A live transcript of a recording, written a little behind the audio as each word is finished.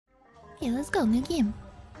Okay, let's go. New game.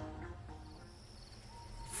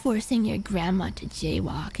 Forcing your grandma to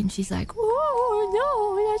jaywalk, and she's like, "Oh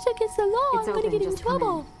no, that took it so long. I'm gonna get in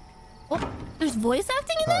trouble." Oh, there's voice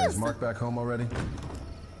acting in Hi, this. is Mark back home already?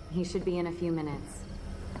 He should be in a few minutes.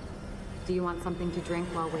 Do you want something to drink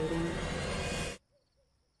while waiting?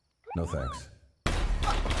 No thanks.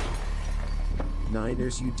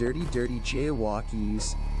 Nyanners, you dirty, dirty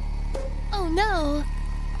jaywalkies. Oh no!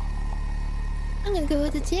 I'm gonna go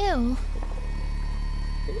to jail.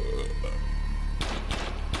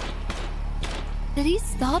 Did he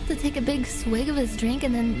stop to take a big swig of his drink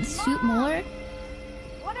and then shoot more?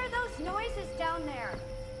 What are those noises down there?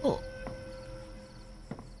 Oh.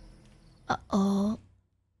 Uh-oh.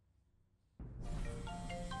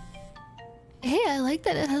 Hey, I like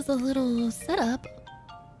that it has a little setup.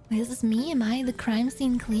 Wait, is this me? Am I the crime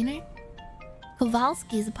scene cleaner?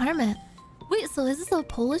 Kowalski's apartment. Wait, so is this a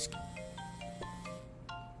Polish?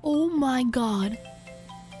 Oh my god.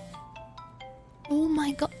 Oh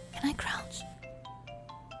my god. Can I crouch?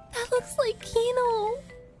 That looks like Kino.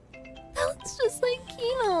 That looks just like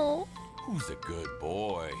Kino. Who's a good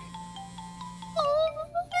boy? Oh,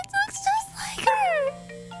 it looks just like her.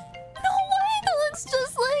 No way, that looks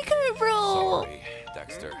just like her, bro. Sorry,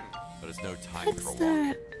 Dexter, but it's no time for a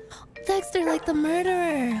walk. Dexter, like the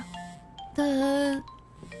murderer. The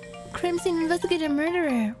crime scene investigator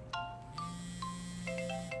murderer.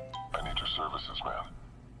 I need your services, man.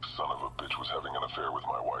 Son of a bitch was having an affair with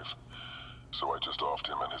my wife. So I just offed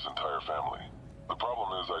him and his entire family. The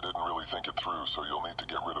problem is I didn't really think it through, so you'll need to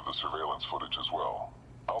get rid of the surveillance footage as well.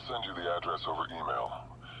 I'll send you the address over email.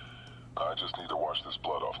 I just need to wash this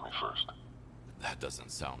blood off me first. That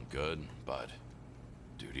doesn't sound good, but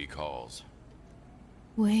duty calls.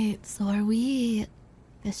 Wait, so are we...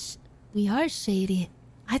 we are shady.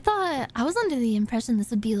 I was under the impression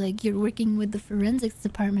this would be like you're working with the forensics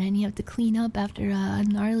department and you have to clean up after a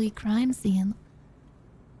gnarly crime scene.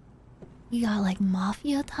 You got like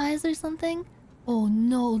mafia ties or something? Oh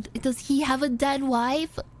no, does he have a dead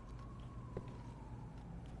wife?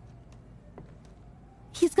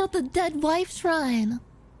 He's got the dead wife shrine.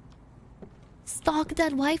 Stock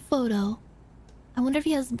dead wife photo. I wonder if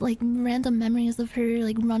he has like random memories of her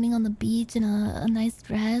like running on the beach in a nice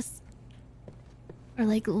dress. Or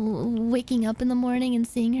like waking up in the morning and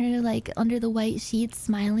seeing her like under the white sheets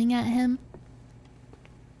smiling at him.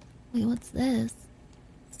 Wait, what's this?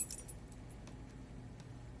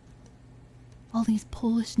 All these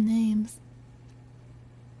Polish names.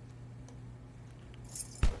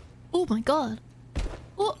 Oh my god.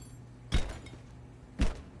 Oh.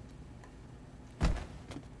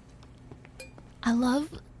 I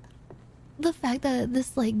love the fact that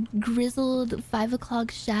this like grizzled 5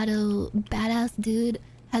 o'clock shadow badass dude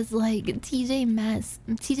has like TJ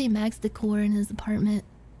Maxx decor in his apartment.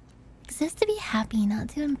 Exists to be happy, not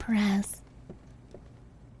to impress.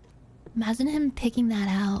 Imagine him picking that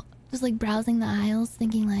out. Just like browsing the aisles,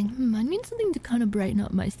 thinking like, I need something to kind of brighten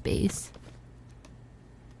up my space.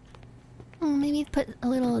 Maybe put a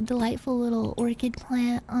little delightful little orchid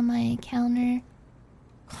plant on my counter.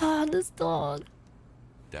 God, this dog.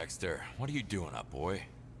 Dexter, what are you doing up, boy?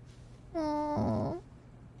 Oh,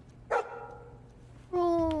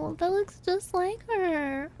 bro, that looks just like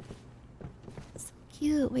her. So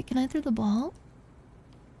cute. Wait, can I throw the ball?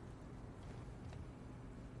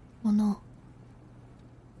 Oh no.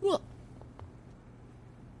 What?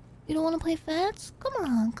 You don't want to play fetch? Come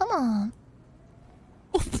on, come on.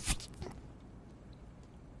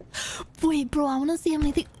 Wait, bro, I want to see how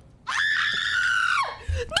many things.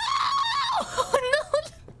 No! No!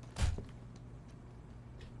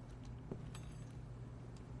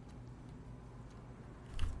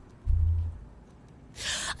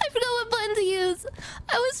 I forgot what button to use.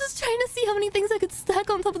 I was just trying to see how many things I could stack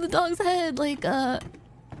on top of the dog's head. Like, okay,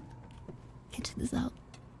 check this out.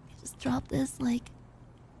 Just drop this, like...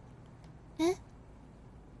 Eh?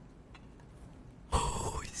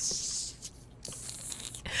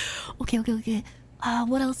 Okay.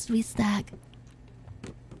 What else do we stack?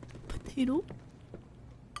 Potato?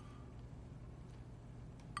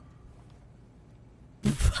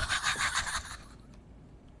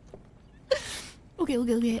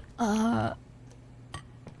 Okay.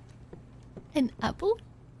 An apple?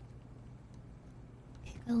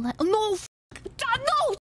 Oh, no! God,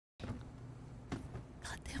 no!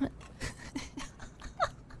 God damn it.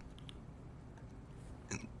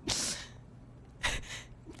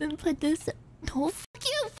 Then put this... No, fuck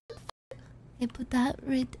you! Okay, put that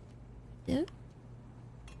right there.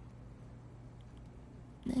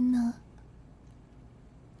 Then,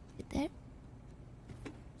 right there.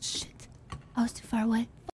 Shit. I was too far away.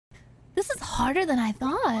 This is harder than I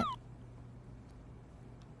thought.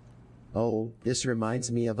 Oh, this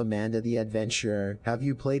reminds me of Amanda the Adventurer. Have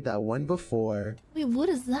you played that one before? Wait, what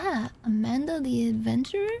is that? Amanda the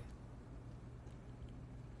Adventurer?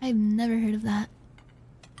 I've never heard of that.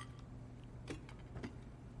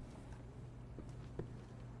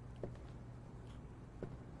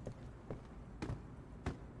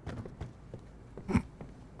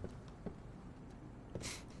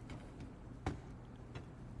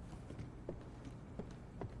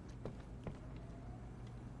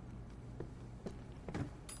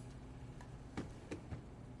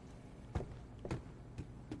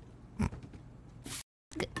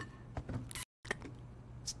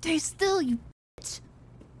 Stay still, you bitch.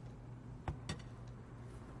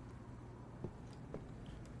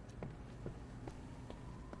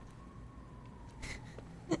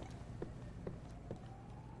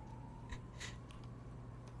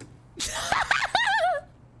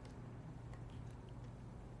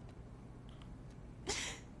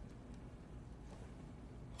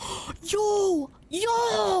 Yo!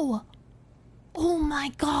 Yo! Oh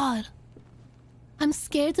my god. I'm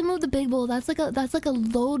scared to move the big bowl. That's like a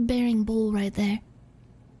load-bearing bowl right there.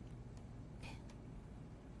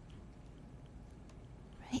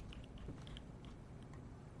 Right.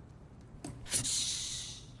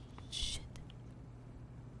 Shit.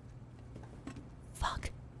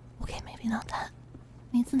 Fuck. Okay, maybe not that.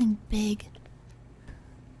 Need something big.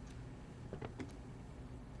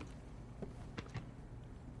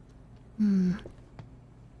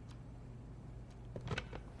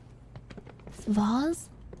 This vase?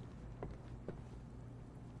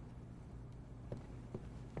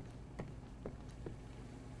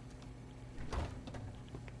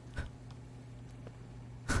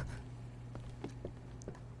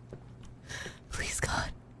 Please,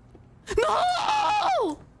 God.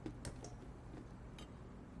 No!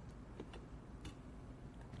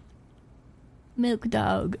 Milk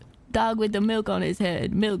dog. Dog with the milk on his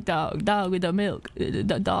head. Milk dog. Dog with the milk. The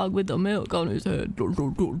dog with the milk on his head. Dog with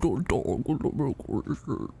the milk on his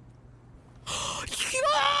head. Yo!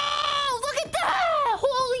 Look at that!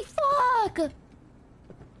 Holy fuck!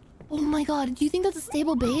 Oh my god, do you think that's a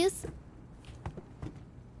stable base?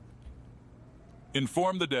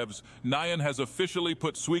 Inform the devs, Nyan has officially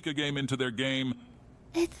put Suika game into their game.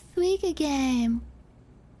 It's Suika game.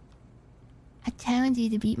 I challenge you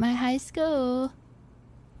to beat my high score.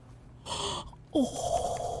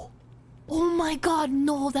 Oh my god,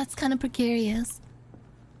 no, that's kind of precarious.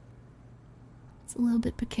 It's a little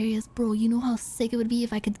bit precarious, bro. You know how sick it would be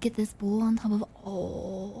if I could get this bowl on top of...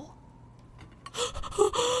 Oh.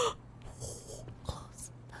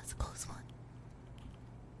 Close. That's a close one.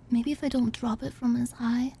 Maybe if I don't drop it from as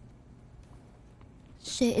high.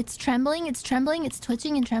 Shit, it's trembling, it's trembling, it's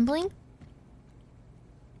twitching and trembling.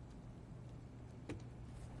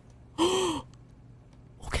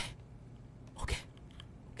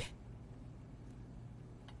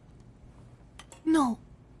 No.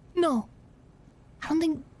 No. I don't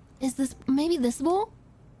think... Is this... Maybe this bowl?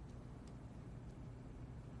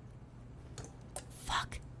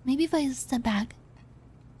 Fuck. Maybe if I step back.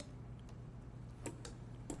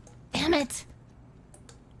 Damn it!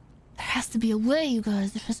 There has to be a way, you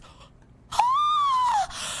guys. There's just...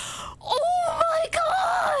 Oh my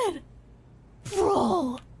god!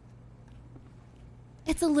 Bro!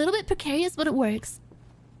 It's a little bit precarious, but it works.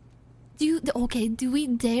 Okay, do we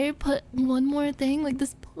dare put one more thing like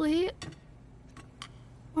this plate?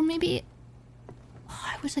 Or maybe... Oh,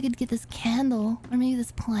 I wish I could get this candle. Or maybe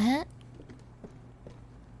this plant.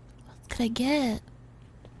 What else could I get?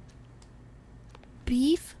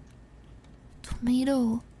 Beef?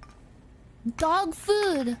 Tomato? Dog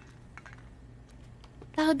food!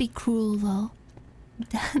 That would be cruel though.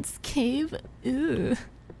 Dad's cave? Ew.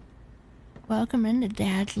 Welcome into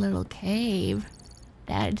Dad's little cave.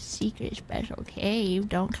 Dad's secret special cave.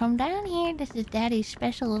 Don't come down here. This is Daddy's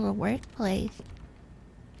special little workplace.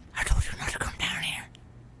 I told you not to come down here.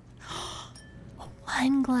 A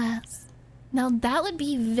wine glass. Now that would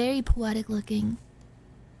be very poetic looking.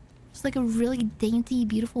 Just like a really dainty,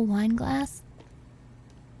 beautiful wine glass.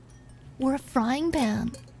 Or a frying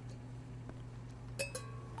pan.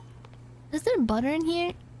 Is there butter in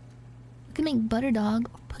here? We can make butter dog.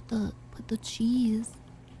 Or put the cheese.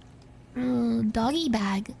 Doggy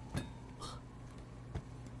bag.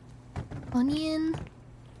 Onion.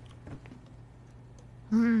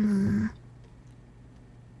 Oh.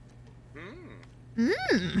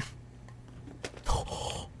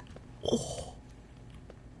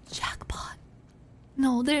 Jackpot.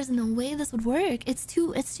 No, there's no way this would work. It's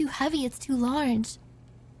too heavy, it's too large.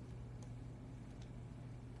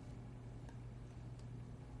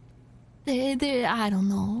 I don't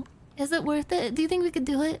know. Is it worth it? Do you think we could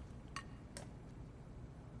do it?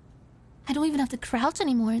 I don't even have to crouch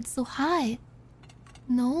anymore. It's so high.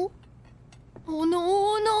 No. Oh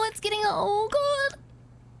no, no, it's getting... Oh god.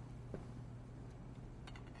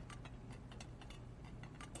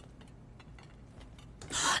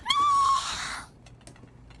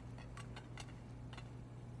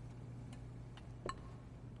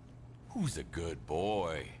 Who's a good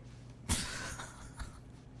boy?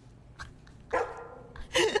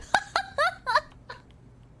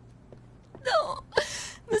 No,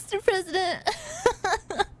 Mr. President.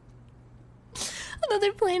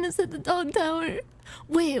 Another plane has hit the dog tower.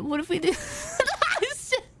 Wait, what if we do...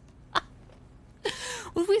 Shit.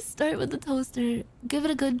 What if we start with the toaster? Give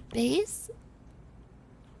it a good base?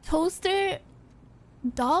 Toaster,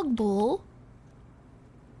 dog bowl,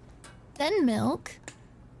 then milk.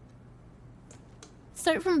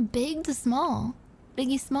 Start from big to small.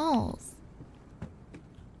 Biggie Smalls.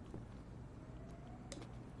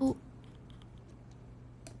 Oh.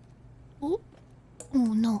 Oh.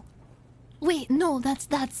 Oh no. Wait, no, that's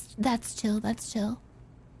chill, that's chill.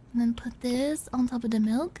 And then put this on top of the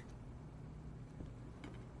milk.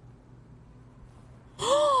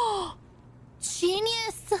 Oh!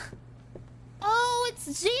 Genius! Oh,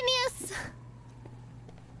 it's genius!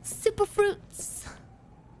 Super fruits.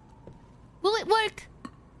 Will it work?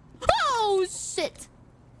 Oh shit!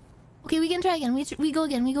 Okay, we can try again. We go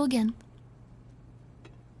again. We go again.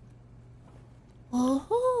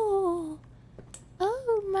 Oh,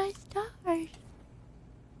 oh my stars!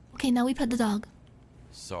 Okay, now we pet the dog.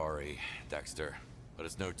 Sorry, Dexter, but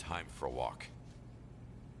it's no time for a walk.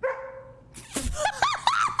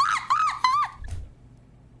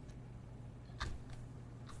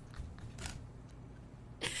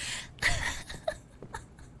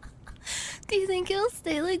 Do you think he'll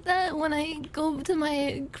stay like that when I go to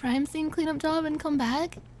my crime scene cleanup job and come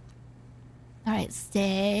back? Alright,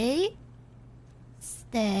 stay.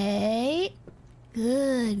 Stay.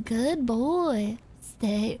 Good, good boy.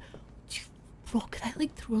 Stay. Bro, could I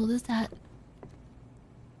like throw this at...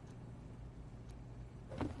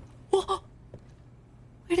 Whoa!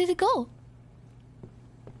 Where did it go?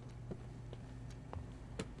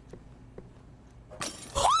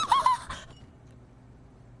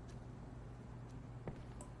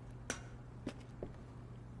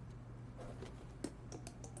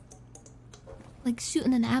 Like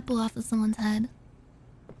shooting an apple off of someone's head.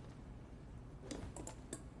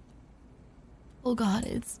 Oh god,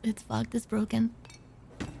 it's fucked, it's broken.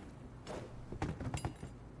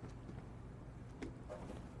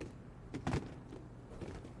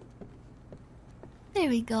 There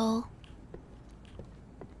we go.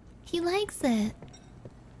 He likes it.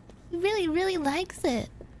 He really, really likes it.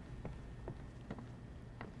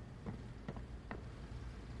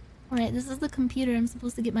 Alright, this is the computer I'm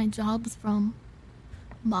supposed to get my jobs from.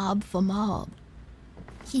 Mob for mob.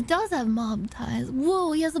 He does have mob ties.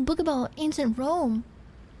 Whoa, he has a book about ancient Rome.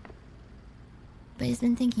 But he's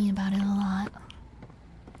been thinking about it a lot.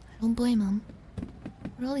 I don't blame him.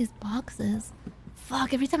 What are all these boxes?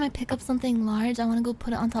 Fuck, every time I pick up something large, I want to go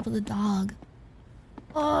put it on top of the dog.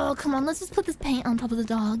 Oh, come on, let's just put this paint on top of the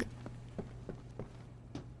dog.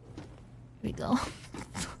 Here we go.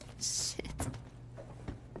 Shit.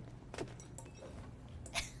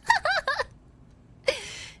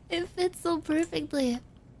 It fits so perfectly.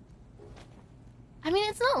 I mean,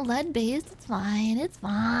 it's not lead based. It's fine. It's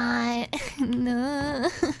fine. No.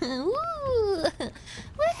 Woo!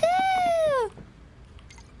 Woohoo!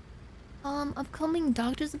 Upcoming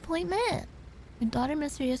doctor's appointment. My daughter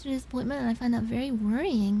missed her yesterday's appointment, and I find that very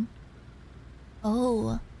worrying.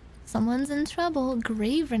 Oh, someone's in trouble.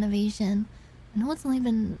 Grave renovation. I know it's only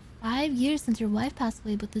been 5 years since your wife passed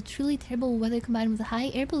away, but the truly terrible weather combined with the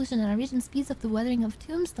high air pollution in our region speeds up the weathering of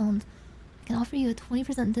tombstones. I can offer you a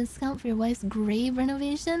 20% discount for your wife's grave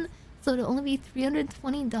renovation, so it'll only be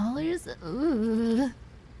 $320. Ooh.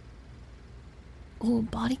 Oh,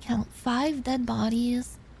 body count. 5 dead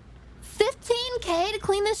bodies. 15k to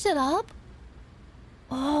clean this shit up?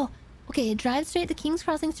 Oh, okay. Drive straight to King's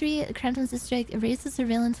Crossing Street, Crampton's district. Erase the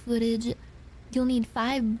surveillance footage. You'll need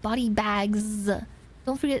 5 body bags.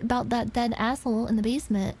 Don't forget about that dead asshole in the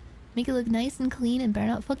basement. Make it look nice and clean and better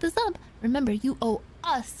not fuck this up. Remember, you owe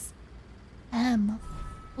us.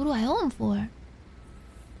 What do I owe him for?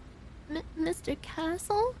 Mr.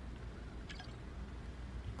 Castle?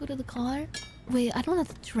 Go to the car. Wait, I don't have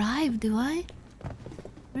to drive, do I?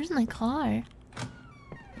 Where's my car?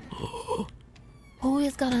 Oh,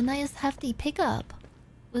 it's got a nice hefty pickup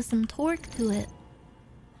with some torque to it.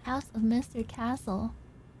 House of Mr. Castle.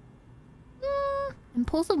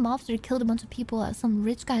 Impulsive mobster killed a bunch of people at some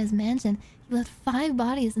rich guy's mansion. He left 5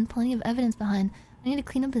 bodies and plenty of evidence behind. I need to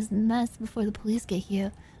clean up his mess before the police get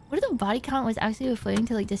here. What if the body count was actually referring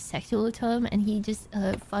to like the sexual term and he just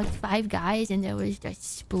fucked 5 guys and there was just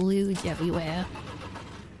splooge everywhere?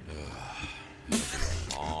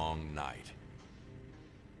 Long night.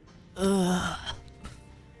 Ugh.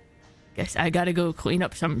 Guess I gotta go clean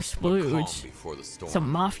up some splooge.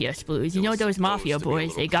 Some mafia splooge. You know those mafia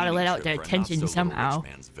boys, they gotta let out their tension somehow.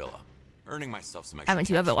 Haven't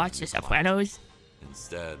you ever watched The Sopranos?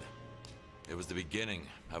 Instead, it was the beginning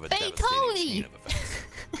of a Fatality! devastating chain of events.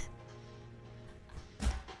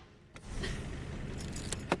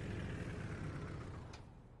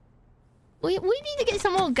 We need to get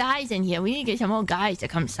some more guys in here. We need to get some more guys to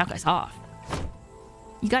come suck us off.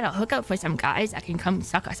 You got a hookup for some guys that can come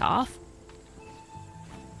suck us off?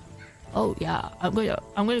 Oh yeah, I'm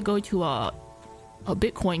gonna go to a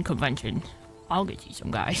Bitcoin convention. I'll get you some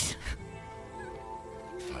guys.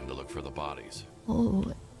 Time to look for the bodies. Oh,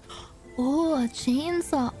 a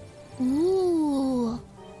chainsaw. Ooh,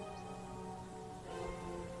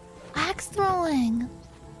 axe throwing.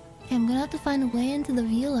 Okay, I'm gonna have to find a way into the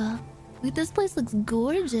villa. Wait, this place looks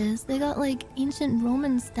gorgeous. They got like ancient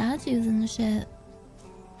Roman statues and shit.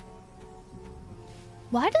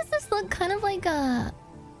 Why does this look kind of like a...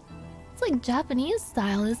 It's like Japanese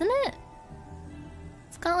style, isn't it?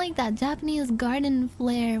 It's got like that Japanese garden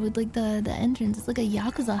flair with like the entrance. It's like a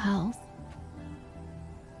Yakuza house.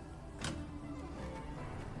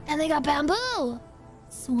 And they got bamboo!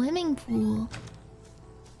 Swimming pool.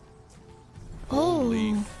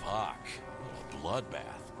 Holy fuck. A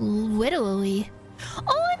bloodbath. Literally.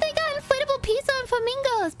 Oh, and they got inflatable pizza and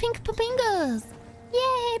flamingos! Pink flamingos!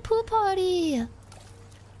 Yay, pool party!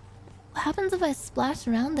 What happens if I splash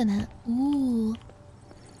around in it? Ooh.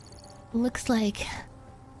 Looks like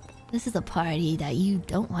this is a party that you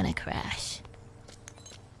don't want to crash.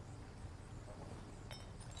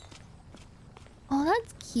 Oh,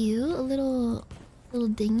 that's cute. A little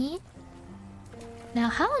dinghy. Now,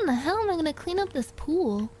 how in the hell am I gonna clean up this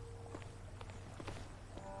pool?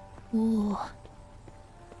 Ooh.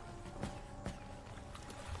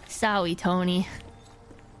 Sorry, Tony.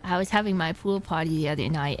 I was having my pool party the other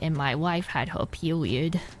night and my wife had her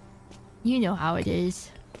period. You know how it is.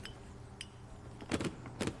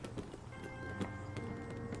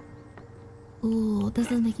 Ooh, this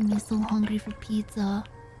is making me so hungry for pizza.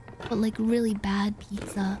 But like really bad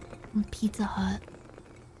pizza from Pizza Hut.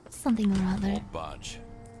 Something or other. Old budge.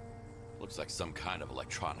 Looks like some kind of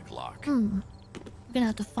electronic lock. We're gonna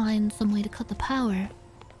have to find some way to cut the power.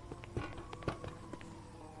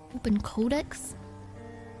 Open codex?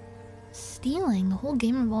 Stealing. The whole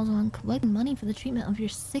game revolves around collecting money for the treatment of your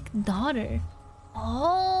sick daughter.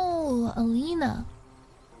 Oh, Alina.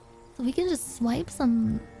 So we can just swipe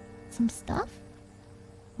some stuff?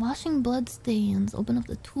 Washing blood stains. Open up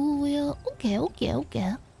the tool wheel.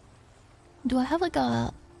 Okay. Do I have like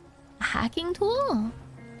a hacking tool?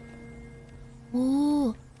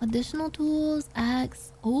 Ooh, additional tools,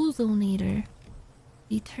 axe, ozonator,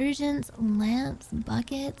 detergents, lamps,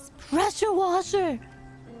 buckets, pressure washer,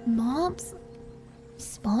 mops,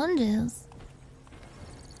 sponges.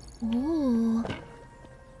 Ooh.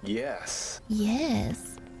 Yes.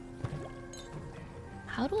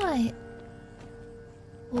 How do I...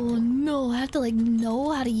 Oh no, I have to like know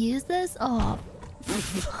how to use this? Oh.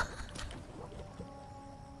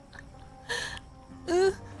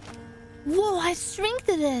 Whoa, I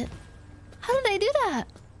strengthened it! How did I do that?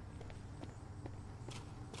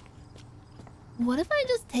 What if I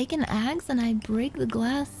just take an axe and I break the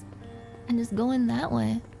glass and just go in that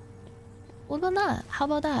way? What about that? How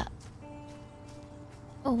about that?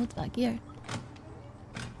 Oh, what's back here?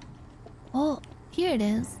 Oh, here it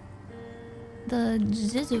is. The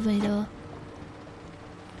Jizzinator.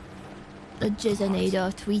 The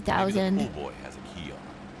Jizzinator 3000. The pool boy has a key on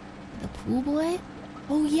it. The pool boy?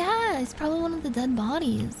 Oh yeah, it's probably one of the dead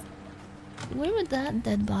bodies. Where would that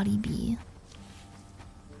dead body be?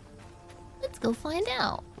 Let's go find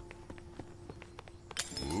out.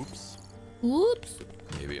 Oops.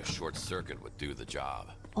 Maybe a short circuit would do the job.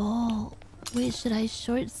 Oh, wait, should I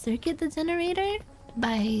short circuit the generator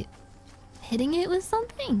by hitting it with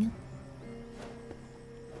something?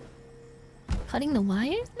 Cutting the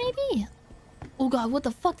wires, maybe? Oh god, what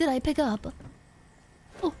the fuck did I pick up?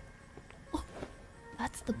 Oh.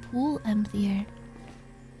 That's the pool emptier.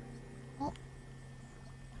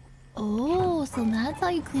 Oh, so that's how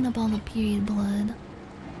you clean up all the period blood.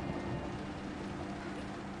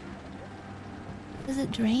 Is it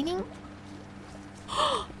draining?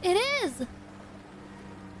 It is!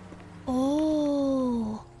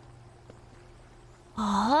 Oh.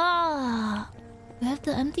 Ah. We have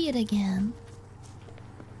to empty it again.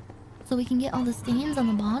 So we can get all the stains on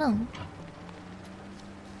the bottom.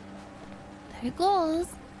 There it goes.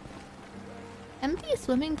 Empty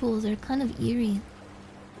swimming pools are kind of eerie.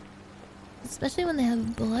 Especially when they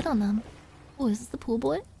have blood on them. Oh, is this the pool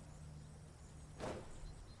boy?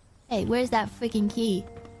 Hey, where's that freaking key?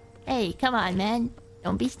 Hey, come on, man.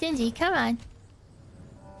 Don't be stingy, come on.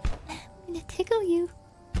 I'm gonna tickle you.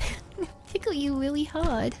 I'm gonna tickle you really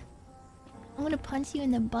hard. I'm gonna punch you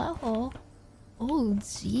in the butthole. Oh,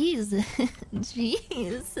 jeez.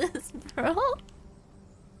 Jesus, bro.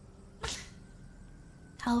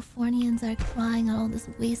 Californians are crying on all this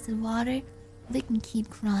wasted water. They can keep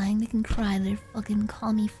crying. They can cry their fucking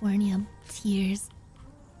California tears.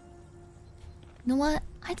 You know what?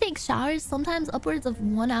 I take showers sometimes upwards of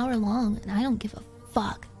 1 hour long, and I don't give a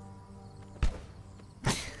fuck.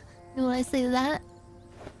 You know what I say to that?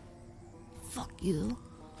 Fuck you.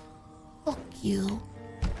 Fuck you.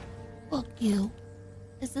 Fuck you.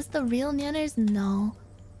 Is this the real Nyanners? No.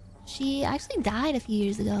 She actually died a few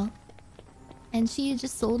years ago. And she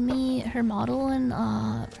just sold me her model and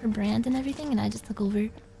her brand and everything, and I just took over.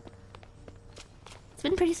 It's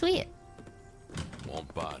been pretty sweet.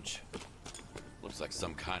 Won't budge. Looks like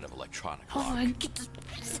some kind of electronic Oh, lock. I get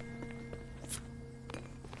this.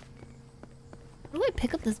 Where do I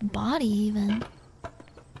pick up this body even?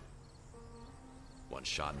 One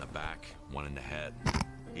shot in the back, one in the head.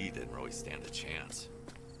 He didn't really stand a chance.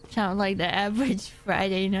 Sound like the average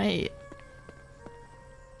Friday night.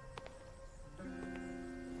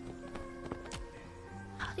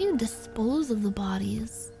 How do you dispose of the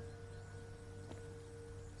bodies?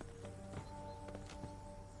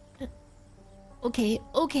 Okay.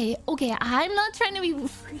 I'm not trying to be.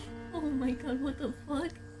 Oh my god, what the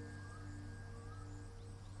fuck?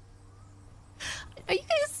 Are you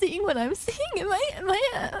guys seeing what I'm seeing?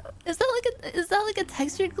 Is that like a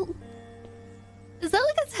texture Is that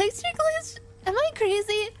like a texture glitch? Am I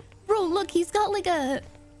crazy? Bro, look, he's got like a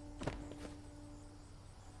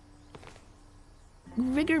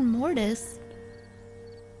rigor mortis.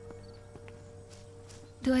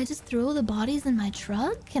 Do I just throw the bodies in my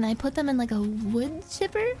truck? Can I put them in like a wood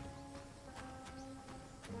chipper?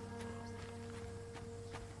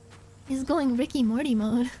 He's going Ricky Morty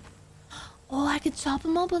mode. Oh, I could chop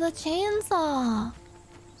him up with a chainsaw.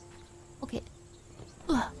 Okay.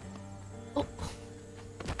 Ugh. Oh.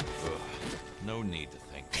 Ugh, no need to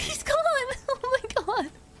think. He's gone! Oh my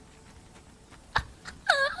god.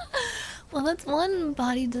 Well, that's one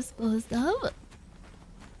body disposed of.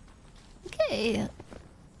 Okay. You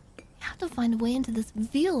have to find a way into this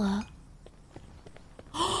villa.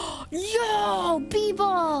 Yo!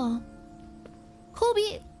 B-ball!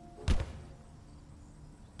 Kobe!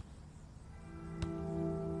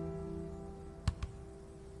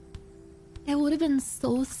 It would have been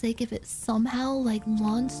so sick if it somehow like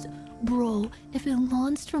launched. Bro, if it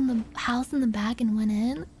launched from the house in the back and went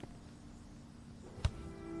in.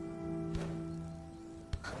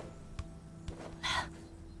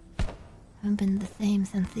 Haven't been the same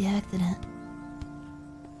since the accident.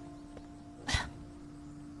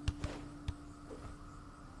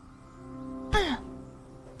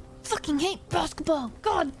 Fucking hate basketball!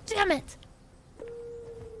 God damn it!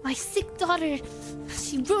 My sick daughter,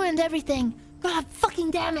 she ruined everything. God fucking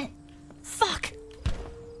damn it! Fuck!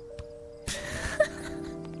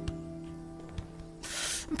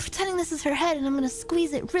 I'm pretending this is her head and I'm gonna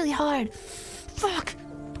squeeze it really hard. Fuck!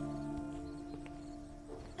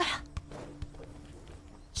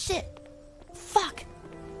 Shit! Fuck!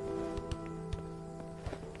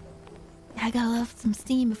 I gotta let off some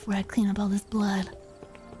steam before I clean up all this blood.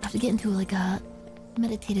 I have to get into like a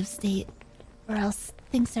meditative state, or else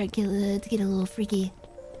things start to get a little freaky.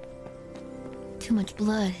 Too much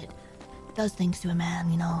blood, it does things to a man,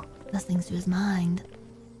 you know. Does things to his mind.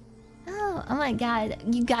 Oh my god,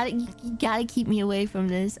 you gotta keep me away from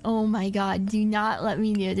this. Oh my god, do not let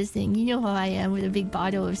me near this thing. You know how I am with a big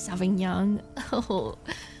bottle of Sauvignon. Oh,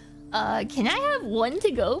 can I have one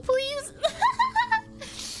to go, please?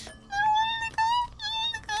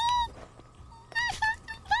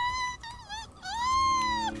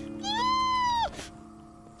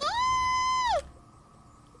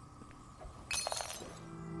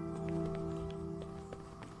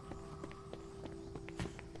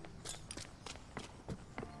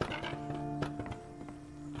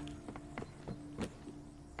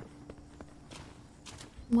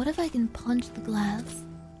 What if I can punch the glass?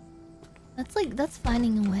 That's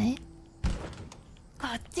finding a way.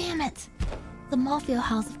 God damn it! The Mafia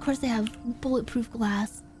house, of course they have bulletproof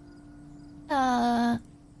glass.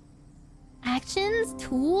 Actions?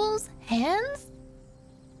 Tools? Hands?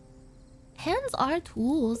 Hands are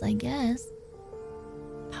tools, I guess.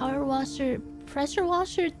 Power washer, pressure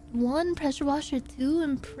washer 1, pressure washer 2,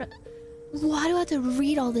 and Why do I have to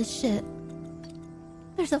read all this shit?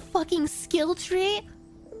 There's a fucking skill tree?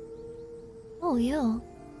 Oh, yo.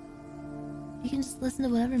 You can just listen to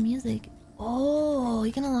whatever music. Oh,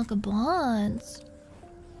 you can unlock a bond.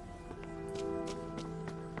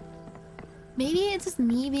 Maybe it's just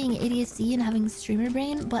me being ADHD and having streamer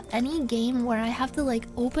brain, but any game where I have to like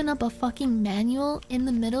open up a fucking manual in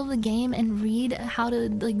the middle of the game and read how to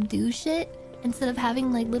like do shit instead of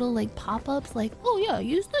having like little like pop-ups like, oh yeah,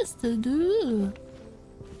 use this to do.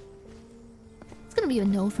 It's gonna be a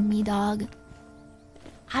no from me, dog.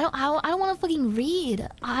 I don't want to fucking read.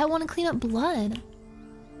 I want to clean up blood.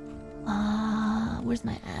 Where's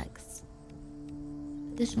my axe?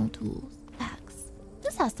 Additional tools. Axe.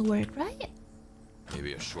 This has to work, right?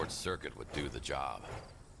 Maybe a short circuit would do the job.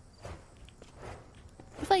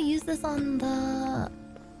 If I use this on the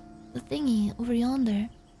thingy over yonder.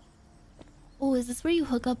 Oh, is this where you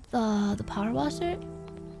hook up the power washer?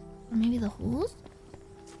 Or maybe the hose?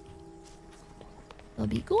 That'll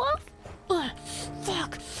be go off.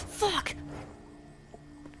 Fuck.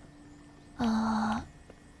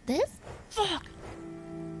 This? Fuck.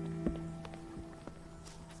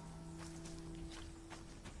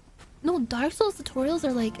 No, Dark Souls tutorials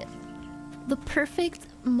are like the perfect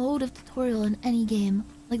mode of tutorial in any game.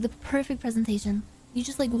 Like the perfect presentation. You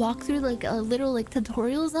just like walk through like a literal like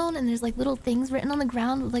tutorial zone and there's like little things written on the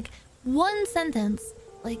ground with like one sentence.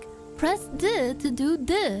 Like press D to do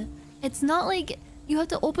D. It's not like you have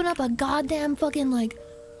to open up a goddamn fucking like,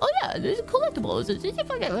 oh yeah, there's collectibles.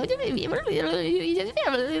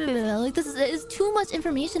 Like this is too much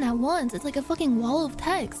information at once. It's like a fucking wall of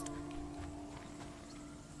text.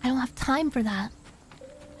 I don't have time for that.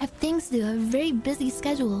 I have things to do. I have a very busy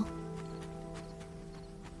schedule.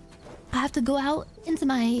 I have to go out into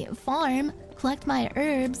my farm, collect my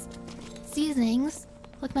herbs, seasonings,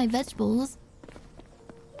 collect my vegetables,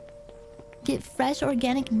 get fresh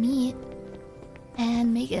organic meat,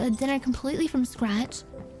 and make a dinner completely from scratch,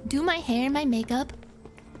 do my hair and my makeup,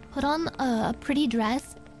 put on a pretty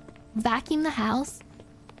dress, vacuum the house,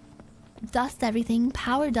 dust everything,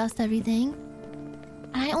 power dust everything,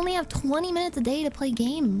 and I only have 20 minutes a day to play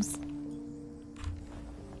games.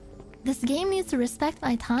 This game needs to respect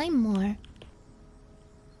my time more.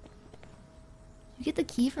 You get the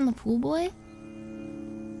key from the pool boy?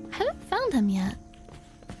 I haven't found him yet.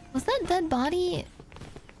 Was that dead body...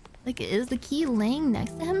 Like, is the key laying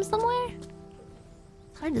next to him somewhere?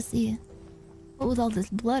 It's hard to see. What with all this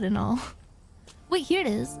blood and all? Wait, here it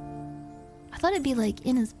is. I thought it'd be like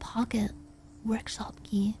in his pocket. Workshop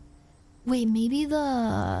key. Wait, maybe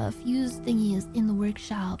the fuse thingy is in the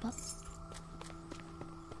workshop.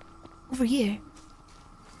 Over here.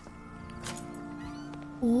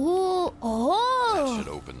 Oh, That should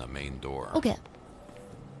open the main door. Okay.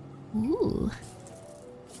 Ooh.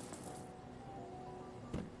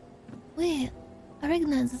 Wait, I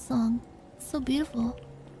recognize this song. It's so beautiful.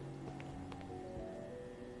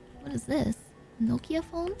 What is this? Nokia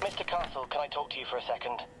phone? Mr. Castle, can I talk to you for a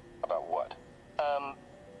second? About what?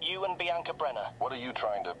 You and Bianca Brenner. What are you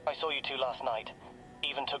trying to... I saw you two last night.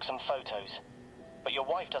 Even took some photos. But your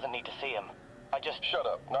wife doesn't need to see them. I just... Shut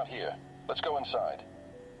up, not here. Let's go inside.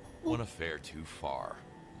 One affair too far,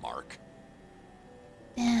 Mark.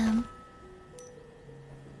 Damn.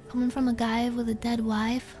 Coming from a guy with a dead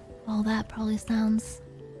wife, well, that probably sounds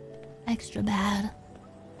extra bad.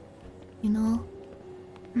 You know?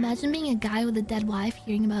 Imagine being a guy with a dead wife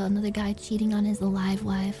hearing about another guy cheating on his alive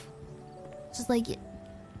wife. It's just like...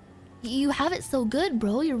 You have it so good,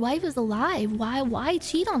 bro. Your wife is alive. Why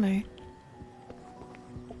cheat on her?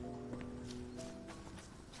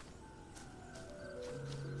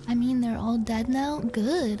 I mean, they're all dead now?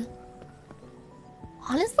 Good.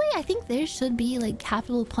 Honestly, I think there should be, like,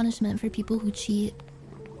 capital punishment for people who cheat.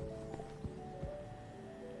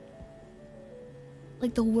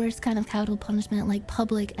 Like, the worst kind of capital punishment, like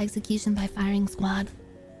public execution by firing squad.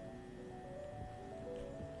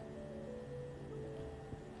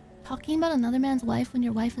 Talking about another man's wife when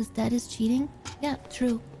your wife is dead is cheating? Yeah,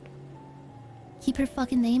 true. Keep her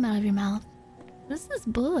fucking name out of your mouth. What is this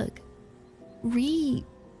book?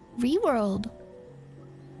 Reworld.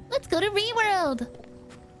 Let's go to Reworld!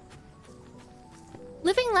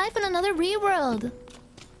 Living life in another Reworld.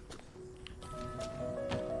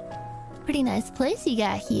 Pretty nice place you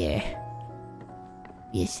got here.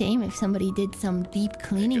 Be a shame if somebody did some deep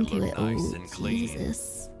cleaning to it. Nice Oh, and clean.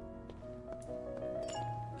 Jesus.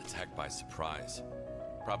 Attacked by surprise.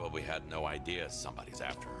 Probably had no idea somebody's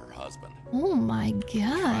after her husband. Oh my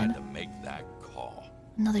Tried god. to make that call.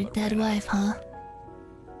 Another but dead ran out wife, of time. huh?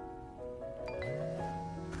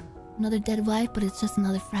 Another dead wife, but it's just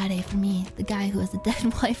another Friday for me. The guy who has a dead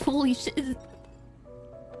wife. Holy shit.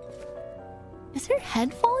 Is her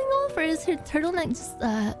head falling off, or is her turtleneck just,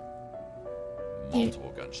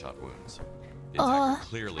 Multiple gunshot wounds. I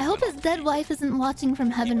hope his dead wife isn't watching from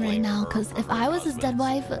heaven right now, because if I was his dead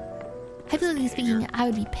wife, hypothetically speaking, I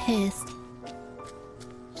would be pissed.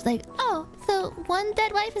 She's like, oh, so one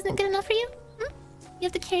dead wife isn't good enough for you? Hmm? You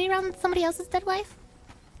have to carry around somebody else's dead wife?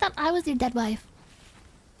 I thought I was your dead wife.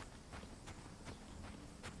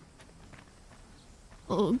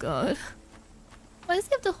 Oh god. Why does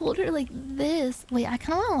he have to hold her like this? Wait, I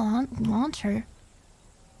kind of want to launch her.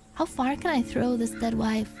 How far can I throw this dead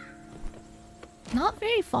wife? Not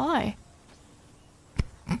very far.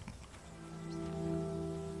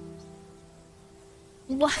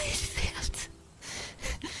 Why do they have to...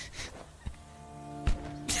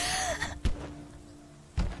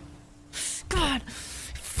 God!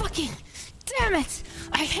 Fucking... Damn it!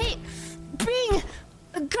 I hate being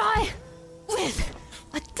a guy with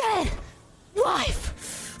a dead wife!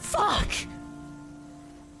 Fuck!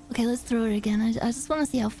 Okay, let's throw her again. I just want to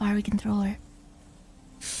see how far we can throw her.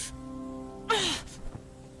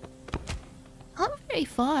 Not very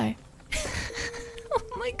far.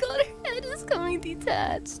 Oh my god, her head is coming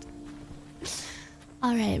detached.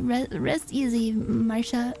 Alright, rest easy,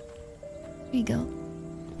 Marsha. Here you go.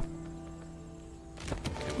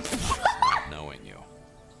 It was not knowing you.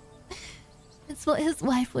 It's what his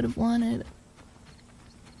wife would have wanted.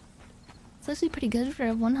 It's actually pretty good for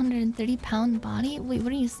a 130-pound body. Wait,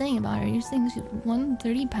 what are you saying about her? You're saying she's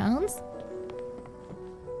 130 pounds?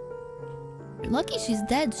 You're lucky she's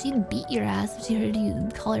dead. She'd beat your ass if she heard you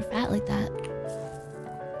call her fat like that.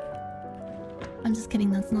 I'm just kidding.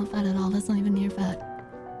 That's not fat at all. That's not even near fat.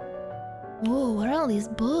 Whoa, what are all these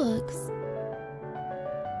books?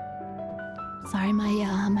 Sorry,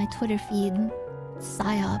 my Twitter feed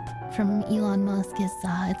psyop from Elon Musk is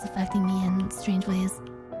it's affecting me in strange ways.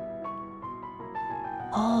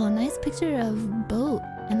 Oh, nice picture of boat,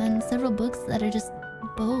 and then several books that are just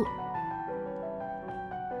boat.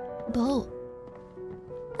 Boat.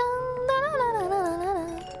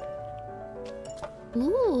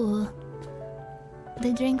 Ooh.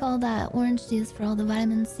 They drank all that orange juice for all the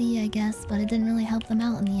vitamin C, I guess, but it didn't really help them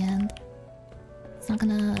out in the end. It's not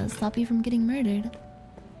gonna stop you from getting murdered.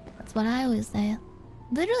 That's what I always say.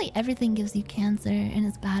 Literally everything gives you cancer and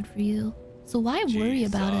is bad for you. So why worry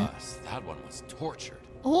about it? That one was tortured.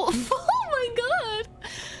 Oh, oh my god!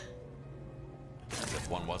 As if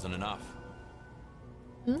one wasn't enough.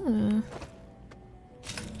 Ooh.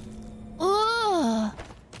 Oh!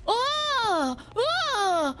 Oh!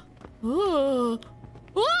 Oh! Oh!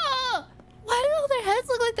 Oh! Why do all their heads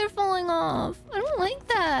look like they're falling off? I don't like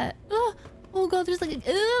that. Oh, oh god, there's like a...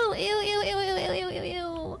 Ew, ew, ew, ew, ew, ew, ew,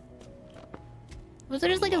 ew. Was there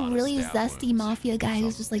just like a really zesty mafia guy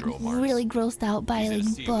who's just like really grossed out by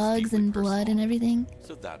like bugs and blood and everything?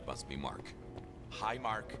 So that must be Mark. Hi,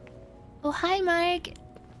 Mark. Oh, hi, Mark.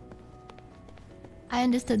 I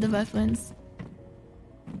understood the reference.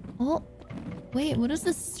 Oh, wait, what is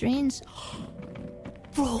this strange...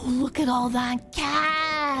 Bro, look at all that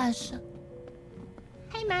cash!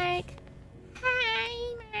 Hi, Mark.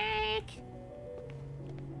 Hi, Mark.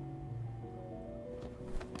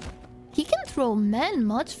 He can throw men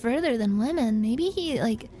much further than women. Maybe he,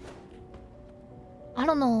 like... I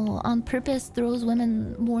don't know, on purpose throws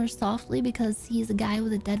women more softly because he's a guy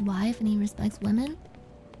with a dead wife and he respects women.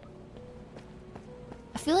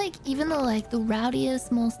 I feel like even though, like, the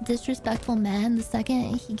rowdiest, most disrespectful man, the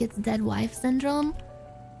second he gets dead wife syndrome...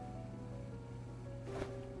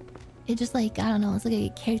 It just, like, I don't know, it's like a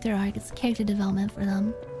character arc, it's character development for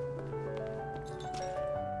them.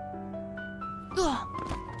 Ugh.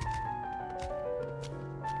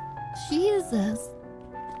 Jesus.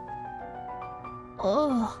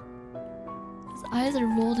 Oh. His eyes are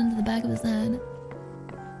rolled into the back of his head.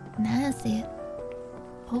 Nasty.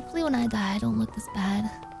 Hopefully when I die I don't look this bad.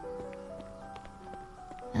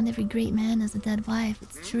 And every great man has a dead wife,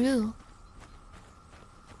 it's true.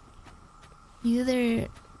 You either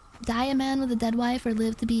die a man with a dead wife or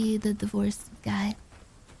live to be the divorced guy.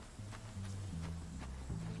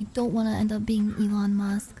 You don't want to end up being Elon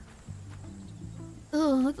Musk.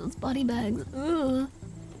 Oh, look at those body bags. Ugh.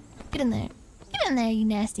 Get in there. Get in there, you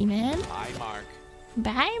nasty man. Bye, Mark.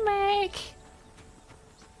 Bye, Mark.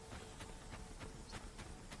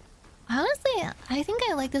 Honestly, I think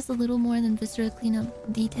I like this a little more than Viscera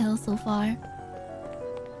cleanup details so far.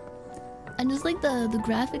 I just like the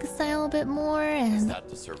graphic style a bit more, and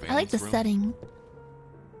I like the setting.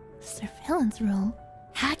 Surveillance room?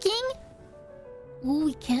 Hacking? Ooh,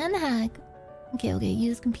 we can hack. Okay,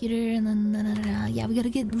 use computer and then yeah, we gotta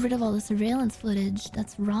get rid of all the surveillance footage.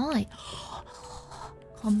 That's right.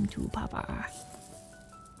 Come to Papa.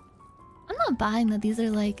 I'm not buying that these are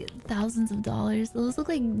like thousands of dollars. Those look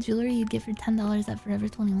like jewelry you'd get for $10 at Forever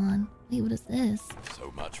 21. Wait, what is this?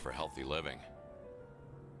 So much for healthy living.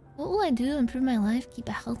 What will I do to improve my life? Keep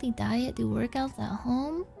a healthy diet, do workouts at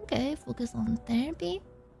home. Okay, focus on therapy.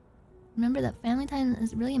 Remember that family time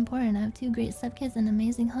is really important. I have 2 great stepkids and an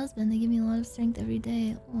amazing husband. They give me a lot of strength every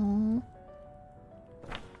day. Aww.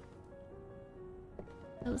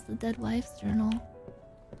 That was the dead wife's journal.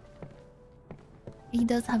 He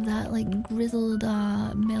does have that, like, grizzled,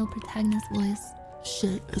 male protagonist voice.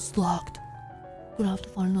 Shit, it's locked. Gonna have to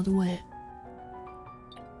find another way.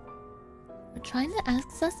 We're trying to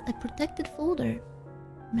access a protected folder.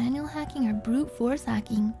 Manual hacking or brute force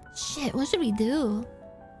hacking? Shit, what should we do?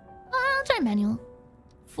 I'll try manual.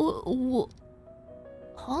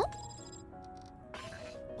 Huh?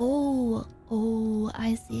 Oh,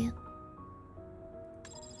 I see.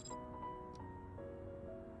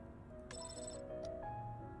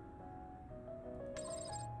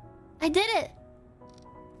 I did it!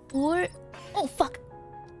 4... Oh, fuck!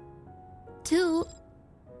 2...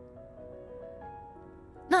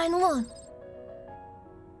 9-1.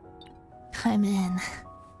 I'm in.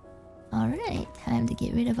 Alright, time to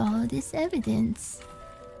get rid of all of this evidence.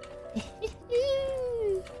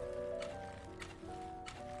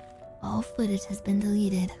 All footage has been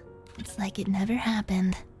deleted. It's like it never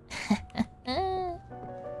happened.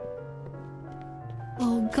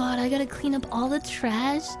 Oh god, I gotta clean up all the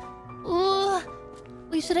trash. Ooh.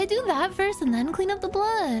 Wait, should I do that first and then clean up the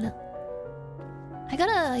blood? I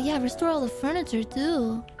gotta, yeah, restore all the furniture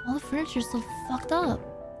too. All the furniture's so fucked up.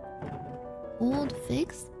 Old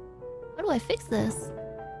fix? How do I fix this?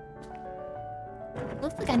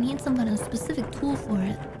 Looks like I need some kind of specific tool for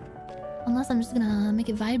it. Unless I'm just gonna make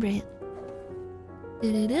it vibrate.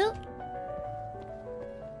 Do-do-do.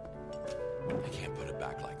 I can't put it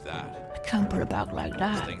back like that. I can't put it back like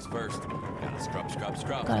that. First things first. Gotta scrub, scrub,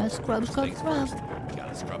 scrub. Gotta scrub, First scrub, things scrub. first.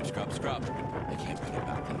 Gotta scrub, scrub, scrub. I can't put it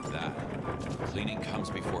back like that. Cleaning comes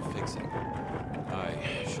before fixing. I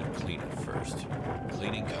should clean it first.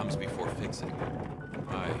 Cleaning comes before fixing.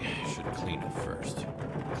 I should clean it first.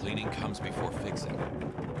 Cleaning comes before fixing.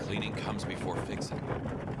 Cleaning comes before fixing.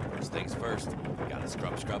 First things first. Gotta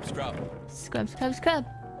scrub, scrub, scrub. Scrub, scrub, scrub.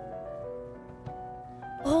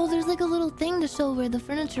 Oh, there's like a little thing to show where the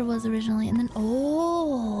furniture was originally, and then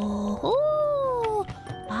oh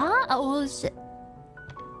shit.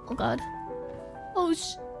 Oh god. Oh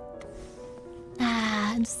sh.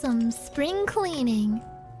 Some spring cleaning.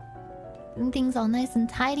 Doing things all nice and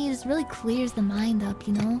tidy just really clears the mind up,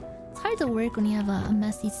 you know? It's hard to work when you have a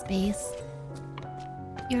messy space.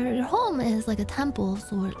 Your home is like a temple of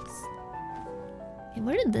sorts. Okay,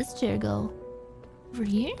 where did this chair go? Over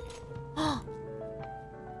here? Oh,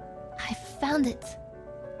 I found it.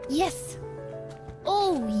 Yes.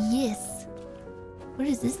 Oh, yes. Where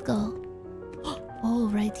does this go? Oh,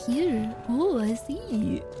 right here. Oh, I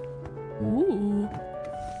see. Ooh.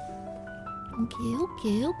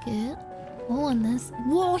 Okay. Oh, and this.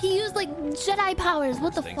 Whoa, he used like Jedi powers.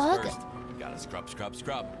 What the fuck? First. Gotta scrub, scrub,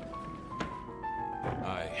 scrub.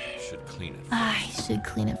 I should clean it first. I should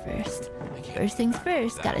clean it first. First things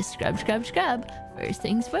first, gotta scrub, scrub, scrub. First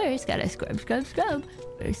things first, gotta scrub, scrub, scrub.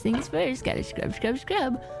 First things first, gotta scrub, scrub,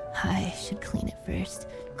 scrub. I should clean it first.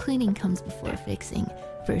 Cleaning comes before fixing.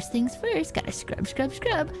 First things first, gotta scrub, scrub,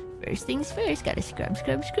 scrub. First things first, gotta scrub,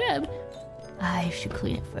 scrub, scrub. I should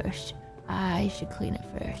clean it first. I should clean it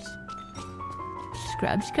first.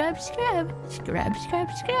 Scrub, scrub, scrub. Scrub, scrub,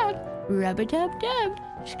 scrub. Rub-a-dub-dub.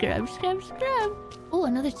 Scrub, scrub, scrub. Ooh,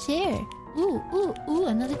 another chair. Ooh,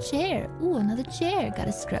 another chair. Ooh, another chair.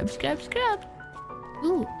 Gotta scrub, scrub, scrub.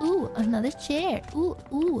 Ooh, another chair.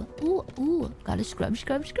 Ooh. Gotta scrub,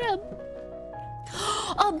 scrub, scrub.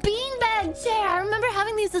 A beanbag chair! I remember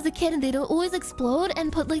having these as a kid and they'd always explode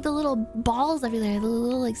and put like the little balls everywhere. The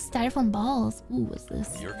little like styrofoam balls. Ooh, what's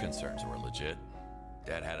this? Your concerns were legit.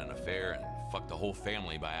 Dad had an affair and fucked the whole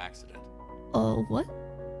family by accident. Oh, what?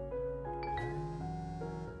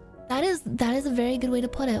 That is a very good way to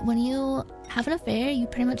put it. When you have an affair, you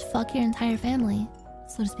pretty much fuck your entire family,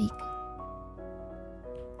 so to speak.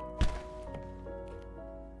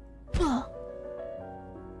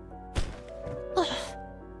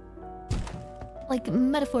 Like,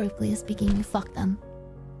 metaphorically speaking, you fuck them.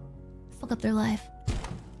 Fuck up their life.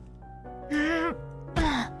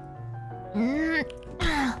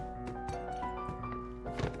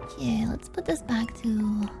 Okay, let's put this back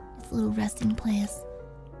to its little resting place.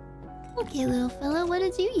 Okay, little fella, what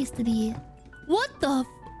did you used to be? What the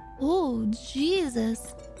Oh,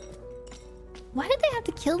 Jesus. Why did they have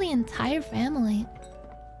to kill the entire family?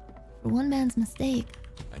 For one man's mistake.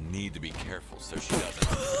 I need to be careful so she doesn't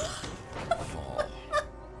fall.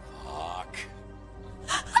 Fuck.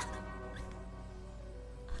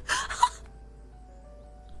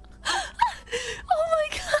 Oh my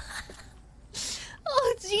god.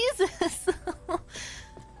 Oh, Jesus.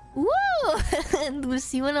 Woo!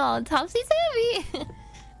 She went all topsy-turvy.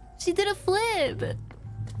 She did a flip.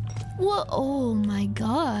 What? Oh my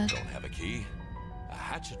god. Don't have a key. A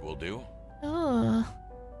hatchet will do. Oh,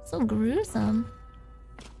 so gruesome.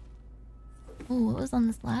 Oh, what was on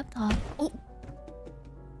this laptop? Oh.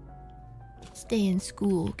 Stay in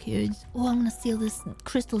school, kids. Oh, I'm gonna steal this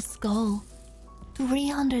crystal skull.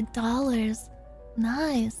 $300.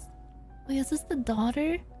 Nice. Wait, is this the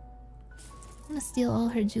daughter? I'm gonna steal all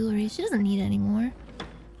her jewelry. She doesn't need it anymore.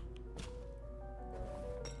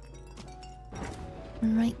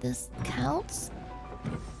 And right this counts.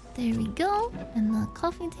 There we go. And the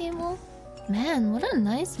coffee table. Man, what a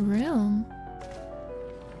nice room.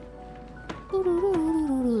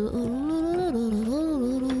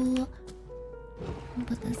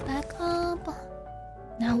 Put this back up.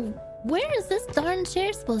 Now, where is this darn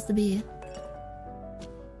chair supposed to be?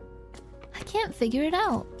 I can't figure it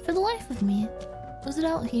out for the life of me. Was it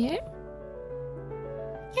out here?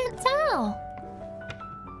 Can't tell.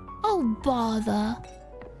 Oh, bother.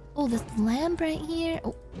 Oh, this lamp right here.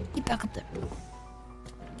 Oh, get back up there.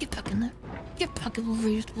 Get back in there. Get back over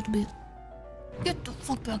here a little bit. Get the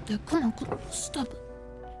fuck back there. Come on, stop it.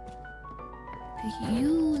 Okay,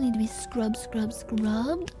 you need to be scrubbed. Put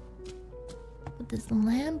this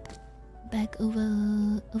lamp back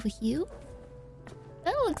over here.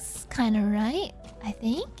 That looks kind of right, I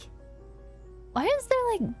think. Why is there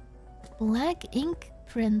like black ink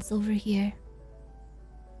prints over here?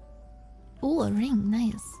 Oh, a ring,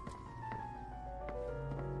 nice.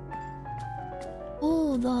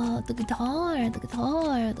 Oh, the guitar.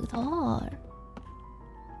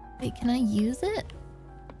 Wait, can I use it?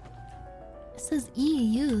 It says E,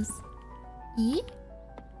 use. E?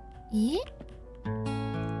 E?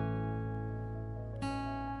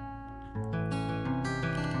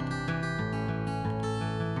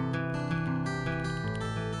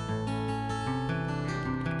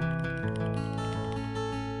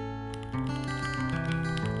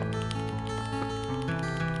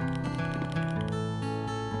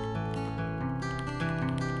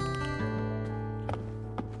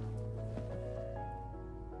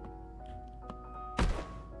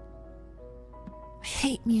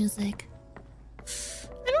 Hate music.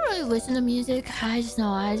 I don't really listen to music. I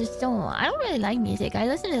don't really like music. I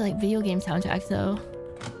listen to like video game soundtracks though.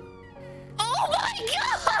 Oh my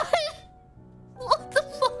god! What the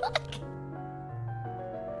fuck?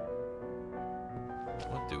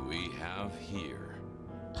 What do we have here?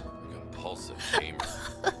 Compulsive gamer.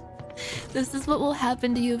 This is what will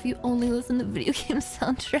happen to you if you only listen to video game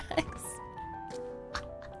soundtracks.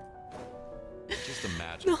 Just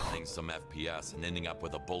imagine playing some FPS and ending up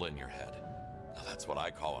with a bullet in your head. Now that's what I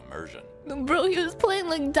call immersion. Bro, he was playing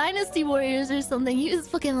like Dynasty Warriors or something. He was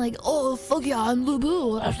fucking like, oh fuck yeah, I'm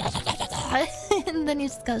Lubu. And then he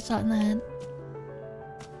just got shot in the head.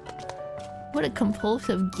 What a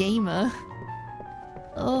compulsive gamer.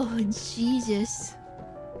 Oh Jesus.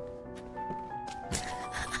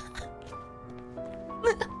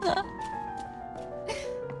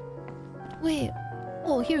 Wait.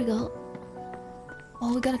 Oh, here we go.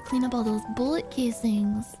 Oh, we gotta clean up all those bullet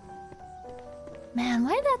casings. Man,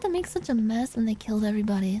 why did they have to make such a mess when they killed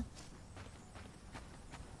everybody?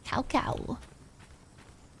 Cow.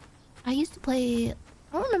 I used to play... I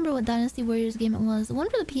don't remember what Dynasty Warriors game it was. The one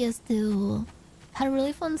for the PS2. Had a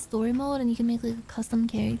really fun story mode and you can make like a custom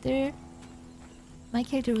character. My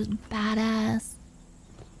character was badass.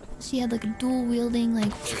 She had like a dual wielding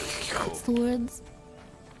like swords.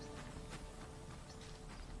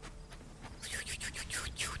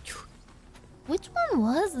 Which one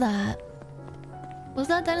was that? Was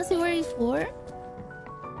that Dynasty Warriors 4?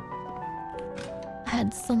 I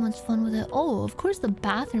had so much fun with it. Oh, of course the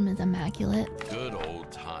bathroom is immaculate. Good old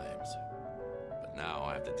times. But now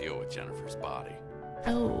I have to deal with Jennifer's body.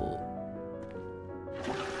 Oh.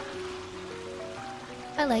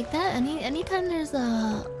 I like that. Anytime there's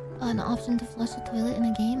an option to flush the toilet in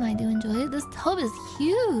a game, I do enjoy it. This tub is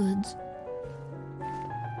huge.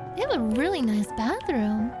 They have a really nice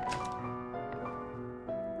bathroom.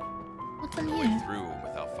 What's in here? Through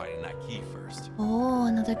without finding that key first. Oh,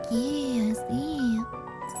 another key. I see.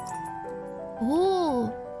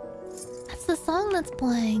 Oh, that's the song that's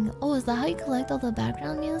playing. Oh, is that how you collect all the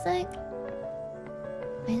background music?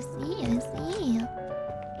 I see.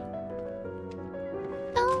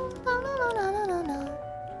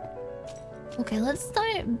 Okay, let's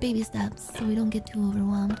start baby steps so we don't get too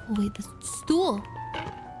overwhelmed. Oh wait, this stool.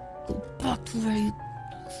 Go back to where you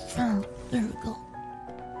found. There we go.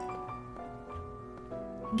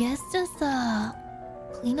 Guess just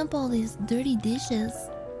clean up all these dirty dishes.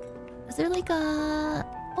 Is there like a...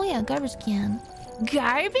 Oh yeah, garbage can.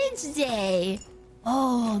 Garbage day!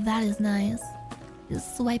 Oh, that is nice.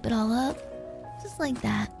 Just swipe it all up. Just like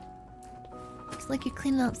that. Just like you're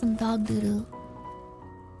cleaning up some dog doo-doo.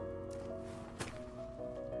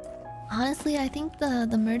 Honestly, I think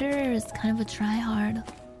the murderer is kind of a tryhard.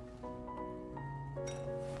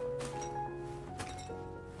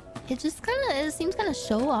 It seems kind of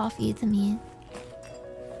show-offy to me.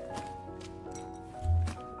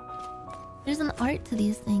 There's an art to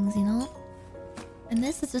these things, you know? And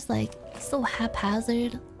this is just like so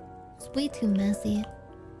haphazard. It's way too messy.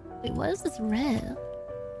 Wait, what is this red?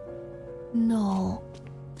 No.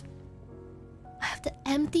 I have to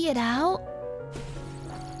empty it out?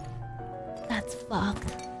 That's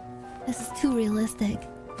fucked. This is too realistic.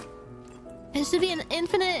 It should be an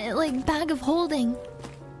infinite, like, bag of holding.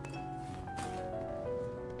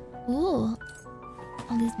 Ooh.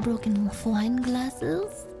 All these broken wine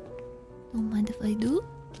glasses. Don't mind if I do.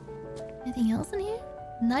 Anything else in here?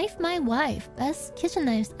 Knife my wife. Best kitchen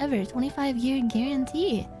knives ever. 25-year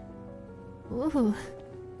guarantee. Ooh.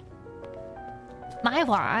 My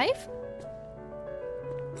wife?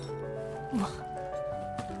 Ooh.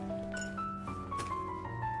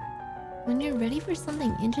 When you're ready for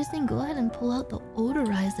something interesting, go ahead and pull out the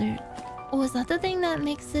odorizer. Oh, is that the thing that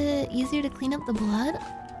makes it easier to clean up the blood?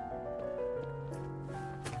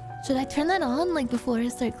 Should I turn that on, like, before I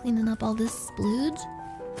start cleaning up all this splooge?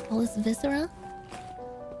 All this viscera?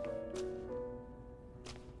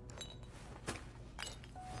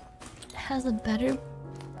 It has a better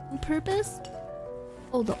purpose?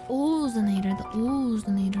 Oh, the ozonator, the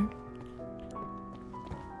ozonator.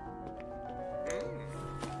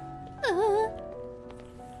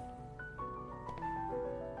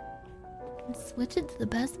 Switch it to the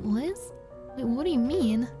best voice? Wait, what do you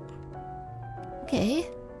mean? Okay.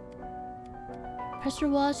 Pressure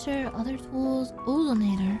washer, other tools,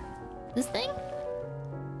 ozonator. This thing?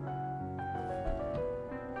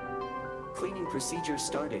 Cleaning procedure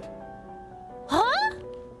started. Huh?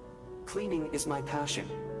 Cleaning is my passion.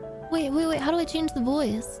 Wait, how do I change the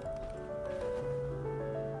voice?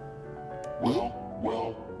 Well,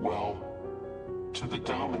 to the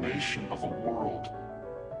domination of a world.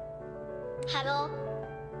 Hello?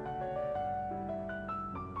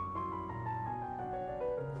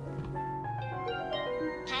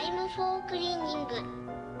 Time for cleaning.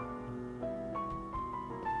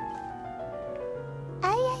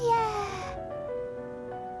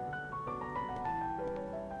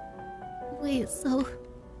 Wait, so...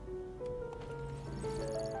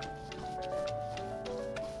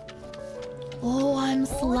 Oh, I'm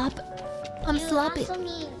sloppy.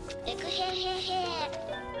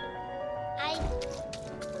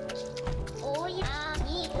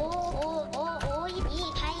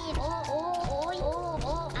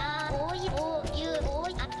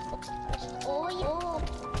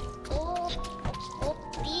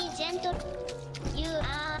 Be gentle. You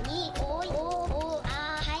are me.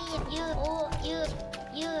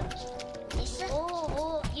 This you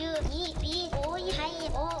me be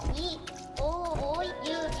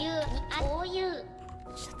you.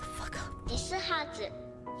 Shut the fuck up. This heart.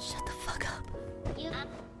 Shut the fuck up. You are.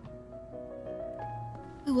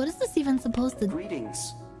 Wait, what is this even supposed to do?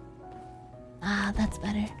 Greetings. Ah, that's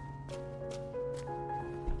better.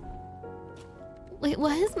 Wait,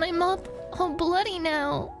 why is my mop all bloody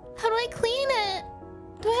now? How do I clean it?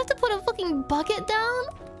 Do I have to put a fucking bucket down?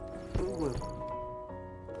 Ooh.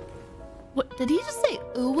 What, did he just say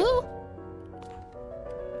ooh?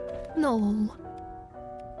 No.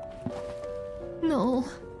 No.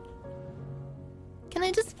 Can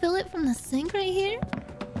I just fill it from the sink right here?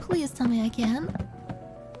 Please tell me I can.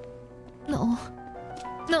 No.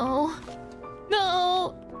 No.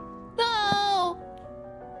 No. No.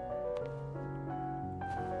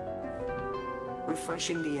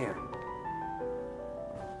 Refreshing the air.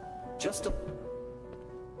 Just a...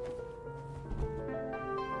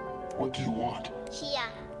 What do you want? Here.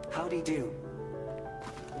 Howdy do.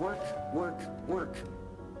 Work. Work.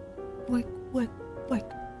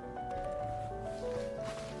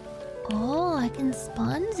 Oh, I can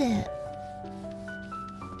sponge it.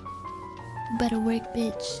 Better work,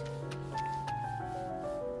 bitch.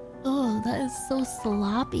 Oh, that is so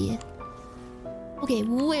sloppy. Okay,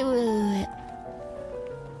 wait.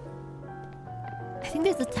 I think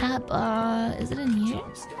there's a tap. Is it in here?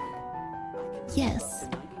 Yes. 99%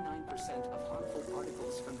 of harmful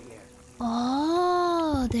particles from the air.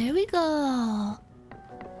 Oh, there we go.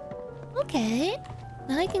 Okay.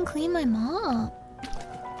 Now I can clean my mop.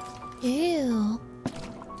 Ew.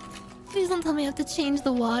 Please don't tell me I have to change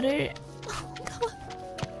the water. Oh, God.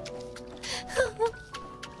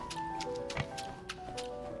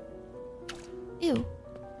 Ew.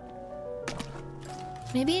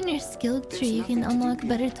 Maybe in your skill tree you can unlock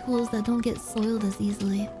better tools that don't get soiled as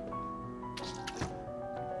easily.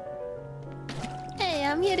 Hey,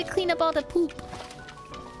 I'm here to clean up all the poop.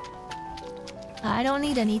 I don't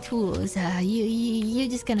need any tools. You're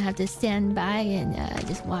just gonna have to stand by and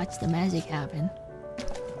just watch the magic happen.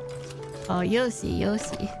 Oh, you'll see, you'll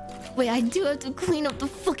see. Wait, I do have to clean up the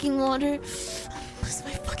fucking water. What's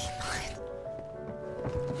my fucking mind?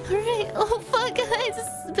 Alright, oh fuck, I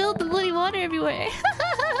just spilled the bloody water everywhere.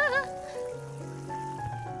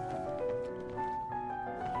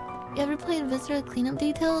 You ever played Viscera Cleanup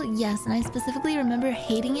Detail? Yes, and I specifically remember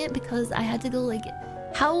hating it because I had to go like...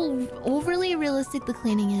 How overly realistic the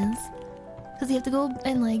cleaning is. Because you have to go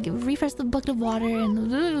and like refresh the bucket of water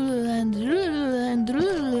and...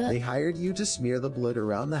 They hired you to smear the blood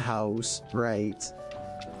around the house, right?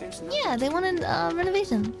 Yeah, they wanted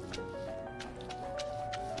renovation.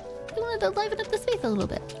 They wanted to liven up the space a little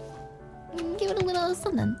bit. Give it a little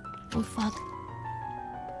something. Oh fuck.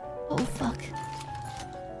 Oh fuck.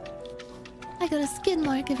 I got a skid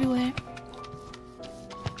mark everywhere.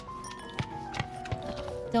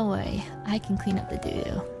 Don't worry, I can clean up the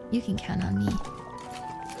doo-doo. You can count on me.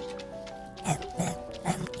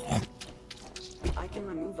 I can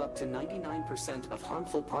remove up to 99% of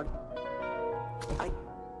harmful part.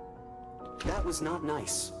 That was not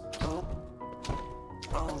nice. Oh.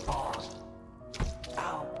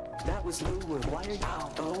 Ow. That was no word. Why are you?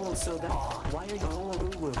 Oh, so that. Why are you? Oh,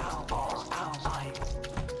 word. Ow.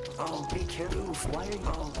 Oh, be careful. Why are you?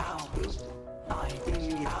 Oh, ow.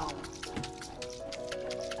 Ow.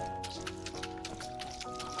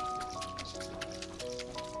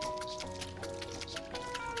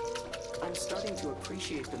 I'm starting to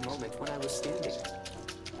appreciate the moment when I was standing.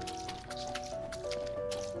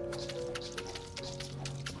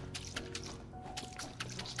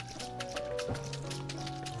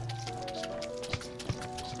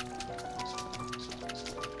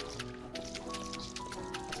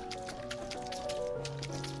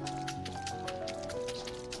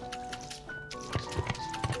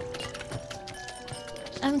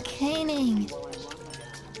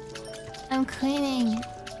 I'm cleaning.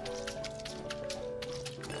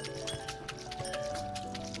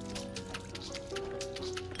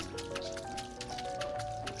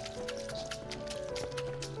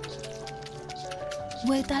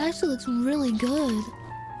 Wait, that actually looks really good.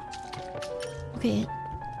 Okay,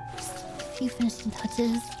 just a few finishing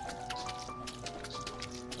touches.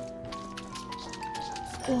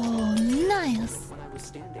 Oh, nice.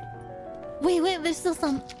 Wait, there's still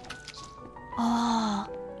some. Oh,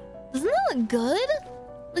 doesn't that look good?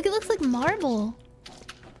 Look, it looks like marble.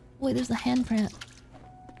 Wait, there's a handprint.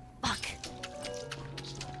 Fuck.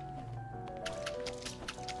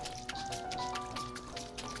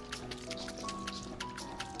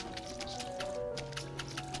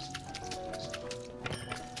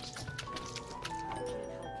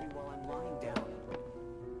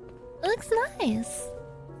 It looks nice.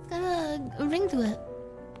 It's got a ring to it.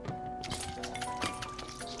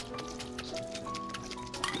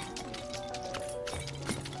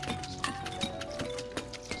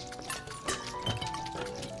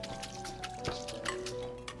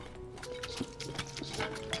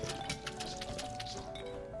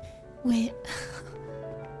 Wait.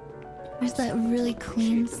 Where's that really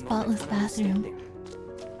clean, spotless bathroom?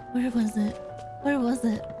 Where was it? Where was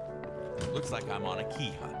it? Looks like I'm on a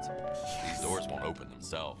key hunt. Yes. These doors won't open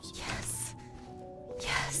themselves. Yes.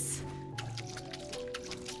 Yes.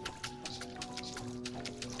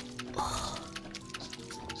 Oh.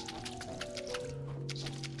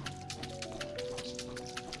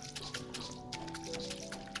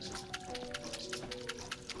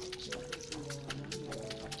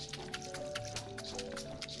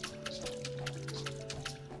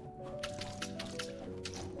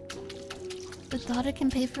 The daughter can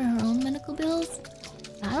pay for her own medical bills?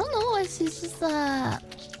 I don't know, she's just,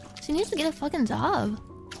 she needs to get a fucking job.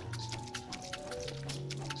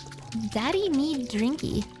 Daddy need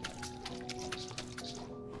drinky.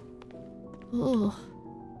 Ooh.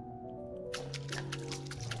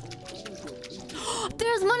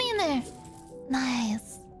 There's money in there!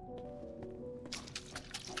 Nice.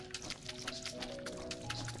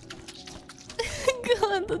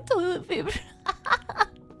 God, the toilet paper.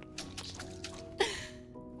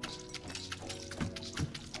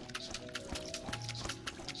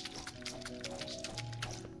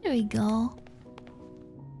 There we go.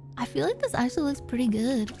 I feel like this actually looks pretty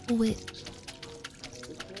good. Oh, wait.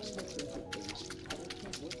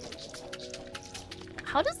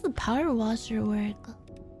 How does the power washer work?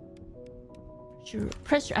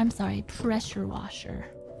 Pressure washer.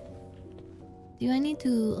 Do I need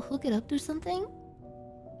to hook it up to something?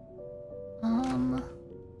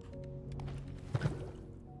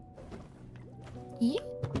 E?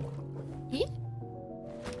 E?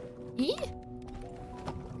 E?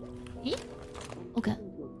 E? Okay.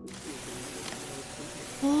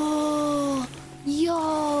 Oh,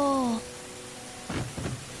 yo!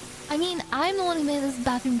 I mean, I'm the one who made this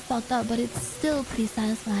bathroom fucked up, but it's still pretty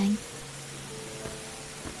satisfying.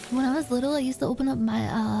 When I was little, I used to open up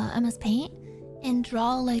my MS Paint and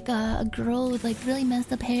draw like a girl with like really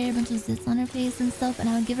messed up hair, a bunch of zits on her face and stuff, and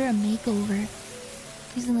I would give her a makeover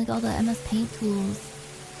using like all the MS Paint tools.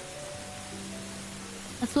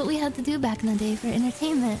 That's what we had to do back in the day for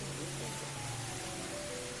entertainment.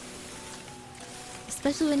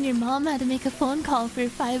 Especially when your mom had to make a phone call for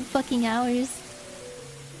 5 fucking hours.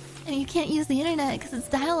 And you can't use the internet because it's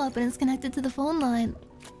dial-up and it's connected to the phone line.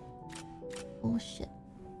 Oh shit.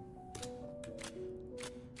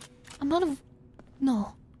 I'm out of...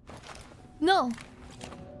 No. No!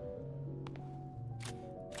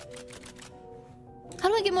 How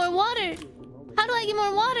do I get more water? How do I get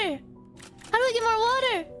more water? How do I get more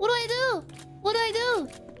water? What do I do? What do I do?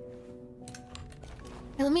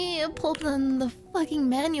 Hey, let me pull up the fucking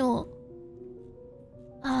manual.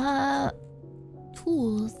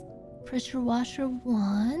 Tools. Pressure washer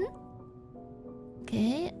 1.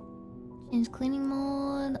 Okay. Change cleaning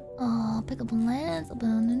mode. Pick up lens.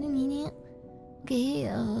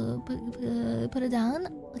 Okay. Put it down.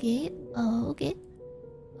 Okay. Okay.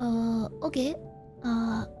 Okay.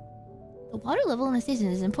 The water level in the station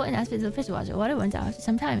is an important aspect of the pressure washer. Water runs out after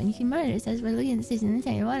some time, and you can monitor it by looking at the station and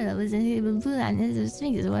check your water levels. And the blue line is the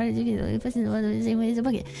strength of the water. You can push the water the same way as a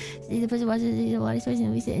bucket. See the pressure washer, the water source,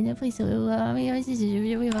 and we sit in the place. So,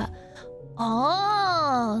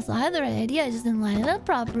 oh, so I had the right idea. I just didn't line it up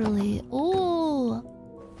properly. Oh,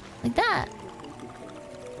 like that.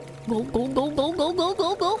 Go, go, go, go, go, go,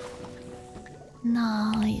 go, go.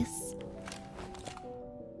 Nice.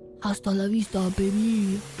 Hasta la vista,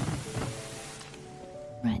 baby.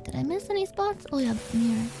 Right, did I miss any spots? Oh yeah, the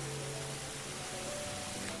mirror.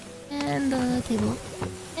 And the table.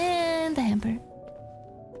 And the hamper.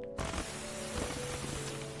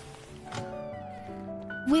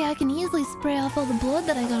 Wait, I can easily spray off all the blood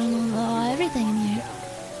that I got along everything in here.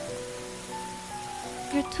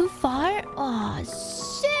 You're too far? Oh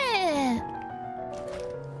shit!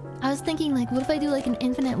 I was thinking like, what if I do like an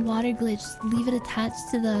infinite water glitch? Just leave it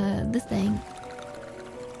attached to this thing.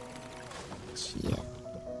 Shit.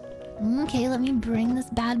 Okay, let me bring this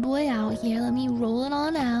bad boy out here. Let me roll it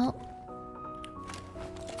on out.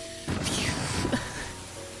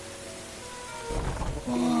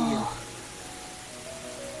 Oh.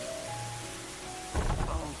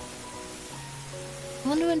 I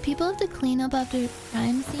wonder when people have to clean up after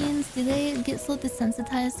crime scenes, do they get so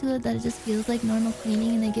desensitized to it that it just feels like normal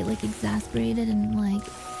cleaning and they get like exasperated and like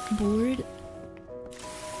bored?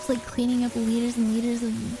 It's like cleaning up liters and liters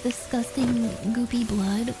of disgusting goopy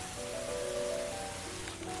blood.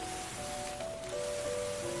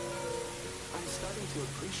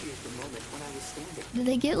 Do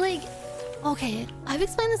they get like... Okay, I've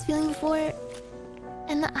explained this feeling before,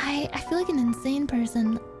 and I feel like an insane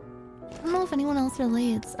person. I don't know if anyone else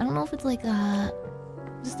relates. I don't know if it's like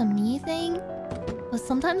just a me thing, but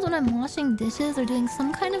sometimes when I'm washing dishes or doing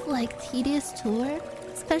some kind of like tedious chore,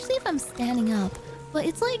 especially if I'm standing up, but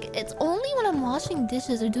it's like, it's only when I'm washing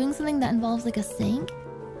dishes or doing something that involves like a sink,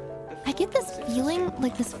 I get this feeling,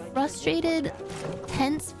 like this frustrated,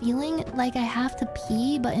 tense feeling like I have to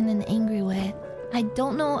pee, but in an angry way. I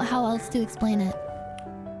don't know how else to explain it.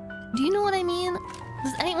 Do you know what I mean?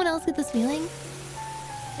 Does anyone else get this feeling?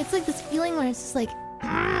 It's like this feeling where it's just like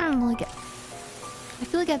I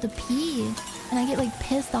feel like I have to pee, and I get like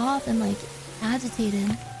pissed off and like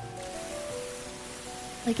agitated.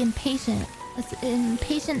 Like impatient. It's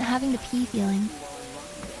impatient having to pee feeling.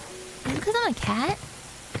 Is it because I'm a cat?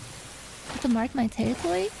 I have to mark my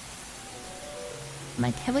territory?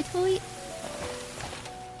 My territory?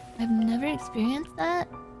 I've never experienced that.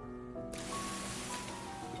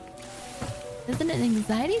 Is it an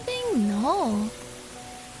anxiety thing? No.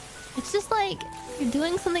 It's just like you're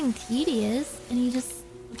doing something tedious and you just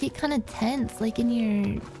get kind of tense, like in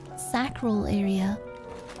your sacral area.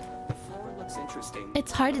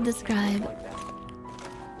 It's hard to describe.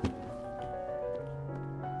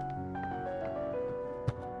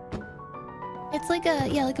 It's like like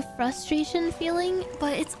a, yeah, like a frustration feeling,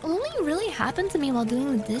 but it's only really happened to me while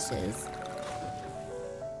doing the dishes.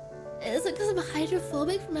 Is it because I'm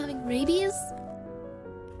hydrophobic from having rabies?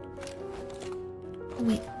 Oh,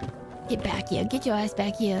 wait. Get back here. Get your ass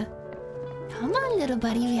back here. Come on, little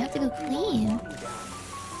buddy. We have to go clean.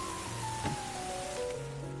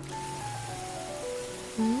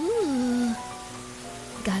 Ooh.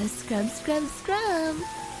 Gotta scrub, scrub, scrub.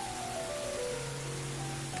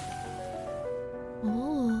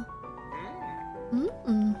 Oh.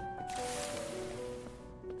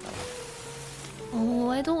 Oh,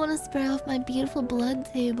 I don't want to spray off my beautiful blood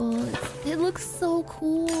table. It looks so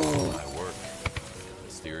cool. I work in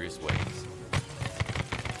mysterious ways.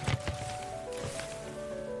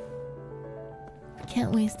 I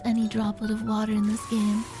can't waste any droplet of water in this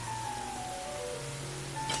game.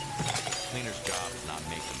 Cleaner's job is not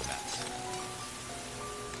making a mess.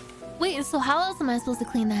 Wait, so how else am I supposed to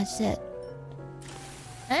clean that shit?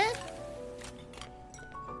 Huh?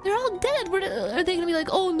 They're all dead. Are they gonna be like,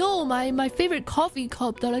 oh no, my favorite coffee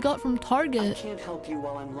cup that I got from Target? I can't help you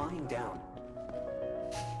while I'm lying down.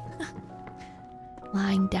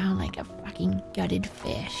 Lying down like a fucking gutted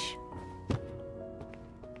fish.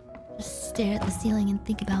 Just stare at the ceiling and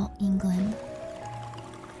think about England.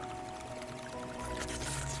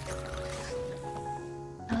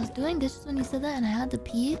 I was doing dishes when you said that and I had to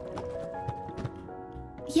pee.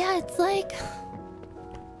 Yeah, it's like...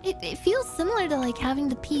 It feels similar to like having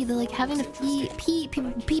to pee, the like having to pee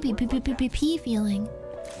feeling.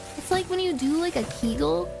 It's like when you do like a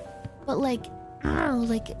Kegel, but like, I don't know,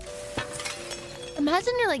 like...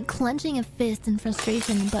 Imagine you're like clenching a fist in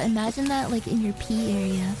frustration, but imagine that like in your pee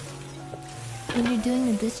area. When you're doing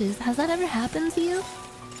the dishes. Has that ever happened to you?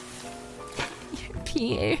 Your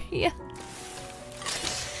pee area.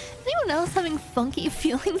 Anyone else having funky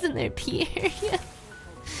feelings in their pee area?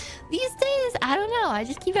 These days, I don't know. I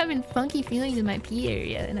just keep having funky feelings in my pee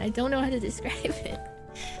area, and I don't know how to describe it.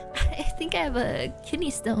 I think I have a kidney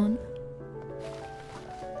stone.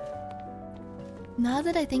 Now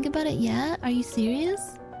that I think about it, yeah? Are you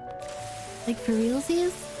serious? Like, for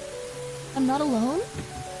realsies? I'm not alone?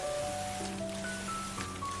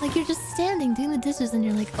 Like, you're just standing, doing the dishes, and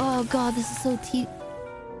you're like, oh god, this is so The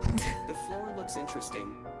floor looks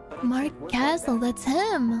interesting, but I Mark can't work Castle, like that. that's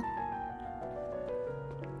him!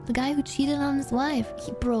 The guy who cheated on his wife.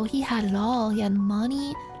 Bro, he had it all. He had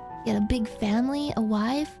money, he had a big family, a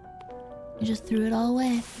wife. He just threw it all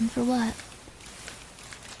away. And for what?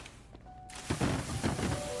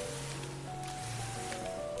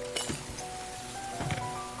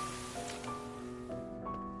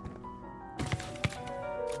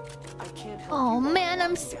 Oh man,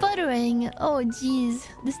 I'm sputtering. Oh jeez,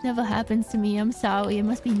 this never happens to me. I'm sorry, it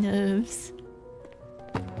must be nerves.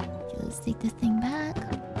 Okay, let's take this thing back.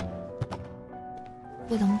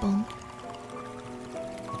 Ba-dum-bum.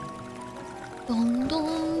 Dun,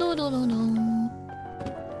 dun, dun, dun, dun, dun.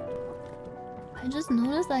 I just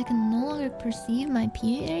noticed I can no longer perceive my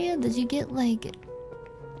pee area. Did you get like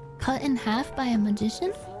cut in half by a magician?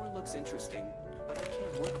 The floor looks interesting, but I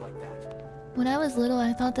can't work like that. When I was little,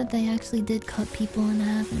 I thought that they actually did cut people in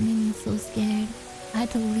half, and it made me so scared. I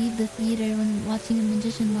had to leave the theater when watching a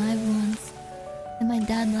magician live once, and my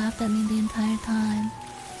dad laughed at me the entire time.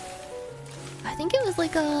 I think it was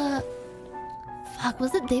like a... Fuck,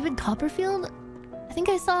 was it David Copperfield? I think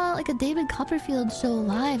I saw like a David Copperfield show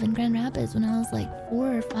live in Grand Rapids when I was like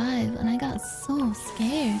 4 or 5, and I got so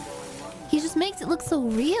scared. He just makes it look so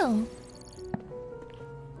real.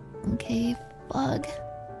 Okay, fuck.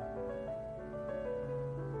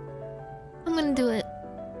 I'm gonna do it.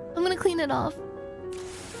 I'm gonna clean it off.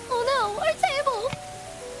 Oh no, our table!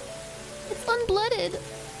 It's unblooded.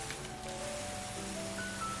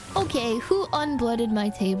 Okay, who unblooded my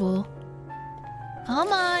table?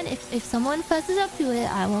 Come on, if someone fusses up to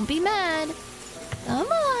it, I won't be mad. Come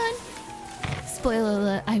on. Spoiler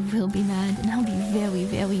alert, I will be mad, and I'll be very,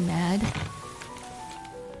 very mad.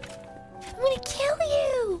 I'm gonna kill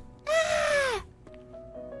you! Ah!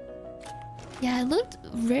 Yeah, it looked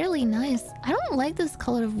really nice. I don't like this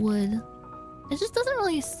color of wood. It just doesn't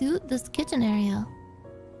really suit this kitchen area.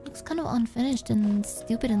 Looks kind of unfinished and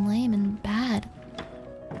stupid and lame and bad.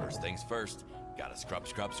 First things first, gotta scrub,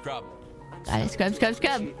 scrub, scrub. Gotta scrub, scrub,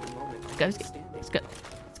 scrub. Scrub, scrub, scrub,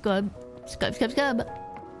 scrub, scrub, scrub, scrub.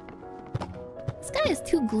 This guy is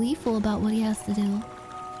too gleeful about what he has to do.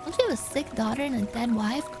 Don't you have a sick daughter and a dead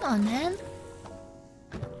wife? Come on, man.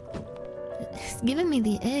 It's giving me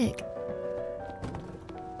the ick.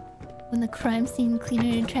 When the crime scene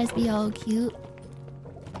cleaner tries to be all cute.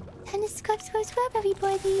 Time to scrub, scrub, scrub,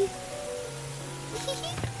 everybody.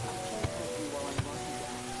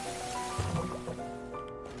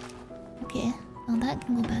 Okay. Now that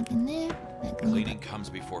can go back in there. That can Cleaning comes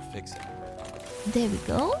before fixing. There we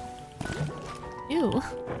go. Ew.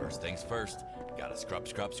 First things first. Gotta scrub,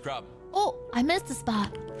 scrub, scrub. Oh, I missed a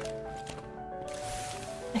spot.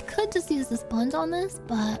 I could just use the sponge on this,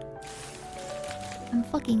 but I'm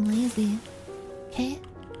fucking lazy. Okay.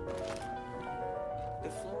 The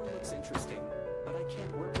floor looks interesting, but I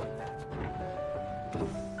can't work like that.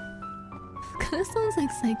 Kinda sounds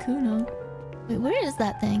like Saikuno. Wait, where is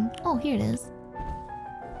that thing? Oh, here it is.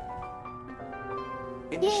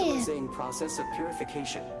 Initializing process of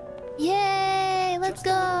purification. Yay! Let's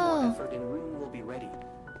Just a little more go! effort and room will be ready.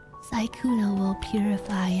 Saikuno will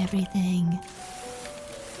purify everything.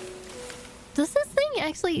 Does this thing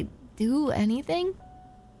actually do anything?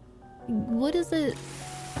 What is it?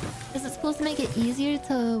 Is it supposed to make it easier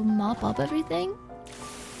to mop up everything?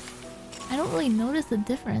 I don't really notice the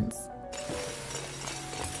difference.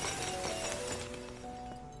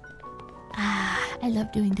 Ah, I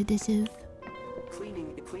love doing the dishes.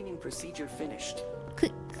 Cleaning procedure finished.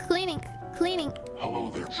 Cleaning. Hello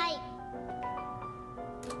there. Hi.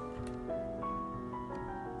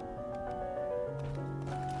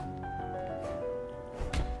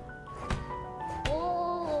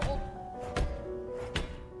 Oh.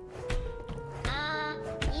 Ah,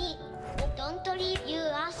 me. Don't leave you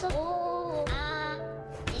also. Oh, ah,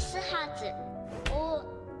 this hurts.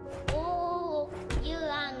 Oh, you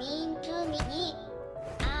are mean to me.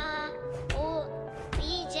 Ah, oh,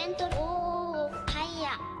 be gentle. Oh,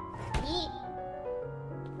 higher. Me.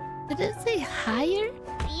 Did it say higher?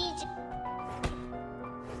 Be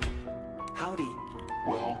Howdy.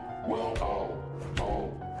 Well,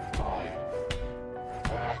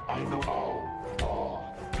 I know,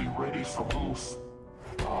 be ready for loose.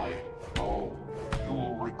 You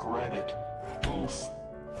will regret it. Loose.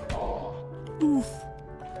 Oof.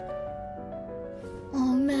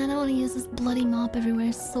 Oh man, I want to use this bloody mop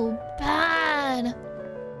everywhere so bad.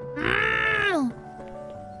 Mm.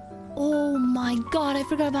 Oh my god, I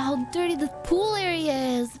forgot about how dirty the pool area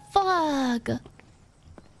is. Fuck.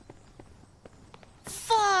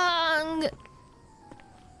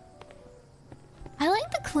 I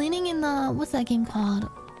like the cleaning in the... What's that game called?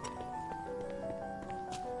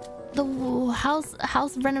 The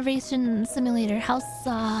house renovation simulator. House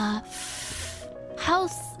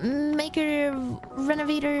maker,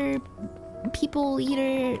 renovator, people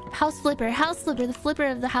eater, house flipper, the flipper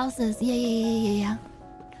of the houses. Yeah.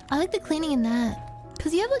 I like the cleaning in that.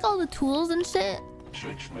 Cause you have like all the tools and shit.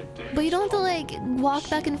 But you don't have to like walk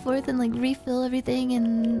back and forth and like refill everything,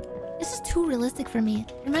 and it's just too realistic for me.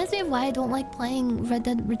 It reminds me of why I don't like playing Red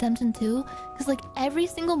Dead Redemption 2. Cause like every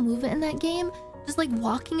single movement in that game, just like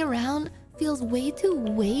walking around feels way too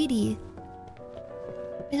weighty.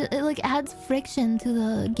 It like adds friction to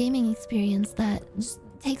the gaming experience that just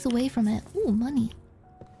takes away from it. Ooh, money.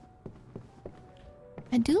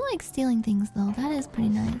 I do like stealing things though. That is pretty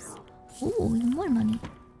nice. Ooh, even more money.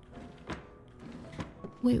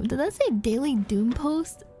 Wait, did that say daily doom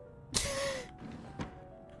post?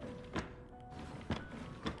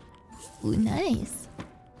 Ooh, nice.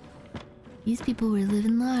 These people were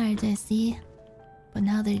living large, I see. But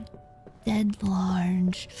now they're dead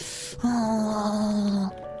large.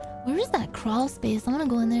 Oh. Where is that crawl space? I want to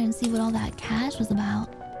go in there and see what all that cash was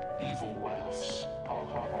about. Evil laughs.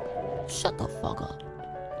 Shut the fuck up.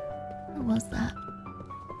 Where was that?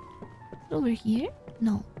 Over here?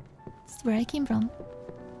 No. This is where I came from.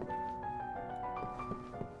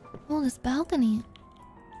 Oh, this balcony.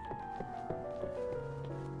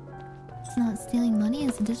 It's not stealing money,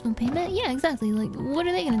 it's additional payment? Yeah, exactly. Like, what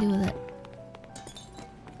are they gonna do with it?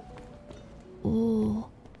 Oh.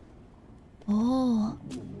 Oh.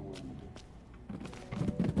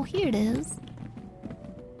 Well, here it is.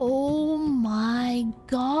 Oh my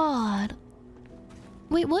god.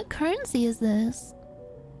 Wait, what currency is this?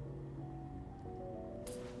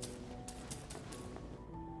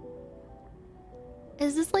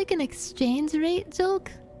 Is this like an exchange rate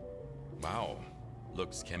joke? Wow.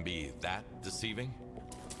 Looks can be that deceiving?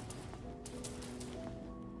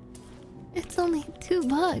 It's only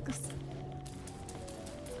 $2.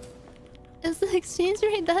 Is the exchange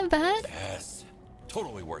rate that bad? Yes.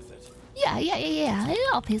 Totally worth it. Yeah. It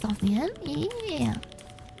all pays off in the end. Yeah.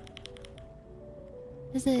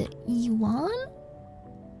 Is it yuan?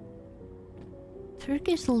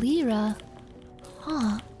 Turkish lira?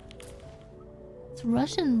 Huh. It's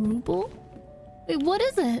Russian ruble? Wait, what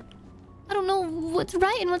is it? I don't know what's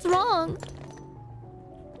right and what's wrong.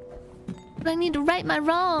 But I need to right my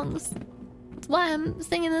wrongs. That's why I'm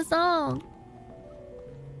singing this song.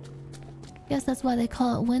 Guess that's why they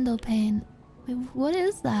call it window pane. Wait, what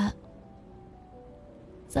is that?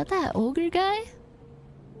 Is that ogre guy?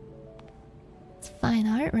 It's fine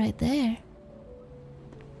art right there.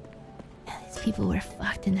 Yeah, these people were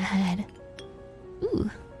fucked in the head. Ooh.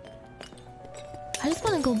 I just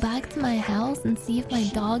want to go back to my house and see if my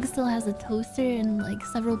dog still has a toaster and like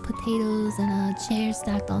several potatoes and a chair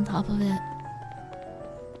stacked on top of it.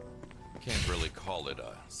 Can't really call it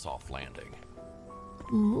a soft landing.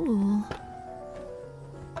 Ooh.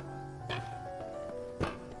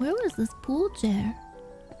 Where was this pool chair?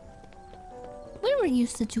 Where were you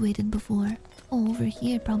situated before? Oh, over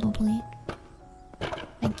here probably.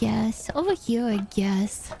 I guess. Over here, I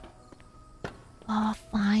guess. Oh,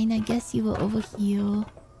 fine. I guess you were over here.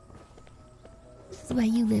 This is where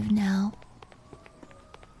you live now.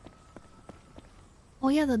 Oh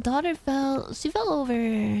yeah, the daughter fell... She fell over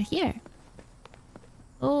here.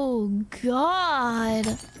 Oh,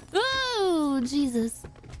 God. Oh, Jesus.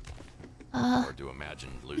 Hard to imagine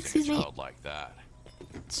losing a child like that.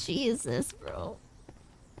 Jesus, bro.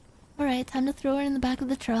 Alright, time to throw her in the back of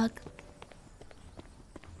the truck.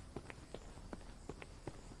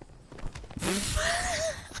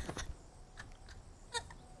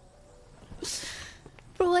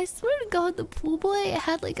 Bro, I swear to God, the pool boy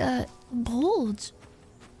had like a bulge.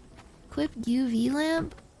 Equip UV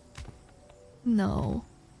lamp? No.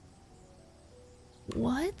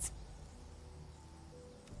 What?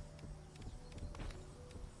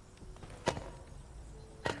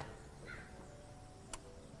 I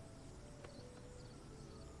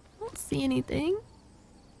don't see anything.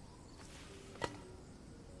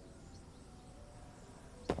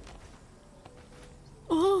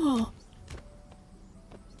 Oh.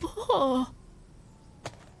 Oh.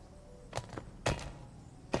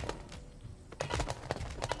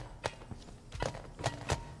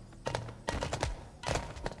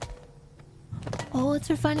 Oh, it's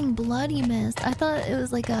for finding blood you missed. I thought it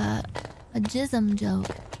was like a jism joke.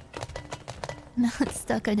 Now it's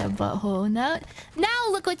stuck in your butthole. Now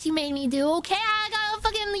look what you made me do. Okay, I got a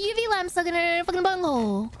fucking UV lamp stuck in her fucking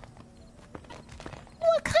bunghole.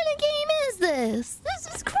 What kind of game is this?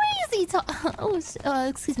 This is crazy.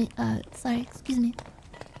 Excuse me. Sorry. Excuse me.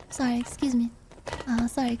 Sorry. Excuse me.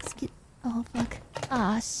 Sorry. Excuse. Oh fuck.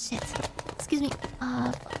 Ah shit. Excuse me.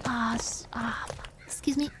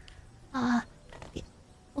 Excuse me.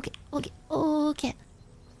 Okay.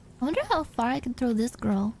 I wonder how far I can throw this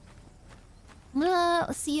girl. I'm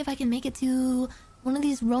gonna see if I can make it to one of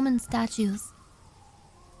these Roman statues.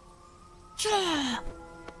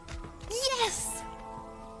 Yes!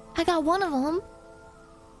 I got one of them.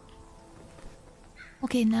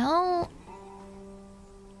 Okay, now...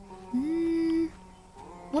 one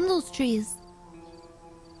of those trees.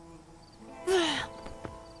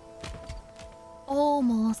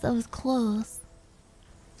 Almost, that was close.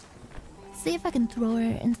 Let's see if I can throw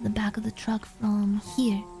her into the back of the truck from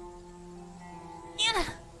here. Yeah.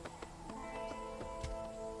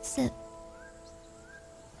 Sit.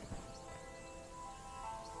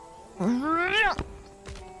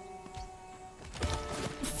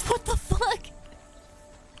 What the fuck?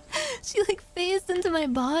 She like phased into my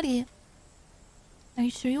body. Are you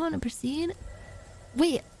sure you want to proceed?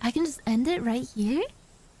 Wait, I can just end it right here?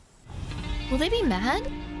 Will they be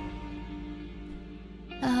mad?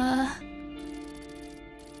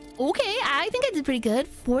 Okay, I think I did pretty good.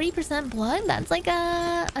 40% blood? That's like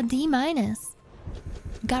a D-.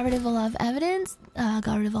 Got rid of a lot of evidence.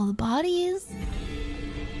 Got rid of all the bodies.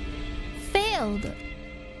 Failed.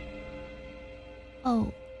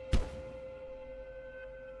 Oh.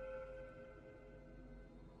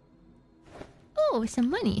 Oh,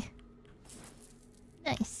 some money.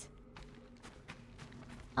 Nice.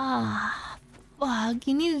 Fuck.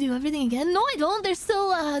 You need to do everything again? No, I don't. There's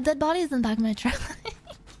still dead bodies in the back of my truck.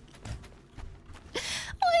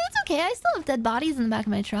 Oh, it's okay. I still have dead bodies in the back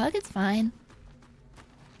of my truck. It's fine.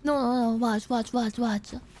 No. Watch.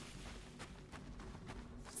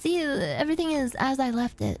 See, everything is as I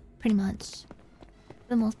left it, pretty much. For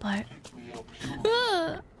the most part.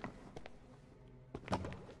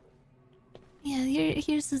 Yeah,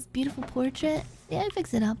 here's this beautiful portrait. Yeah, I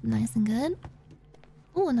fixed it up nice and good.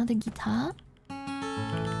 Oh, another guitar.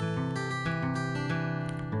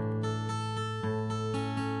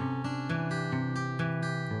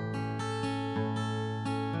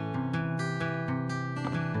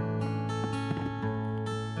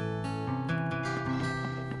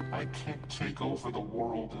 I can't take over the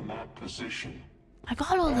world in that position. I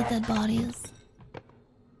got all the dead bodies.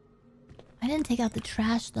 I didn't take out the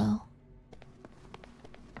trash though.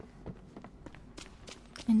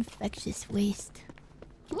 Infectious waste.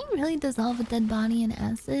 Can you really dissolve a dead body in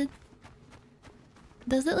acid?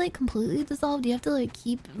 Does it like completely dissolve? Do you have to like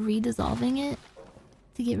keep re-dissolving it?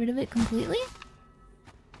 to get rid of it completely?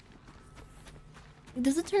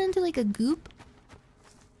 Does it turn into like a goop?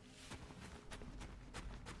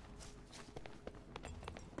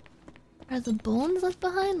 Are the bones left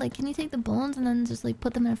behind? Like, can you take the bones and then just like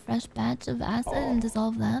put them in a fresh batch of acid and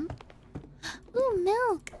dissolve them? Ooh,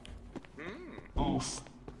 milk! Oof.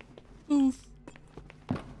 Oof.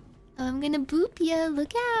 I'm gonna boop ya,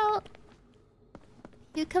 look out!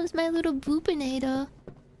 Here comes my little boopinator.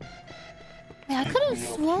 Wait, I could have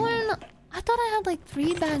sworn... I thought I had like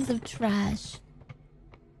 3 bags of trash.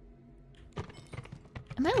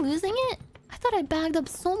 Am I losing it? I thought I bagged up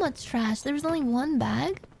so much trash. There was only 1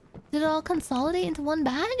 bag? Did it all consolidate into 1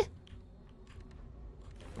 bag?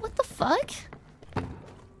 What the fuck?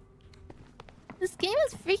 This game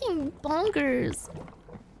is freaking bonkers.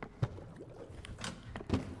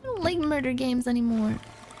 I don't like murder games anymore.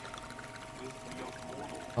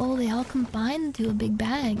 Oh, they all combined into a big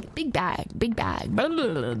bag. Big bag, big bag, blah, blah,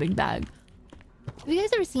 blah, big bag. Have you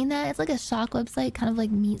guys ever seen that? It's like a shock website, kind of like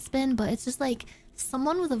Meat Spin, but it's just like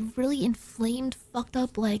someone with a really inflamed, fucked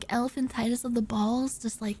up, like elephantitis of the balls,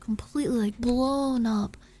 just like completely like blown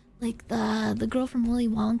up, like the girl from Willy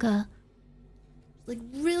Wonka, like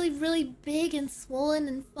really big and swollen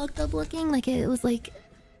and fucked up looking, like it was like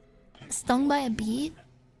stung by a bee,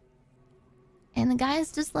 and the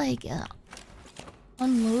guy's just like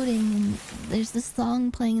unloading, and there's this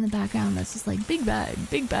song playing in the background that's just like big bag,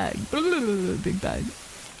 big bag, blah, blah, blah, big bag.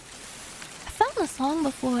 I found the song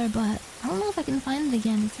before, but I don't know if I can find it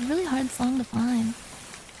again. It's a really hard song to find.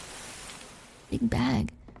 Big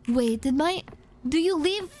bag. Wait, do you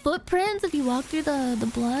leave footprints if you walk through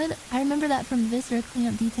the blood? I remember that from Viscera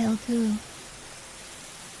Cleanup Detail too.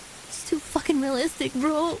 It's too fucking realistic,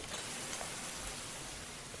 bro.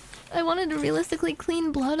 I wanted to realistically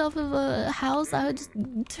clean blood off of a house. I would just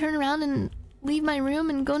turn around and leave my room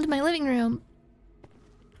and go into my living room.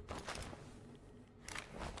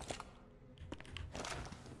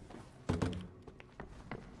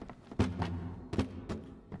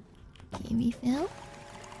 Okay, refill.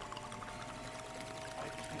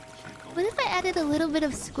 What if I added a little bit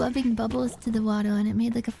of scrubbing bubbles to the water and it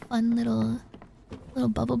made like a fun little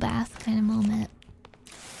bubble bath kind of moment?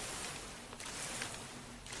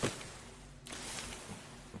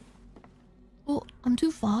 Oh, I'm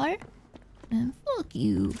too far? Man, fuck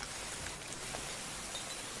you.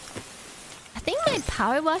 I think my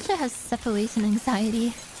power washer has separation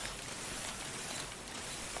anxiety.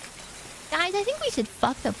 Guys, I think we should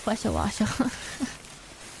fuck the pressure washer.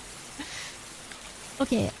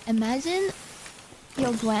 Okay, imagine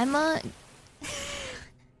your grandma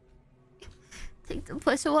take the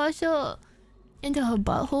pressure washer into her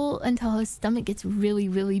butthole until her stomach gets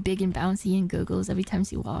really big and bouncy and gurgles every time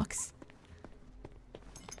she walks.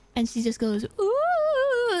 And she just goes,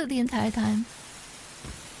 ooh, the entire time.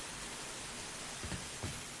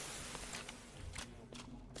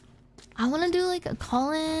 I want to do like a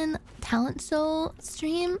call-in talent show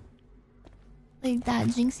stream. Like that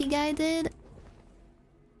Jinxie guy did.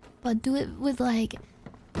 But do it with like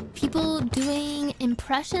people doing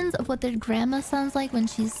impressions of what their grandma sounds like when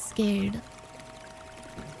she's scared.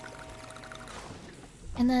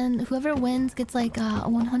 And then whoever wins gets like a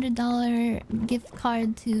 $100 gift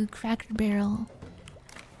card to Cracker Barrel,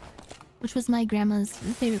 which was my grandma's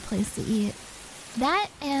favorite place to eat. That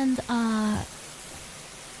and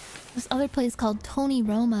this other place called Tony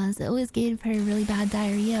Roma's. It always gave her really bad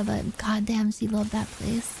diarrhea, but goddamn, she loved that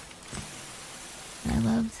place. And I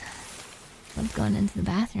loved going into the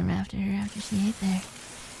bathroom after she ate there.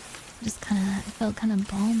 It felt kind of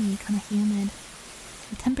balmy, kind of humid.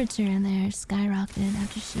 The temperature in there skyrocketed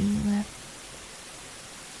after she left.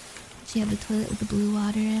 She had the toilet with the blue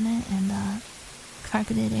water in it and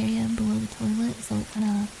carpeted area below the toilet, so it kind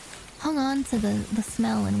of hung on to the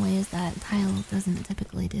smell in ways that tile doesn't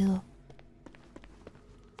typically do.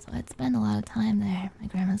 So I'd spend a lot of time there at my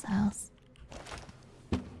grandma's house.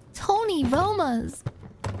 Tony Roma's!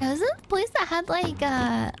 Isn't it the place that had like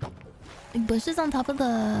bushes on top of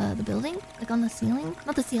the building? Like on the ceiling?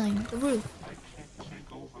 Not the ceiling, the roof.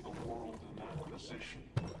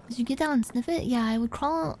 Did you get down and sniff it? Yeah, I would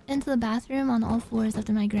crawl into the bathroom on all fours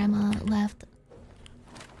after my grandma left.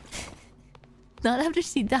 Not after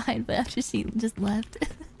she died, but after she just left.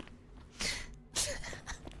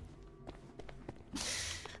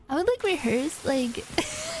 I would like rehearse like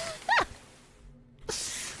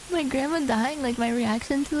my grandma dying, like my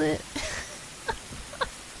reaction to it.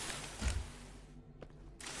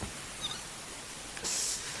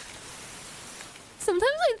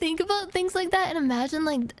 Sometimes I think about things like that and imagine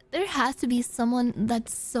like there has to be someone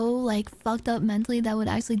that's so like fucked up mentally that would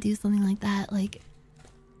actually do something like that. Like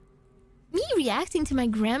me reacting to my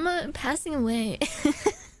grandma passing away?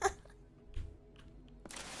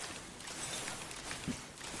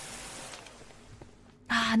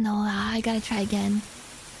 Ah, no, I gotta try again.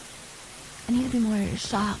 I need to be more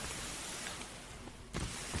shocked.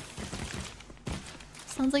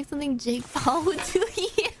 Sounds like something Jake Paul would do.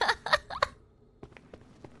 Yeah.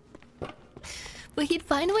 But he'd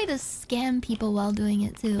find a way to scam people while doing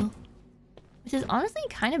it too. Which is honestly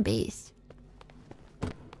kind of based.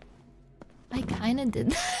 I kind of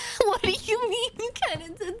did that. What do you mean you kind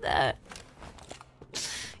of did that?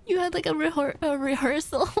 You had like a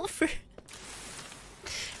rehearsal for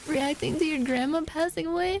reacting to your grandma passing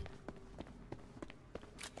away?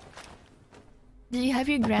 Did you have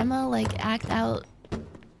your grandma like act out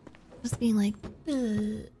just being like,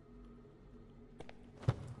 ugh.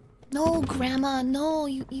 No, grandma, no,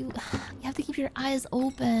 you have to keep your eyes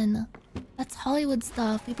open. That's Hollywood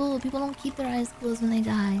stuff. People don't keep their eyes closed when they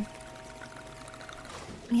die.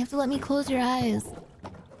 And you have to let me close your eyes.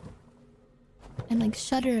 And like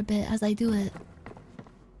shudder a bit as I do it.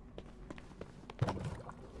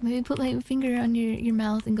 Maybe put my finger on your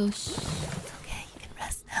mouth and go, shh, it's okay, you can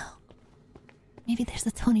rest now. Maybe there's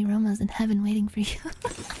a Tony Roma's in heaven waiting for you.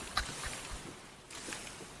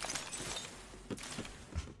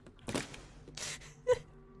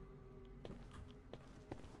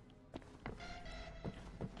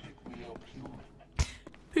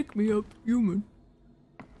 Pick me up, human.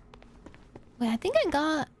 Wait, I think I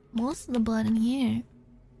got most of the blood in here.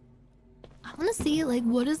 I want to see, like,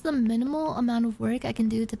 what is the minimal amount of work I can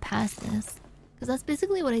do to pass this? Because that's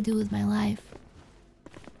basically what I do with my life.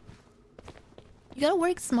 You gotta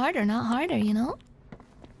work smarter, not harder, you know?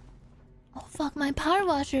 Oh, fuck, my power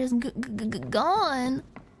washer is gone.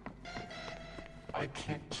 I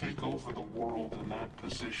can't take over the world in that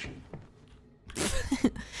position.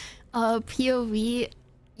 POV,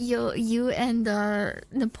 you and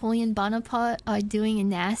Napoleon Bonaparte are doing a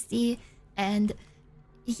nasty, and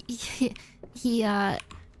you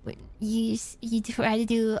try to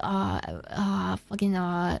do fucking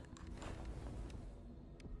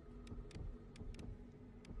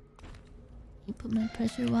you put my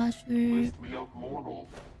pressure washer. Lift me up, mortal.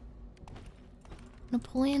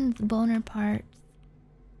 Napoleon's boner parts.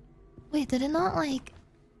 Wait, did it not like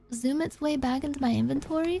zoom its way back into my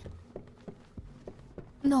inventory?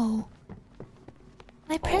 No.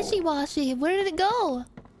 My pressy washy, where did it go?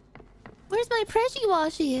 Where's my pressy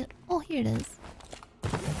washy? Oh, here it is.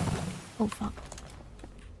 Oh fuck.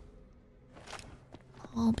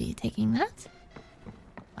 I'll be taking that.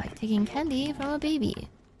 Like taking candy from a baby.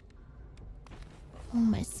 Oh,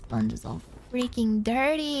 my sponge is all freaking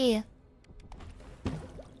dirty.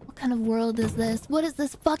 What kind of world is this? What is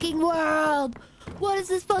this fucking world? What is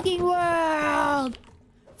this fucking world?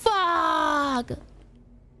 Fuck! God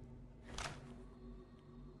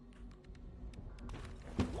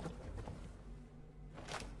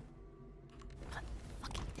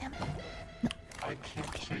fucking damn it. No. I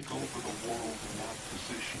can't take over the world in that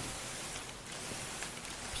position.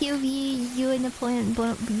 POV, you and Napoleon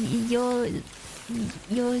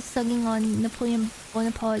you're sucking on Napoleon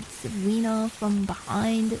Bonaparte's wiener from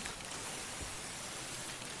behind.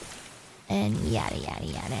 And yada yada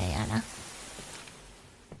yada yada.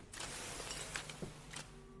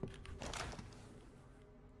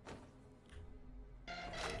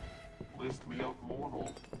 Lift me up,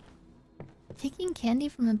 mortal. Taking candy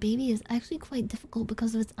from a baby is actually quite difficult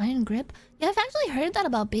because of its iron grip. Yeah, I've actually heard that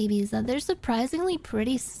about babies, that they're surprisingly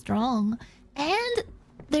pretty strong. And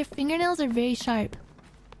their fingernails are very sharp.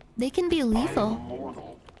 They can be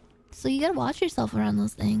lethal. So you gotta watch yourself around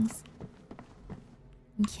those things.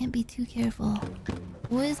 You can't be too careful.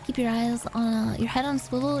 Always keep your eyes on your head on a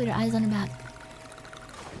swivel, your eyes on your back.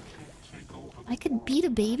 I could beat a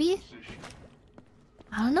baby?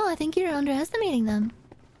 I don't know, I think you're underestimating them.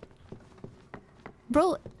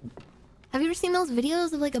 Bro, have you ever seen those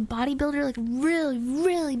videos of like a bodybuilder, like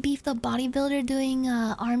really beefed up bodybuilder doing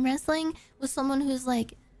arm wrestling with someone who's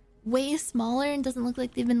like way smaller and doesn't look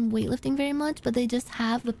like they've been weightlifting very much, but they just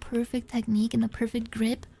have the perfect technique and the perfect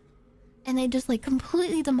grip, and they just like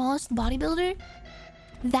completely demolish the bodybuilder?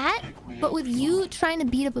 That, but with you trying to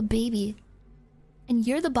beat up a baby. And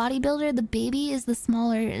you're the bodybuilder, the baby is the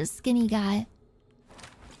smaller, skinny guy.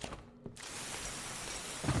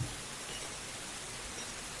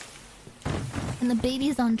 And the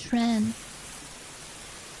baby's on trend.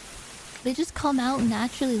 They just come out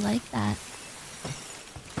naturally like that.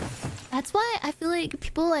 That's why I feel like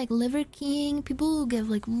people like Liver King, people who get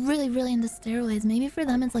like really into steroids, maybe for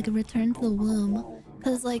them it's like a return to the womb.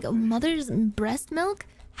 Because like a mother's breast milk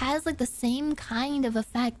has like the same kind of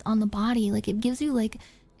effect on the body. Like it gives you like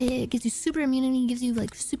It gives you super immunity, gives you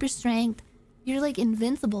like super strength. You're like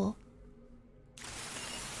invincible.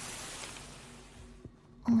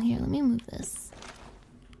 Oh, here, let me move this.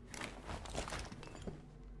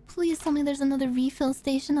 Please tell me there's another refill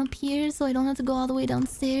station up here so I don't have to go all the way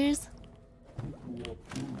downstairs.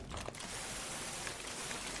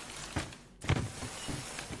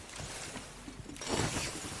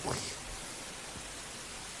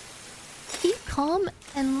 Keep calm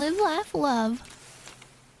and live, laugh, love.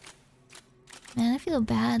 Man, I feel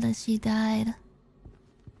bad that she died.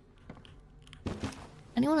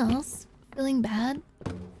 Anyone else feeling bad?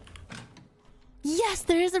 Yes,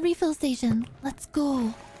 there is a refill station. Let's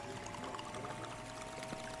go.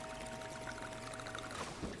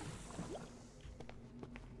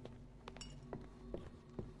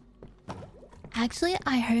 Actually,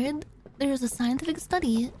 I heard there's a scientific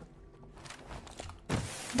study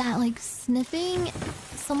that like sniffing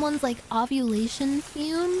someone's like ovulation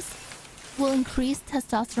fumes will increase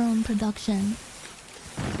testosterone production.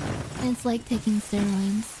 And it's like taking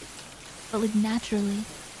steroids, but like naturally.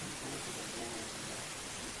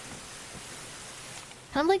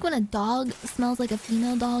 Kind of like when a dog smells like a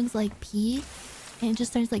female dog's like pee and it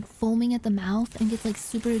just starts like foaming at the mouth and gets like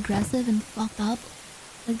super aggressive and fucked up.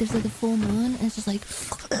 Like there's like a full moon and it's just like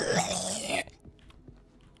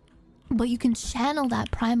but you can channel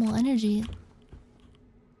that primal energy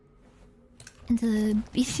into the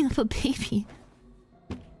beating of a baby.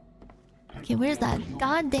 Okay, where's that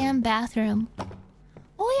goddamn bathroom? Oh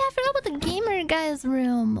yeah, I forgot about the gamer guy's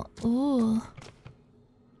room. Ooh.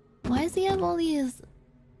 Why does he have all these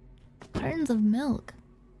cartons of milk?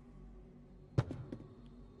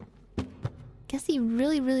 Guess he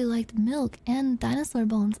really liked milk and dinosaur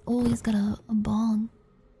bones. Oh, he's got a bong.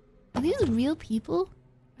 Are these real people?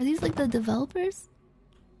 Are these like the developers?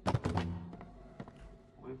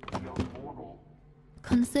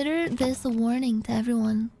 Consider this a warning to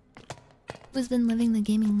everyone who's been living the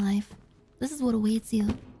gaming life. This is what awaits you.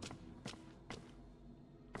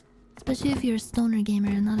 Especially if you're a stoner gamer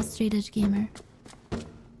and not a straight edge gamer.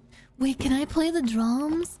 Wait, can I play the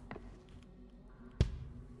drums?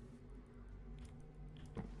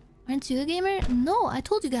 Aren't you a gamer? No, I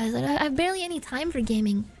told you guys that I have barely any time for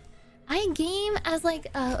gaming. I game as like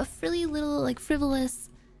a frilly little like frivolous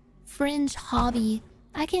fringe hobby.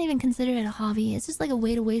 I can't even consider it a hobby. It's just like a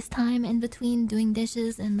way to waste time in between doing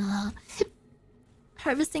dishes and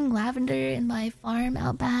harvesting lavender in my farm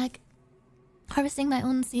out back. Harvesting my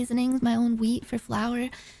own seasonings, my own wheat for flour.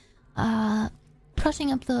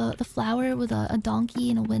 Crushing up the flour with a donkey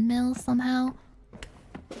and a windmill somehow.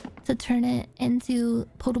 To turn it into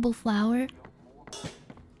potable flour.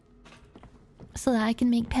 So that I can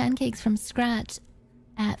make pancakes from scratch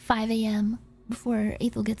at 5 AM before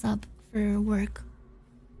Ethel gets up for work.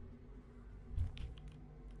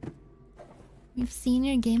 We've seen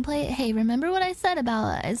your gameplay. Hey, remember what I said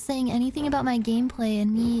about saying anything about my gameplay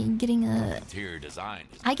and me getting a... Interior design.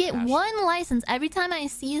 I get one license every time I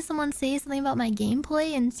see someone say something about my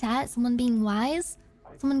gameplay in chat, someone being wise,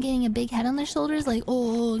 someone getting a big head on their shoulders, like,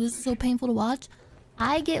 oh, this is so painful to watch.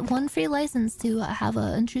 I get one free license to have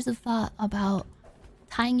an intrusive thought about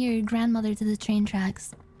tying your grandmother to the train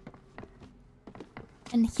tracks.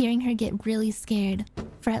 And hearing her get really scared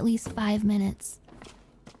for at least 5 minutes.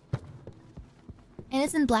 And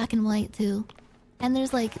it's in black and white too. And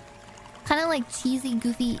there's like kind of like cheesy,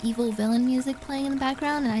 goofy, evil villain music playing in the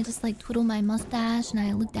background. And I just like twiddle my mustache and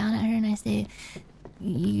I look down at her and I say,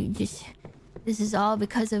 this is all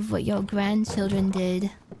because of what your grandchildren did.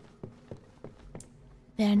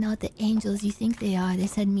 They're not the angels you think they are. They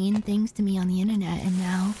said mean things to me on the internet and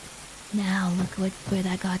now look where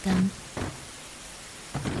that got them.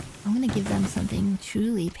 I'm gonna give them something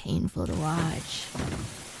truly painful to watch.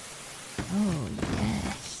 Oh,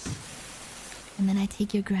 yes. And then I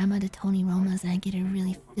take your grandma to Tony Roma's and I get her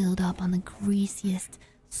really filled up on the greasiest,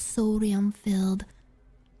 sodium-filled,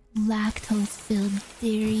 lactose-filled,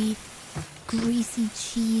 dairy, greasy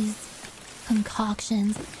cheese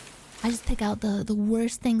concoctions. I just pick out the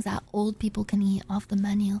worst things that old people can eat off the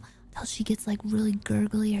menu until she gets like really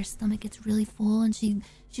gurgly, her stomach gets really full, and she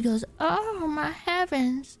goes, oh my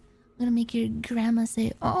heavens. I'm gonna make your grandma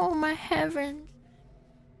say, oh my heavens.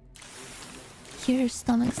 Hear her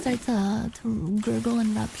stomach start to gurgle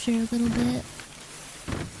and rupture a little bit.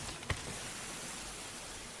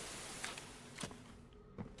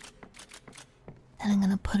 Then I'm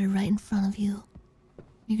gonna put her right in front of you.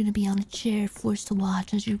 You're gonna be on a chair forced to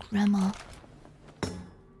watch as your grandma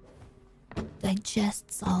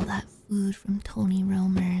digests all that food from Tony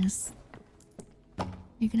Romer's.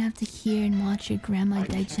 You're gonna have to hear and watch your grandma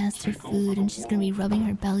digest her food, and she's gonna be rubbing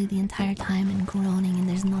her belly the entire time and groaning, and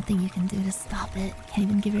there's nothing you can do to stop it. Can't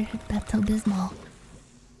even give her Pepto-Bismol.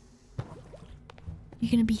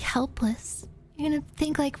 You're gonna be helpless. You're gonna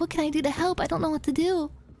think like, what can I do to help? I don't know what to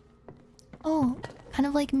do. Oh, kind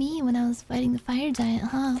of like me when I was fighting the fire giant,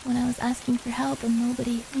 huh? When I was asking for help and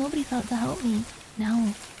nobody thought to help me.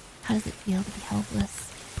 Now, how does it feel to be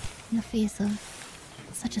helpless in the face of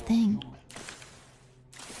such a thing?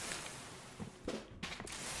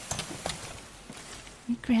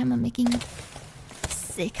 Your grandma making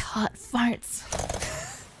sick hot farts.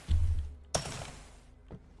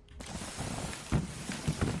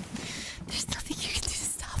 There's nothing you can do to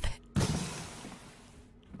stop it.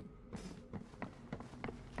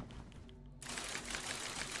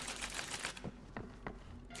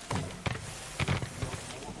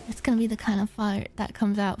 It's gonna be the kind of fart that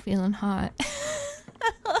comes out feeling hot.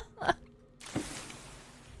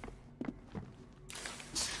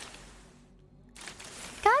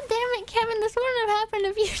 God damn it, Kevin, this wouldn't have happened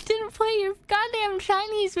if you didn't play your goddamn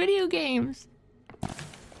Chinese video games.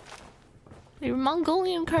 They were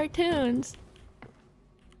Mongolian cartoons.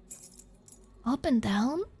 Up and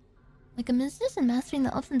down? Like a musician mastering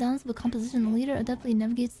the ups and downs of a composition, the leader adeptly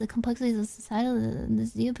navigates the complexities of societal and the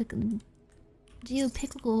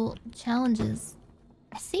geopolitical challenges.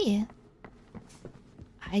 I see.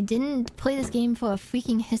 I didn't play this game for a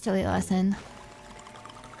freaking history lesson.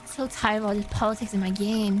 So tired of all this politics in my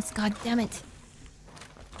games. God damn it.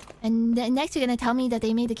 And next you're gonna tell me that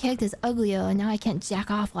they made the characters uglier and now I can't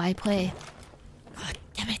jack off while I play. God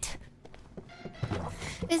damn it.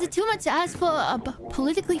 Is it too much to ask for a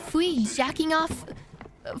politically free jacking off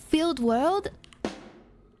filled world?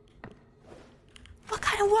 What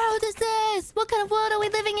kind of world is this? What kind of world are we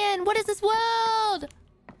living in? What is this world?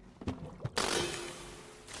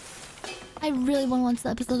 I really want to watch the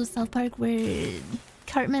episode of South Park where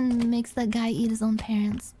Cartman makes that guy eat his own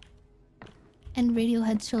parents. And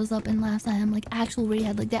Radiohead shows up and laughs at him, like actual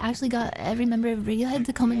Radiohead. Like they actually got every member of Radiohead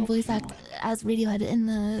to come and voice act as Radiohead in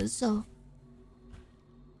the show.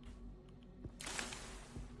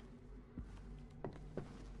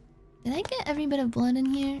 Did I get every bit of blood in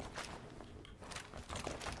here?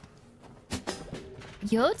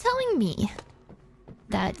 You're telling me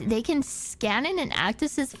that they can scan in an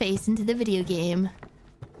actress's face into the video game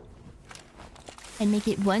and make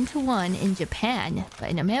it 1-to-1 in Japan, but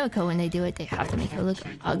in America when they do it, they have to make her look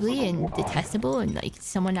ugly and detestable and like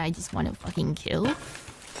someone I just want to fucking kill.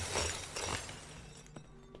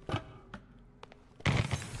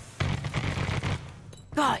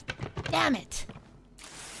 God damn it!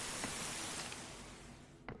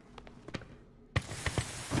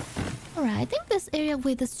 Alright, I think this area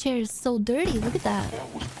where this chair is so dirty. Look at that.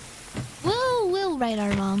 We'll right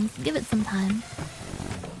our wrongs. Give it some time.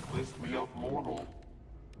 Lift me up, mortal.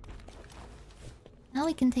 Now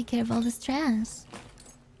we can take care of all this trash.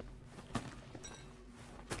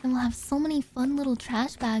 And we'll have so many fun little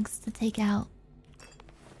trash bags to take out.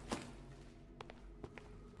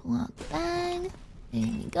 Pull out the bag. There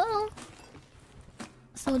we go.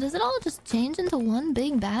 So does it all just change into one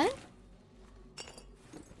big bag?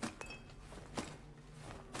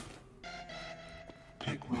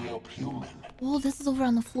 Pick me up, human. Oh, this is over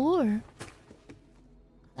on the floor.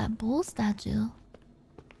 That bull statue.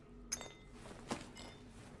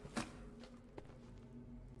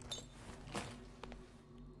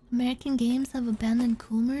 American games have abandoned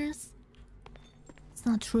Coomers? It's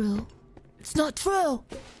not true. It's not true!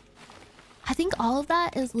 I think all of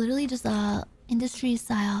that is literally just a industry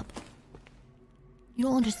psyop. You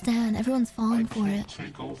don't understand. Everyone's falling for it.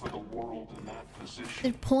 Take over the world in that position.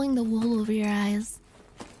 They're pulling the wool over your eyes.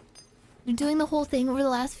 They're doing the whole thing over the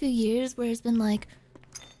last few years where it's been like,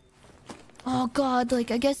 oh god,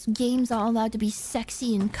 like I guess games aren't allowed to be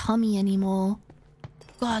sexy and cummy anymore.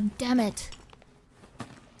 God damn it.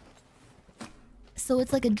 So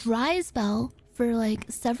it's like a dry spell for like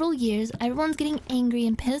several years. Everyone's getting angry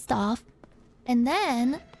and pissed off. And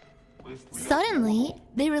then suddenly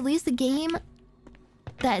they release a game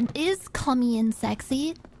that is cummy and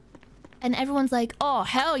sexy. And everyone's like, oh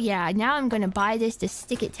hell yeah, now I'm gonna buy this to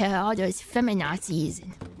stick it to all those feminazis.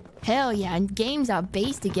 Hell yeah, and games are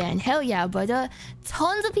based again. Hell yeah, brother.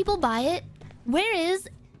 Tons of people buy it. Whereas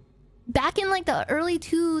back in like the early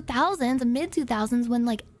 2000s, mid 2000s, when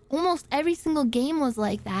like almost every single game was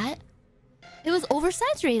like that, it was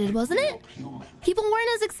oversaturated, wasn't it? People weren't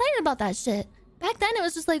as excited about that shit. Back then it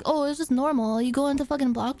was just like, oh, it was just normal. You go into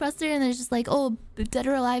fucking Blockbuster and there's just like, oh, Dead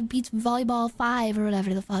or Alive Beach Volleyball 5 or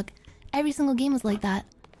whatever the fuck. Every single game was like that.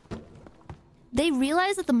 They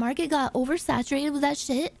realized that the market got oversaturated with that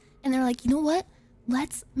shit, and they're like, you know what?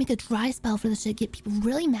 let's make a dry spell for this shit, get people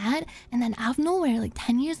really mad, and then out of nowhere, like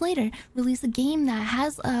 10 years later, release a game that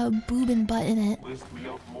has a boob and butt in it.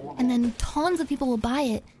 And then tons of people will buy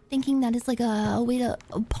it, thinking that it's like a way to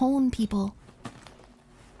pwn people.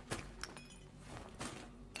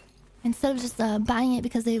 Instead of just buying it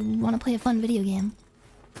because they want to play a fun video game.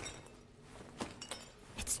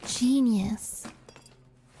 It's genius.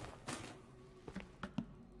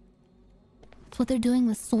 It's what they're doing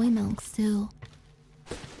with soy milks too.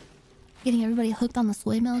 Getting everybody hooked on the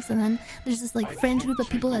soy milks, and then there's this like fringe group of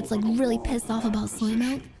people that's like really pissed off about soy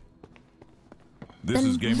milk. This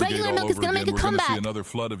is Gamergate regular all milk is over gonna again. make a We're gonna see comeback. another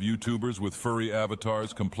flood of YouTubers with furry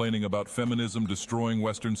avatars complaining about feminism destroying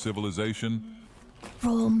Western civilization.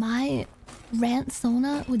 Bro, my rant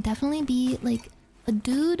Sona would definitely be like a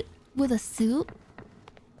dude with a suit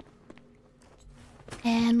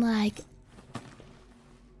and like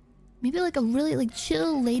maybe like a really like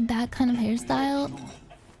chill, laid back kind of hairstyle.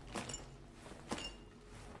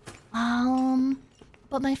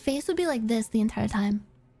 But my face would be like this the entire time.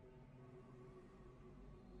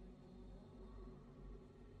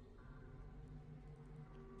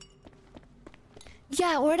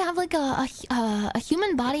 Yeah, or I'd have like a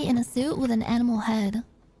human body in a suit with an animal head.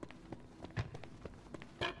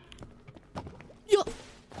 Yo.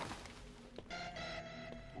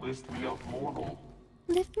 Lift me up, mortal.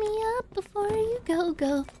 Lift me up before you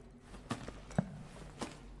go.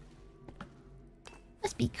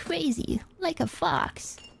 Must be crazy, like a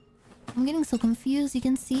fox. I'm getting so confused. You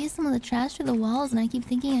can see some of the trash through the walls, and I keep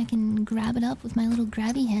thinking I can grab it up with my little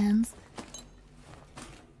grabby hands.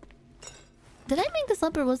 Did I make this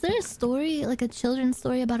up, or was there a story, like a children's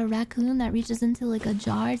story about a raccoon that reaches into like a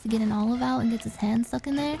jar to get an olive out and gets his hand stuck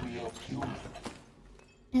in there?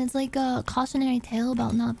 And it's like a cautionary tale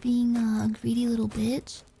about not being a greedy little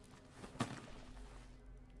bitch.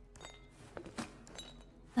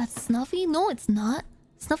 That's Snuffy? No, it's not.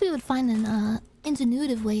 Snuffy would find an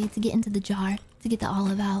ingenuitive way to get into the jar to get the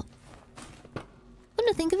olive out. Come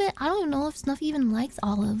to think of it, I don't even know if Snuffy even likes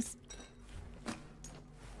olives.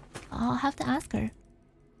 I'll have to ask her.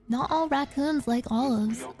 Not all raccoons like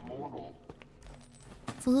olives.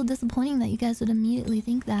 It's a little disappointing that you guys would immediately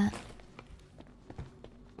think that.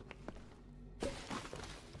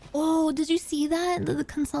 Oh, did you see that? The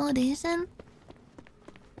consolidation?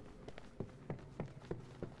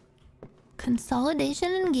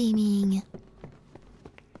 Consolidation in gaming.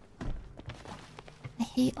 I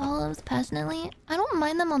hate olives passionately. I don't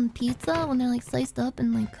mind them on pizza when they're like sliced up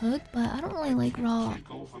and like cooked, but I don't really like raw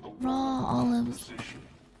olives.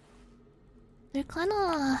 They're kind of,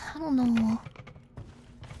 I don't know,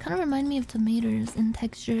 kind of remind me of tomatoes in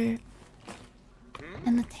texture,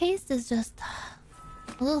 and the taste is just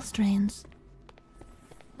a little strange.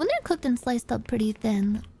 When they're cooked and sliced up pretty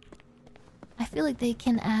thin, I feel like they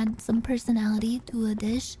can add some personality to a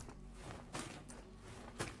dish.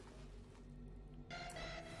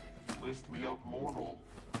 Lift me up, mortal.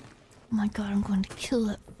 Oh my god, I'm going to kill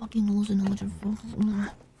that fucking hallucinogen.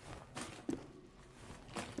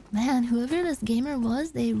 Man, whoever this gamer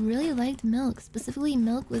was, they really liked milk. Specifically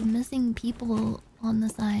milk with missing people on the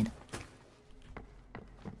side.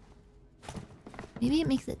 Maybe it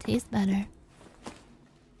makes it taste better.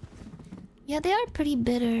 Yeah, they are pretty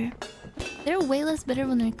bitter. They're way less bitter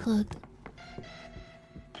when they're cooked.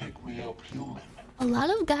 Pick me up, human. A lot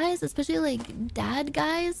of guys, especially like dad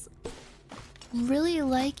guys, really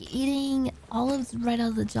like eating olives right out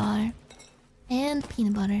of the jar. And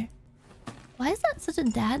peanut butter. Why is that such a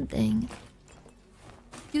dad thing?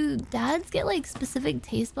 Do dads get like specific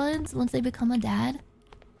taste buds once they become a dad?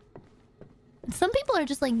 Some people are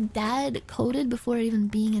just like dad coded before even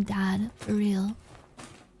being a dad, for real.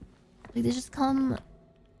 Like they just come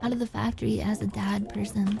out of the factory as a dad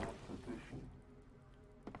person.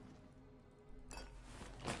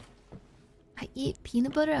 I eat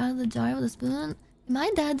peanut butter out of the jar with a spoon.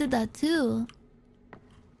 My dad did that too.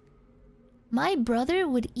 My brother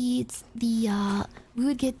would eat the we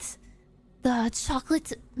would get the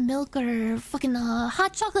chocolate milk or fucking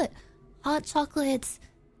hot chocolate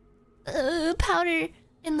powder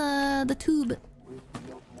in the tube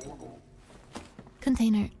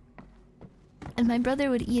container. And my brother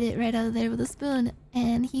would eat it right out of there with a spoon,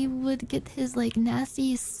 and he would get his like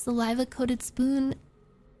nasty saliva coated spoon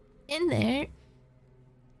in there,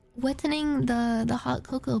 wetting the hot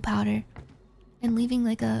cocoa powder and leaving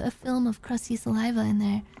like a film of crusty saliva in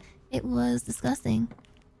there. It was disgusting.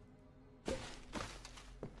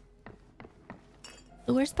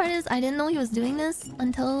 The worst part is I didn't know he was doing this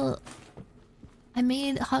until I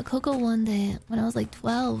made hot cocoa one day when I was like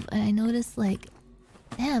 12, and I noticed like,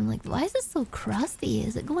 damn, like why is this so crusty?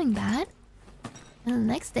 Is it going bad? And the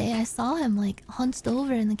next day, I saw him like hunched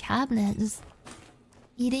over in the cabinet, just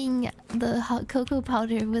eating the hot cocoa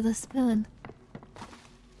powder with a spoon,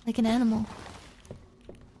 like an animal.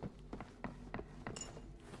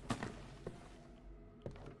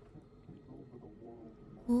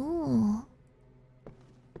 Ooh.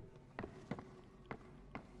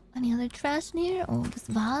 Any other trash near? Oh, this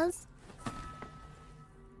vase?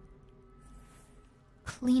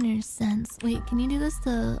 Cleaner sense. Wait, can you do this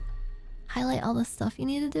to highlight all the stuff you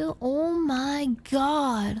need to do? Oh my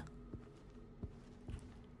god.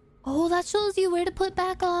 Oh, that shows you where to put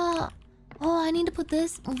back Oh, I need to put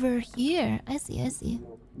this over here. I see, I see.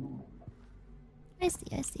 I see,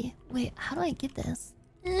 I see. Wait, how do I get this?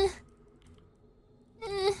 It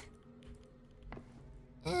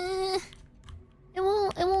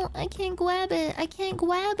won't, I can't grab it. I can't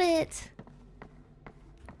grab it.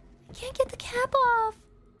 I can't get the cap off.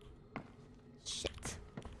 Shit.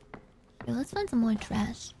 Here, let's find some more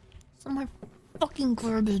trash. Some more fucking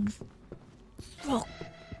garbage. Fuck.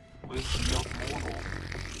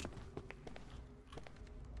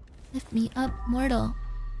 Lift me up, mortal.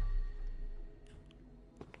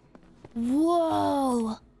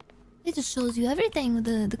 Whoa! It just shows you everything with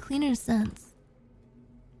the cleaner sense.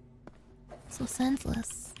 So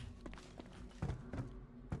senseless.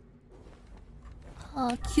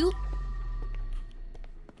 Oh, cute.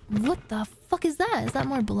 What the fuck is that? Is that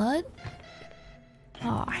more blood?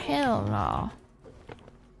 Oh, hell no.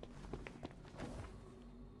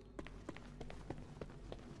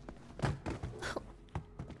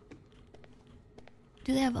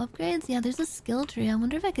 Do they have upgrades? Yeah, there's a skill tree. I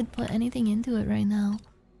wonder if I could put anything into it right now.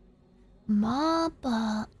 Mop.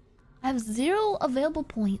 I have 0 available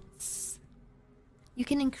points. You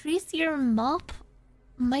can increase your mop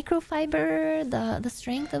microfiber, the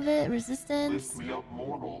strength of it, resistance.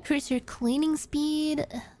 Increase your cleaning speed.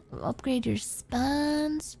 Upgrade your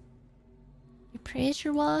sponge. Your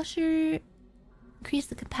pressure washer. Increase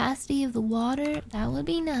the capacity of the water. That would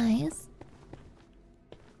be nice.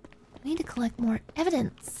 I need to collect more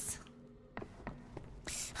evidence.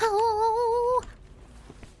 Oh.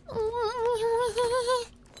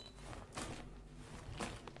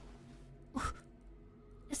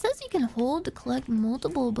 It says you can hold to collect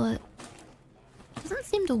multiple, but it doesn't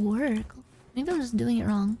seem to work. Maybe I'm just doing it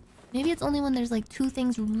wrong. Maybe it's only when there's like 2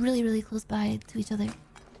 things really, really close by to each other.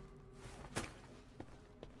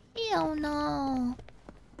 Ew, no.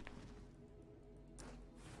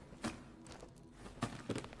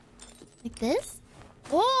 Like this?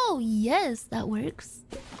 Oh, yes, that works.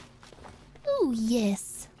 Oh,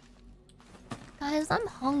 yes. Guys, I'm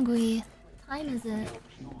hungry. What time is it?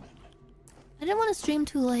 I didn't want to stream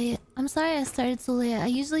too late. I'm sorry I started so late. I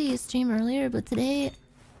usually stream earlier, but today it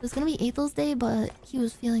was gonna be Ethel's day, but he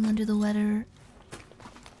was feeling under the weather.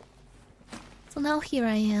 So now here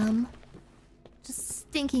I am. Just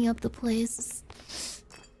stinking up the place.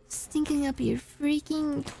 Stinking up your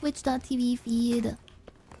freaking Twitch.tv feed.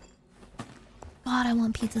 God, I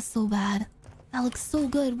want pizza so bad. That looks so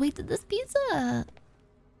good. Wait, did this pizza...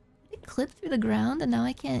 Did it clip through the ground and now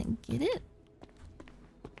I can't get it?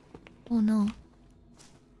 Oh no.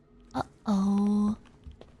 Uh-oh.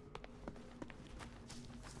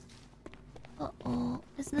 Uh-oh.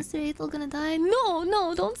 Is Mr. Ethel gonna die? No,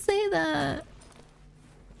 no, don't say that.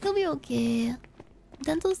 He'll be okay.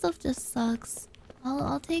 Dental stuff just sucks.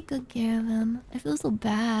 I'll take good care of him. I feel so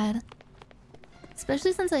bad.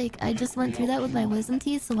 Especially since like I just went through that with my wisdom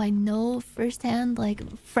teeth, so I know firsthand, like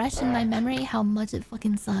fresh in my memory, how much it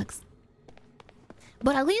fucking sucks.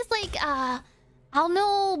 But at least like I'll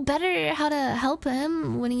know better how to help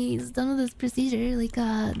him when he's done with his procedure. Like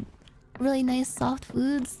really nice soft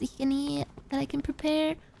foods he can eat that I can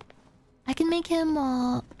prepare. I can make him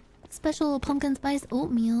special pumpkin spice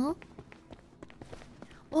oatmeal.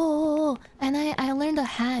 Oh, and I learned a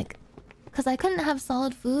hack. Because I couldn't have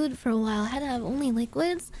solid food for a while. I had to have only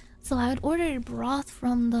liquids. So I would order broth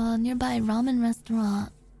from the nearby ramen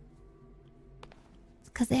restaurant.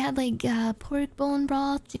 Because they had like pork bone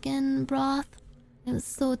broth, chicken broth. It was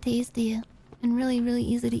so tasty. And really, really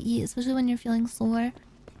easy to eat. Especially when you're feeling sore.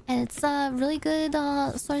 And it's a really good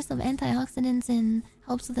source of antioxidants and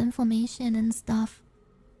helps with inflammation and stuff.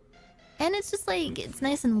 And it's just like, it's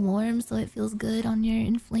nice and warm. So it feels good on your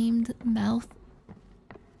inflamed mouth.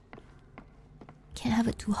 Can't have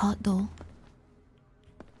it too hot though.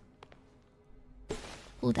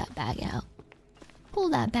 Pull that bag out. Pull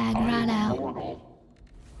that bag right out.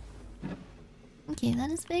 Okay,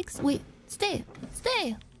 that is fixed. Wait, stay!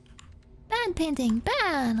 Stay! Ban painting!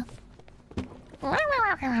 Ban!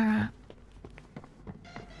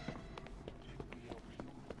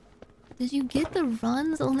 Do Did you get the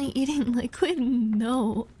runs only eating liquid?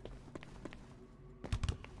 No.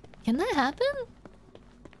 Can that happen?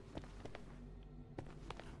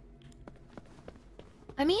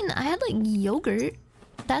 I mean, I had like yogurt.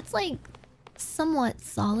 That's like somewhat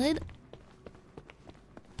solid.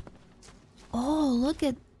 Oh, look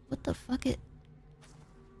at what the fuck it.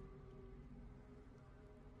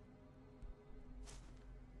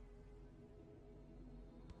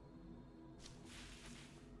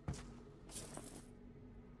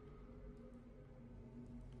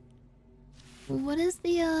 What is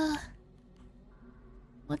the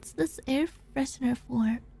what's this air freshener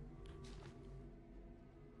for?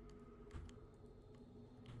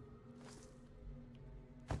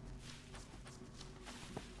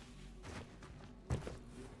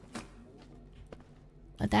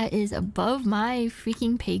 But that is above my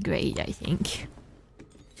freaking pay grade, I think.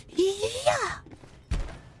 Yeah!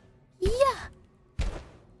 Yeah!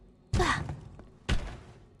 Ah.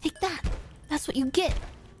 Take that! That's what you get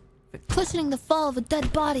for cushioning the fall of a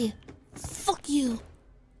dead body. Fuck you!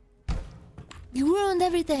 You ruined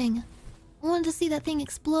everything! I wanted to see that thing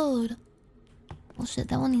explode. Oh shit,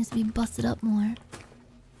 that one needs to be busted up more.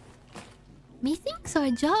 Methinks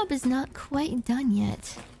our job is not quite done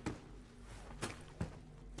yet.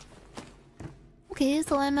 Okay,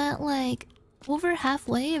 so I'm at like over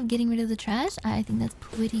halfway of getting rid of the trash. I think that's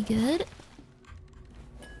pretty good.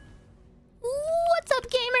 What's up,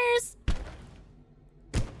 gamers?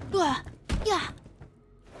 Yeah.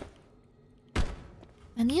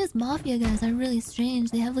 And these mafia guys are really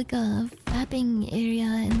strange. They have like a fapping area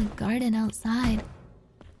in the garden outside.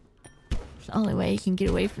 It's the only way you can get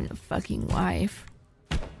away from the fucking wife.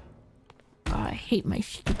 Oh, I hate my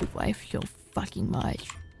stupid wife so fucking much.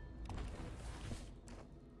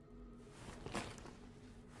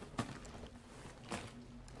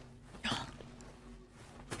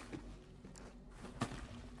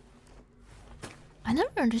 I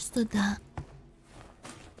never understood that.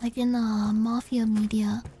 Like in the mafia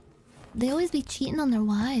media, they always be cheating on their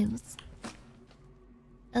wives.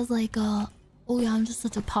 As like, oh yeah, I'm just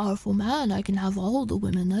such a powerful man. I can have all the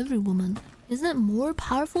women, every woman. Isn't it more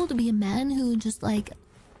powerful to be a man who just like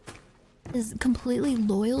is completely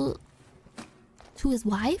loyal to his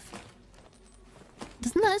wife?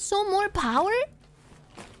 Doesn't that show more power?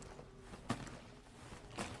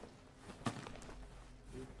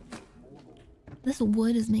 This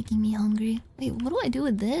wood is making me hungry. Wait, what do I do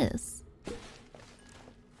with this?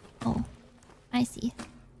 Oh, I see.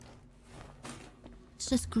 It's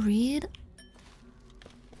just greed.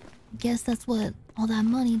 Guess that's what all that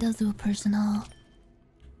money does to a person, huh?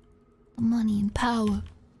 The money and power.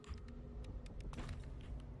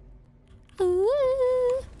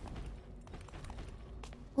 Ooh.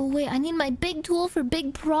 Oh wait, I need my big tool for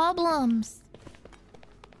big problems.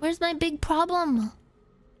 Where's my big problem?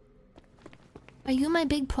 Are you my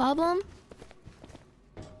big problem?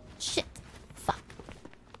 Shit. Fuck.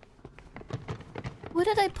 Where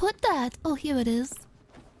did I put that? Oh, here it is.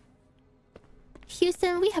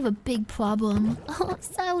 Houston, we have a big problem. Oh,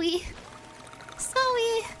 sorry.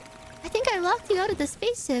 Sorry. I think I locked you out of the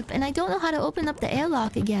spaceship and I don't know how to open up the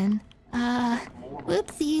airlock again.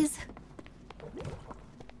 Whoopsies.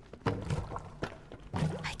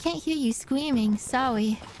 I can't hear you screaming.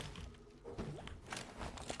 Sorry.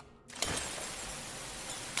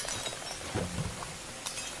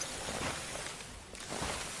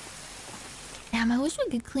 Damn, I wish we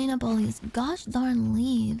could clean up all these gosh darn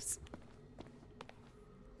leaves.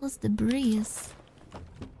 What's debris?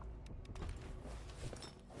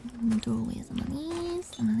 Throw away some of these,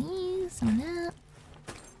 some of these, some of that.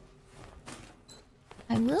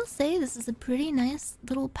 I will say this is a pretty nice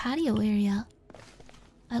little patio area.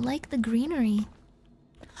 I like the greenery.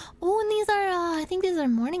 Oh, and these are, I think these are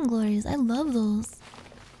morning glories. I love those.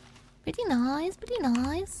 Pretty nice, pretty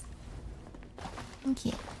nice.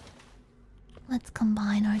 Okay. Let's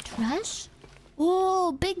combine our trash.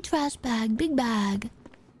 Oh, big trash bag, big bag.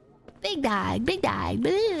 Big bag, big bag,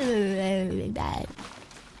 big bag.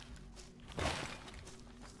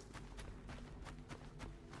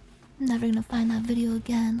 I'm never gonna find that video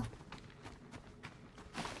again.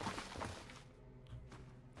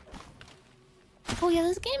 Oh yeah,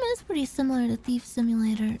 this game is pretty similar to Thief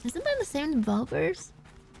Simulator. Isn't that the same developers?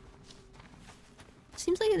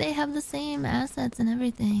 Seems like they have the same assets and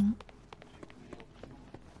everything.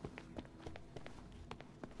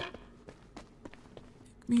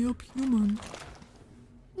 Me up, human.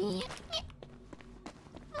 I'm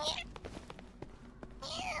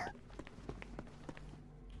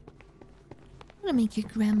gonna make your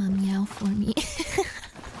grandma meow for me.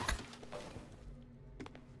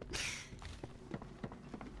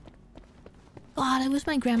 God, I wish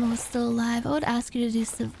my grandma was still alive. I would ask her to do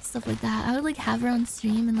stuff like that. I would like have her on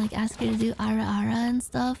stream and like ask her to do ara ara and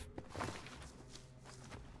stuff.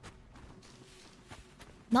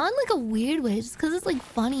 Not in like a weird way, just because it's like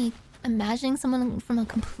funny imagining someone from a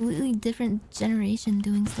completely different generation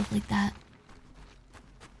doing stuff like that.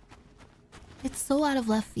 It's so out of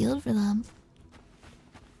left field for them.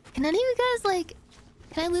 Can any of you guys like...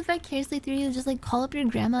 Can I live vicariously through you? Just like call up your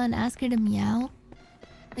grandma and ask her to meow?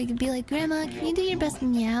 Like be like, Grandma, can you do your best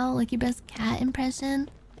meow? Like your best cat impression?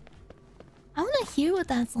 I want to hear what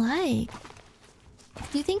that's like.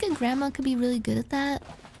 Do you think a grandma could be really good at that? Do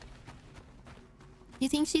you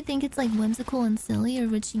think she'd think it's like whimsical and silly, or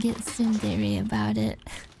would she get tsundere about it?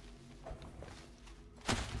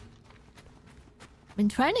 I've been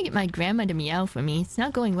trying to get my grandma to meow for me. It's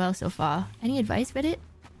not going well so far. Any advice, Reddit?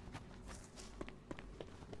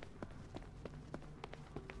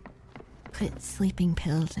 Put sleeping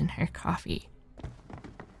pills in her coffee.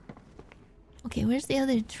 Okay, where's the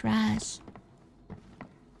other trash?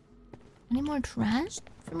 Any more trash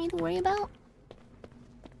for me to worry about?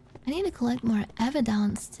 I need to collect more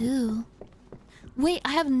evidence too. Wait,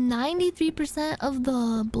 I have 93% of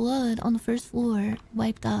the blood on the first floor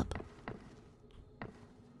wiped up.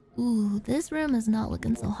 Ooh, this room is not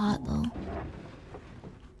looking so hot though.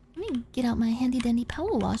 Let me get out my handy dandy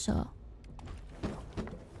power washer.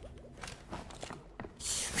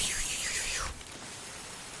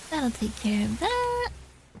 That'll take care of that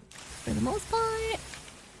for the most part.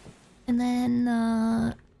 And then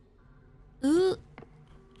ooh.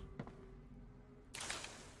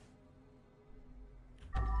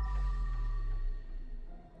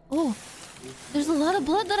 Oh, there's a lot of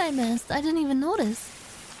blood that I missed. I didn't even notice.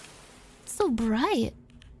 It's so bright.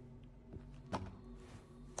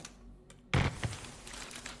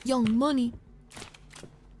 Young money.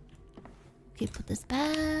 Okay, put this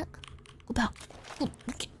back. Go back. Oh,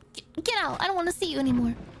 get out. I don't want to see you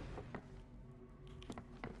anymore.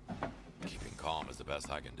 Keeping calm is the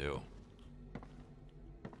best I can do.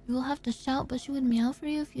 You will have to shout, but she would meow for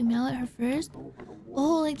you if you meow at her first.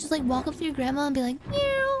 Oh, like just like walk up to your grandma and be like,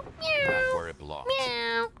 meow, meow, Back where it belongs.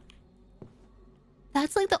 meow.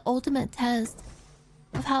 That's like the ultimate test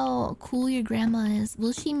of how cool your grandma is.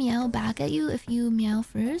 Will she meow back at you if you meow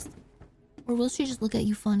first? Or will she just look at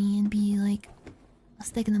you funny and be like a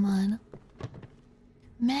stick in the mud?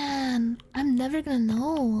 Man, I'm never gonna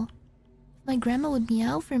know if my grandma would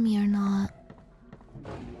meow for me or not.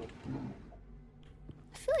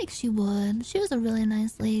 I feel like she would. She was a really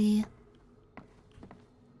nice lady.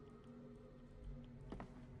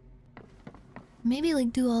 Maybe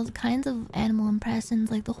like do all kinds of animal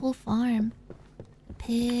impressions, like the whole farm. A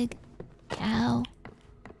pig, cow,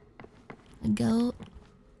 a goat.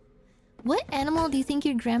 What animal do you think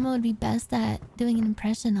your grandma would be best at doing an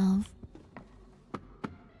impression of?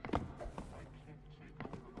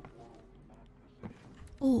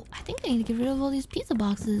 Oh, I think I need to get rid of all these pizza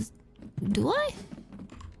boxes. Do I?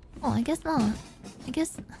 Oh, I guess not. I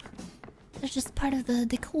guess they're just part of the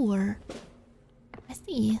decor. I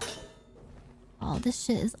see. Oh, this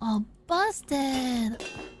shit is all busted.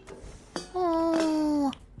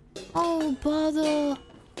 Oh. Oh, bother.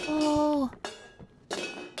 Oh.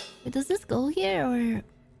 Wait, does this go here or...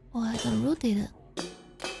 Oh, I gotta rotate it.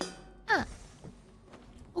 Ah.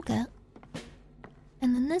 Okay.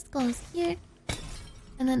 And then this goes here.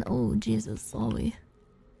 And then, oh, Jesus, sorry.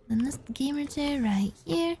 Then this gamer chair right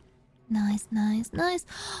here. Nice, nice, nice.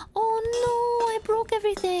 Oh no, I broke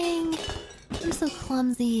everything. I'm so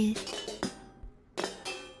clumsy.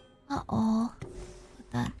 Uh-oh.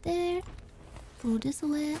 Put that there. Throw this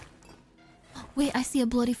away. Wait, I see a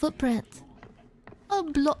bloody footprint. A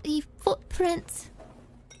bloody footprint.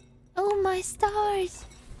 Oh, my stars.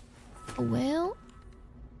 A whale.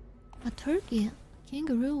 A turkey. A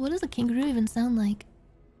kangaroo. What does a kangaroo even sound like?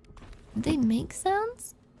 Do they make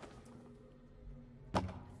sounds? I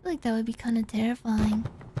feel like that would be kind of terrifying.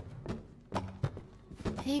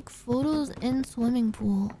 Take photos in swimming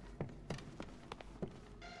pool.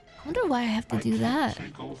 I wonder why I have to do that.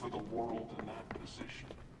 Take over the world in that position.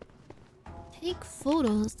 Take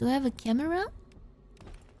photos. Do I have a camera?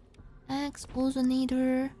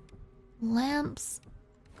 Explosionator. Lamps.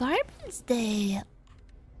 Garbage day.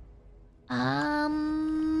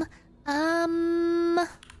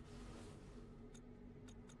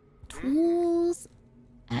 Tools.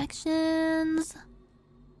 Actions.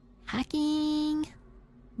 Hacking.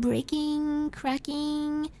 Breaking.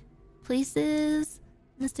 Cracking. Places.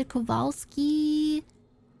 Mr. Kowalski.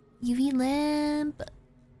 UV lamp.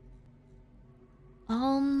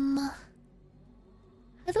 How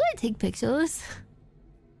do I take pictures?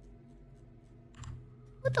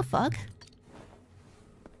 What the fuck?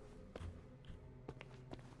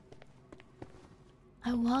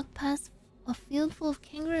 I walked past a field full of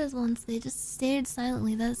kangaroos once. They just stared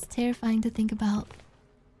silently. That's terrifying to think about.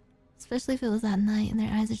 Especially if it was at night and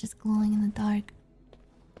their eyes are just glowing in the dark.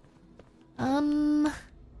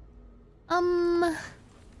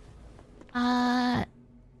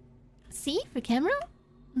 C for camera?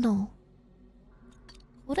 No.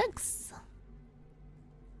 Codex.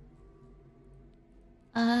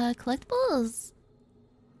 Collectibles.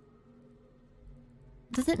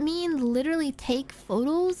 Does it mean literally take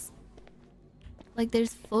photos? Like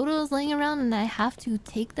there's photos laying around and I have to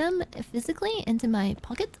take them physically into my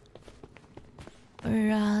pocket?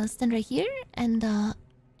 Or stand right here and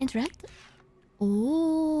interact?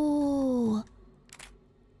 Oh,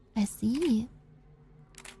 I see.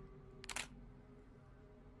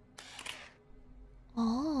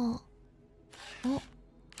 Oh. Oh.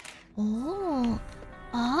 Oh.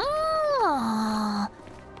 Ah.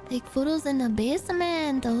 Take photos in the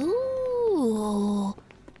basement. Oh.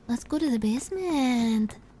 Let's go to the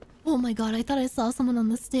basement. Oh my god, I thought I saw someone on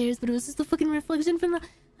the stairs, but it was just a fucking reflection from the...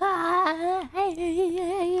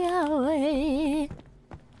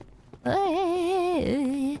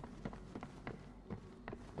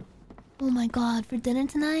 Oh my god, for dinner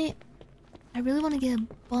tonight, I really want to get a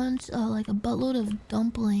bunch of, like a buttload of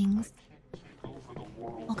dumplings.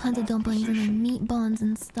 All kinds of dumplings and like meat buns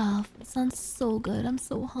and stuff. It sounds so good. I'm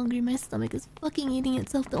so hungry. My stomach is fucking eating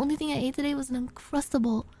itself. The only thing I ate today was an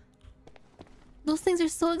Uncrustable. Those things are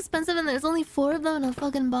so expensive and there's only 4 of them in a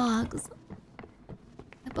fucking box.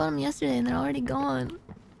 I bought them yesterday and they're already gone.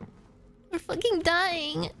 We're fucking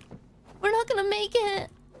dying. We're not gonna make it.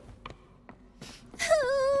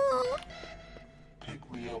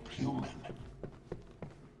 Pick me up, human.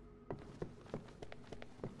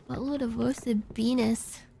 Buttload of roasted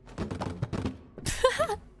beanis.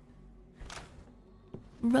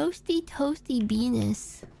 Roasty toasty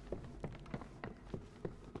beanis.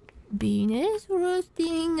 Beanis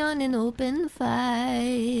roasting on an open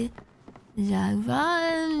fire.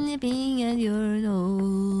 Jaguar nipping at your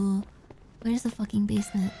nose. Where's the fucking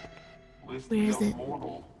basement? Where is it?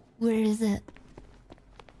 Where is it?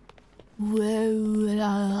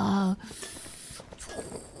 Whoa.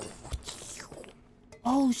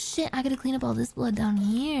 Oh shit, I gotta clean up all this blood down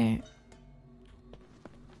here.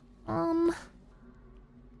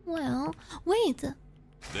 Well, wait.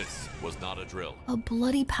 This was not a drill. A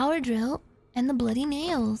bloody power drill and the bloody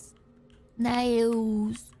nails.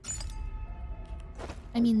 Nails.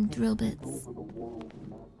 I mean drill bits.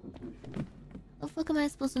 How the fuck am I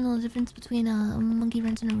supposed to know the difference between a monkey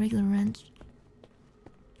wrench and a regular wrench?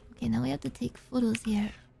 Okay, now we have to take photos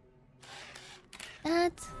here.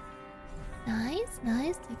 That. Nice,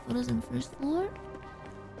 nice. Take photos on the first floor.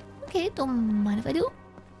 Okay, don't mind if I do.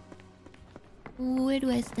 Where do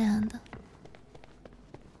I stand?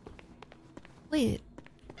 Wait.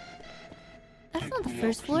 That's not the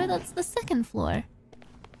first floor, that's the second floor.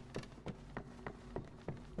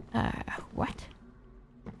 What?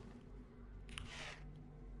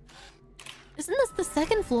 Isn't this the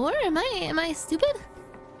second floor? Am I stupid?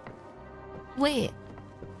 Wait.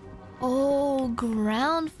 Oh,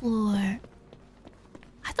 ground floor.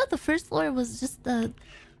 I thought the first floor was just the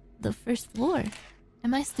first floor.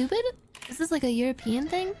 Am I stupid? Is this like a European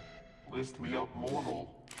thing? Lift me up,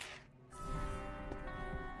 mortal.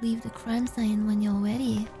 Leave the crime scene when you're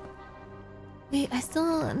ready. Wait, I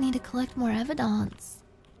still need to collect more evidence.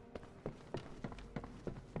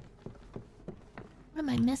 What am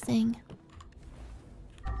I missing?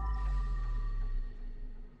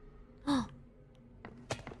 Oh,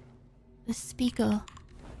 the speaker.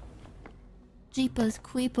 Jeepers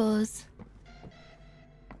creepers.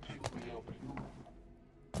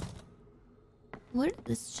 Where did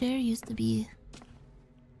this chair used to be?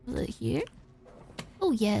 Was it here?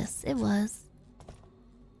 Oh yes, it was.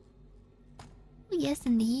 Oh yes,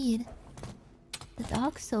 indeed. The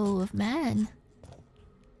dark soul of man.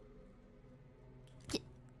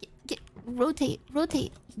 Rotate,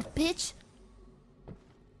 rotate, you bitch.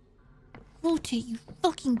 Rotate, you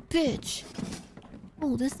fucking bitch.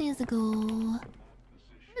 Oh, this needs to go... Where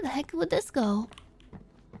the heck would this go?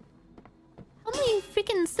 How many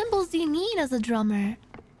freaking symbols do you need as a drummer?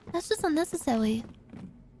 That's just unnecessary.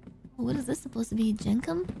 What is this supposed to be?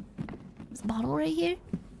 Jenkum? This bottle right here?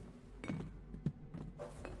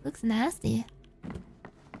 Looks nasty.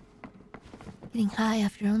 Getting high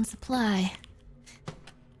off your own supply.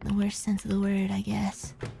 In the worst sense of the word, I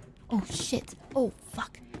guess. Oh shit. Oh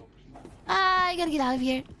fuck. Ah, I gotta get out of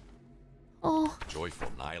here. Oh.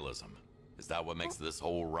 Joyful nihilism. Is that what makes this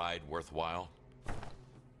whole ride worthwhile?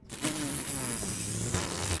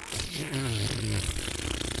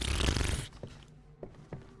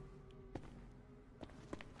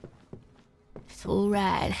 cool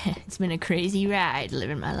ride. It's been a crazy ride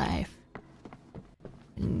living my life.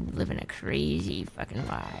 Been living a crazy fucking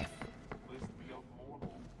life.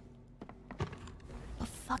 The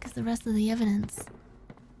fuck is the rest of the evidence?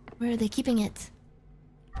 Where are they keeping it?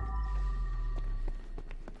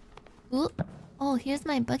 Ooh. Oh, here's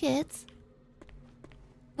my buckets.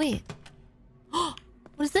 Wait. What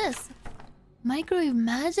is this? Microwave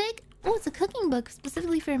magic? Oh, it's a cooking book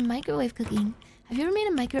specifically for microwave cooking. Have you ever made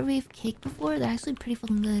a microwave cake before? They're actually pretty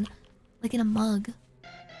fucking good. Like in a mug.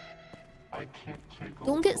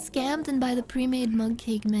 Don't get scammed and buy the pre-made mug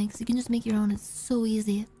cake mix. You can just make your own. It's so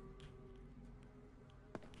easy.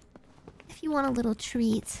 If you want a little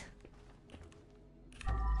treat.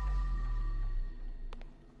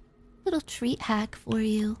 Little treat hack for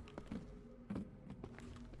you.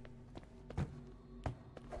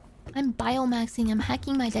 I'm biomaxing. I'm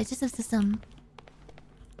hacking my digestive system.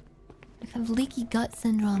 I have leaky gut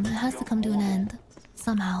syndrome. It has to come to an end.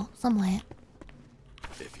 Somehow. Someway.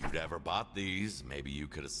 If you'd ever bought these, maybe you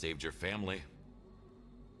could have saved your family.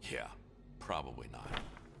 Yeah, probably not.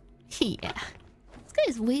 Yeah. This guy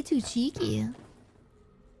is way too cheeky.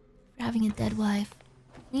 For having a dead wife.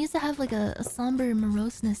 He used to have like a somber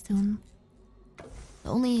moroseness to him. That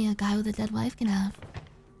only a guy with a dead wife can have.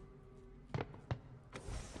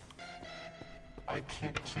 I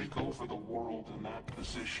can't take over the world in that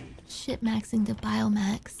position. Shit maxing to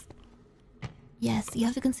biomax. Yes, you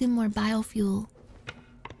have to consume more biofuel.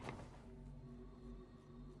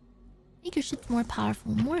 Make your shit more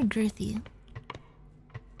powerful, more girthy.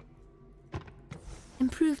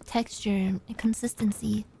 Improve texture and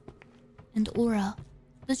consistency. And aura.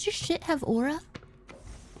 Does your shit have aura?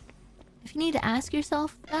 If you need to ask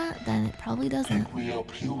yourself that, then it probably doesn't. Pick me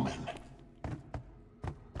up, human.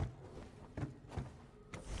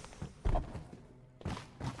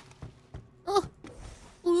 Oh!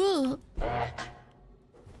 Ooh.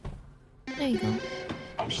 There you go.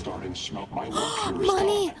 I'm starting to smell my work here.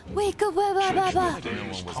 Money! Wake up! Ba, ba, ba, ba. No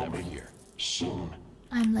one was ever here. Soon.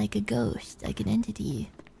 I'm like a ghost, like an entity.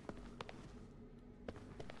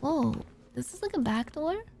 Whoa, this is like a back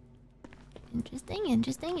door? Interesting,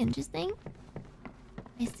 interesting, interesting.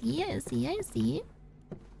 I see, I see, I see.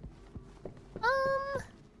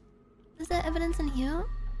 Is there evidence in here?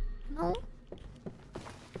 No?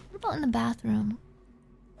 What about in the bathroom?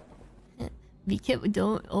 Be careful,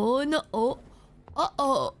 don't. Oh no, oh.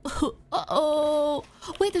 Uh-oh. Uh-oh.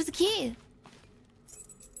 Wait, there's a key.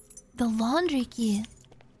 The laundry key.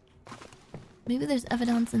 Maybe there's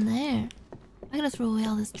evidence in there. I gotta throw away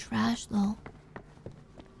all this trash though.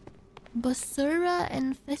 Basura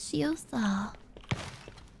Infectiosa.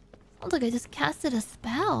 Sounds like I just casted a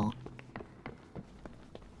spell.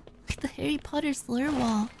 Like the Harry Potter slur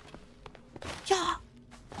wall. Yeah!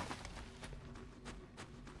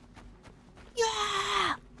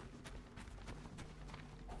 Yeah!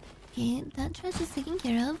 Okay, that trash is taken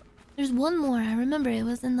care of. There's one more. I remember it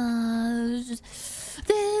was in the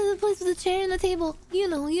place with the chair and the table. You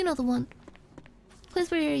know the one. Place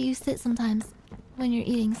where you sit sometimes when you're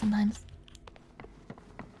eating sometimes.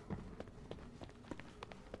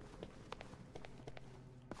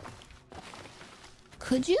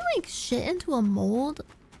 Could you like shit into a mold?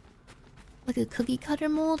 Like a cookie cutter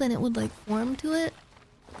mold and it would like form to it?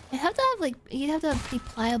 You'd have to have pretty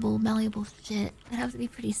pliable, malleable shit. It'd have to be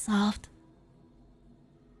pretty soft.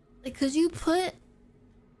 Like, could you put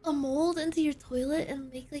a mold into your toilet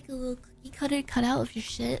and make like a little cookie cutter cutout of your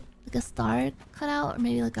shit? Like a star cutout or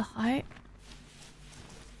maybe like a heart?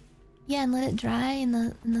 Yeah, and let it dry in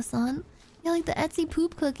the sun? Yeah, like the Etsy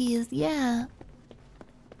poop cookies, yeah.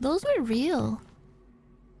 Those were real.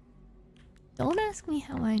 Don't ask me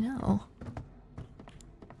how I know.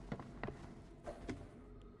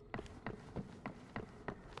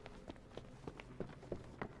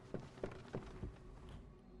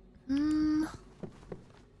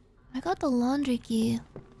 I got the laundry key.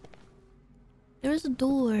 There's a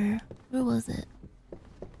door. Where was it?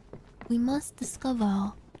 We must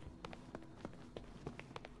discover.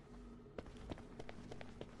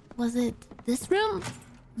 Was it this room?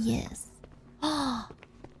 Yes. Ah.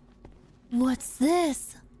 What's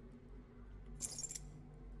this?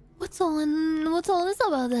 What's all this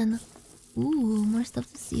about then? Ooh, more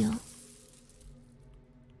stuff to steal.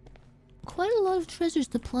 Quite a lot of treasures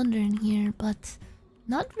to plunder in here, but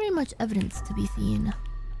not very much evidence to be seen.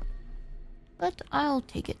 But I'll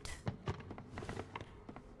take it.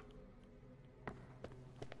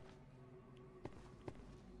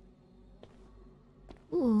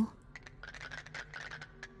 Ooh.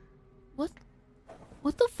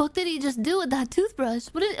 What the fuck did he just do with that toothbrush?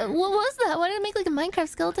 What was that? Why did it make like a Minecraft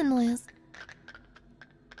skeleton noise?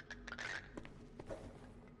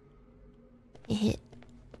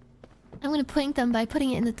 I'm gonna prank them by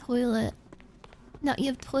putting it in the toilet. Now you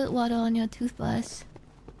have toilet water on your toothbrush.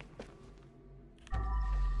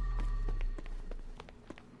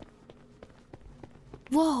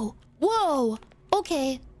 Whoa! Whoa!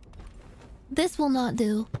 Okay. This will not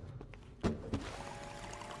do.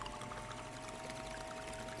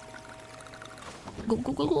 Go,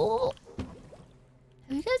 go, go, go.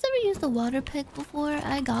 Have you guys ever used a water pick before?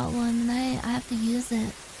 I got one and I have to use it.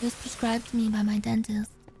 It was prescribed to me by my dentist.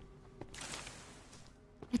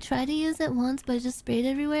 I tried to use it once, but it just sprayed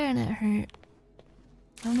everywhere and it hurt.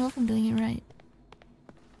 I don't know if I'm doing it right.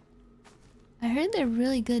 I heard they're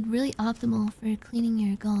really good, really optimal for cleaning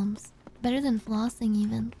your gums. Better than flossing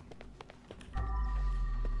even.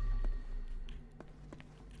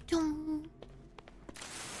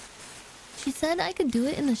 She said I could do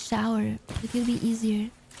it in the shower. Like it'd be easier.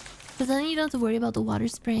 Because then you don't have to worry about the water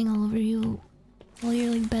spraying all over you while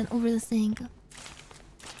you're like bent over the sink.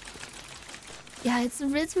 Yeah, it's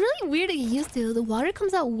really weird to get used to. The water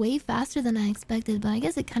comes out way faster than I expected, but I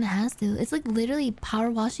guess it kind of has to. It's like literally power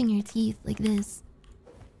washing your teeth like this.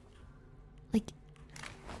 Like...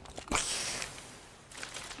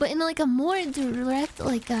 But in like a more direct,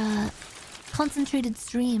 like concentrated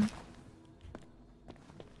stream.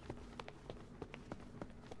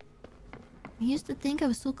 I used to think I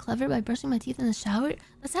was so clever by brushing my teeth in the shower.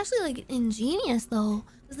 That's actually like ingenious though.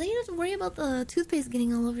 Because then you don't have to worry about the toothpaste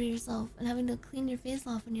getting all over yourself and having to clean your face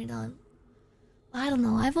off when you're done. I don't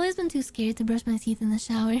know. I've always been too scared to brush my teeth in the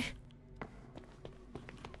shower.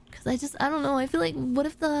 Because I don't know. I feel like, what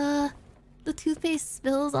if the toothpaste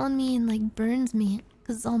spills on me and like burns me?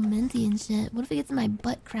 Because it's all minty and shit. What if it gets in my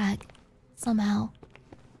butt crack somehow?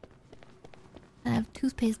 And I have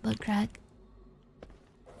toothpaste butt crack.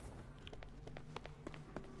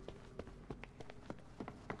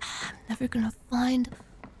 I'm never gonna find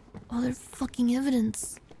all their fucking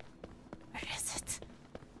evidence. Where is it?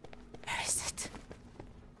 Where is it?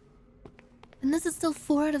 And this is still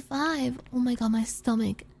 4 out of 5. Oh my god, my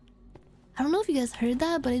stomach. I don't know if you guys heard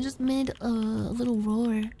that, but I just made a little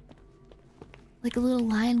roar. Like a little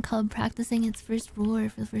lion cub practicing its first roar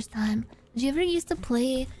for the first time. Did you ever used to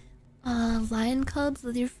play lion cubs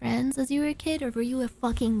with your friends as you were a kid, or were you a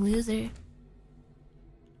fucking loser?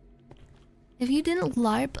 If you didn't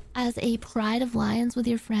LARP as a pride of lions with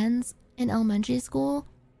your friends in elementary school,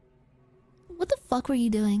 what the fuck were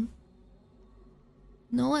you doing?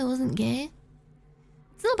 No, I wasn't gay.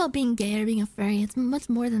 It's not about being gay or being a furry. It's much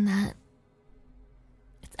more than that.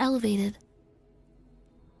 It's elevated.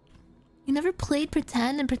 You never played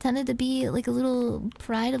pretend and pretended to be like a little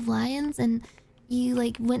pride of lions, and you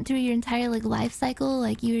like went through your entire like life cycle.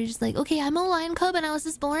 Like you were just like, okay, I'm a lion cub and I was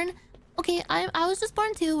just born. Okay, I was just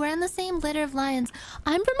born too. We're in the same litter of lions.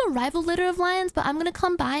 I'm from a rival litter of lions, but I'm gonna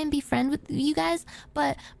come by and be friend with you guys.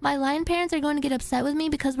 But my lion parents are going to get upset with me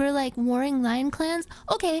because we're like warring lion clans.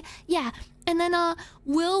 Okay, yeah. And then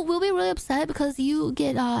we'll be really upset because you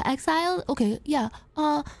get exiled. Okay, yeah.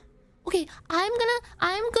 Okay, I'm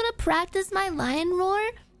gonna practice my lion roar.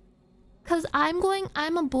 Cause I'm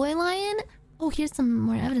a boy lion. Oh, here's some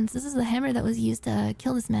more evidence. This is the hammer that was used to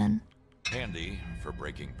kill this man. Handy for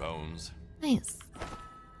breaking bones. Nice.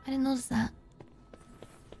 I didn't notice that.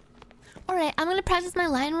 Alright, I'm gonna practice my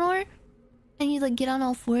lion roar. And you like get on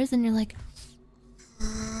all fours and you're like...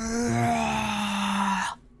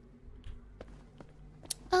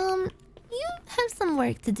 You have some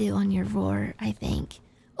work to do on your roar, I think.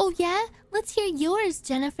 Oh yeah? Let's hear yours,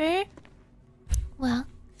 Jennifer. Well...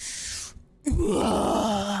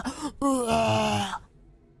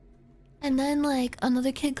 And then like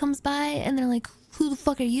another kid comes by and they're like, who the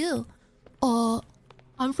fuck are you?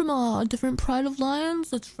 I'm from a different pride of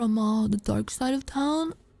lions that's from the dark side of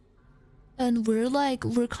town. And we're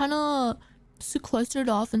kind of sequestered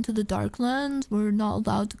off into the Darklands. We're not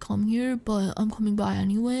allowed to come here, but I'm coming by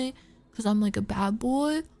anyway because I'm like a bad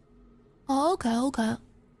boy. Oh, okay.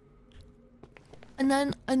 And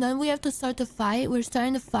then we have to start to fight. We're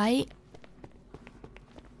starting to fight.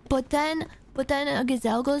 But then a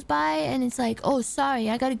gazelle goes by and it's like, oh, sorry,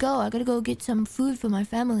 I gotta go get some food for my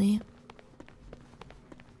family.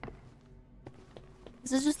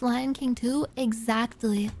 Is this just Lion King 2?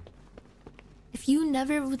 Exactly. If you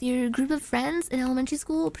never, with your group of friends in elementary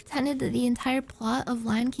school, pretended that the entire plot of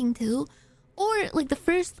Lion King 2, or like the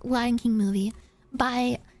first Lion King movie,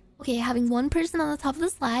 by, okay, having one person on the top of the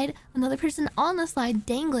slide, another person on the slide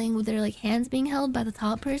dangling with their like hands being held by the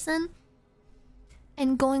top person,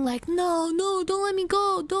 and going like, no, don't let me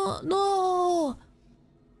go, no.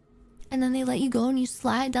 And then they let you go and you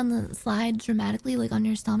slide down the slide dramatically, like on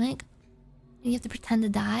your stomach. And you have to pretend to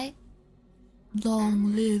die.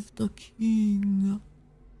 Long live the king.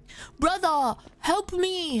 Brother, help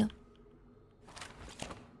me!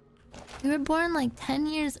 You were born like 10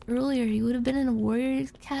 years earlier. You would have been in a Warrior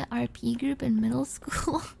Cat RP group in middle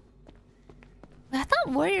school. I thought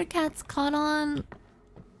Warrior Cats caught on...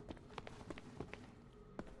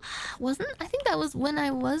 I think that was when I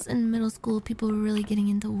was in middle school. People were really getting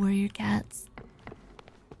into Warrior Cats.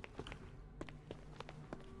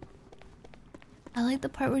 I like the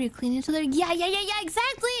part where you clean each other. Yeah,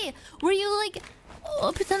 exactly! Where you like...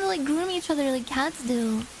 pretend to like groom each other like cats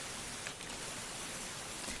do.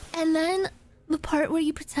 And then the part where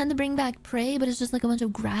you pretend to bring back prey, but it's just like a bunch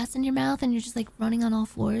of grass in your mouth and you're just like running on all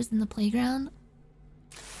fours in the playground.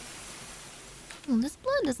 Oh, this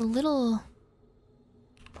blood is a little...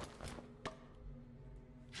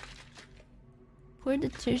 Pour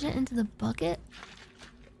detergent into the bucket?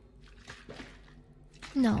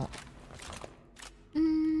 No.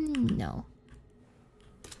 No.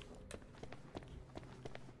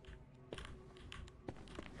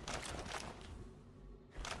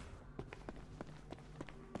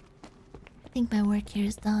 I think my work here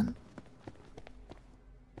is done.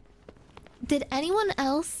 Did anyone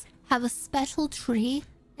else have a special tree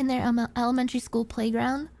in their elementary school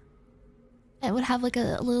playground? It would have like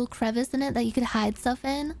a little crevice in it that you could hide stuff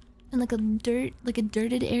in, and like a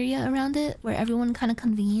dirted area around it where everyone kind of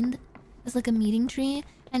convened. It's like a meeting tree,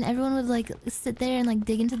 and everyone would like sit there and like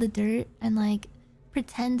dig into the dirt and like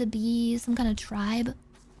pretend to be some kind of tribe.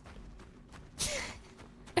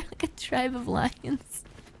 Like a tribe of lions.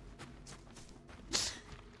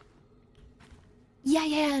 Yeah,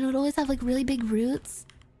 and it would always have like really big roots.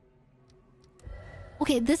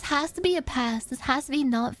 Okay, this has to be a pass. This has to be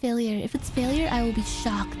not failure. If it's failure, I will be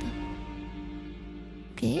shocked.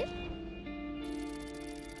 Okay.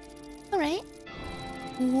 Alright.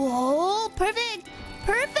 Whoa! Perfect!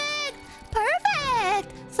 Perfect!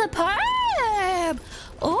 Perfect! Superb!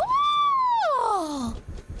 Oh!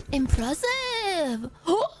 Impressive!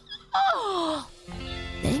 Oh!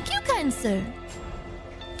 Thank you, kind sir.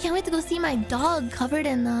 Can't wait to go see my dog covered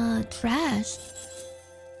in trash.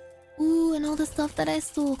 Ooh, and all the stuff that I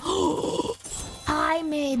stole. I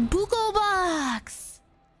made Buko Box!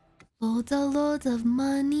 Loads of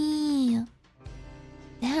money.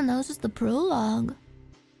 Damn, that was just the prologue.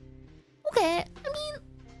 Okay, I mean,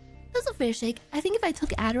 that's a fair shake. I think if I took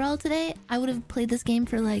Adderall today, I would have played this game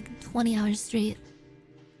for like 20 hours straight.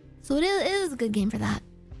 So it is a good game for that.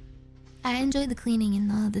 I enjoyed the cleaning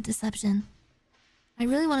and the deception. I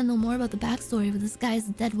really want to know more about the backstory with this guy's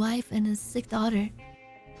dead wife and his sick daughter.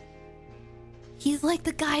 He's like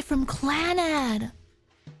the guy from Clanad!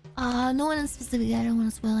 No one in specific. I don't want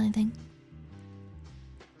to spoil anything.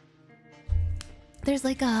 There's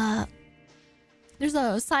like a... There's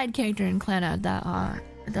a side character in Clanad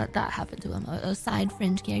that happened to him. A side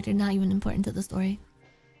fringe character, not even important to the story.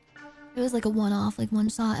 It was like a one-off, like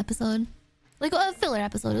one-shot episode. Like a filler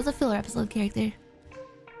episode. It was a filler episode character.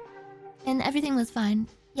 And everything was fine.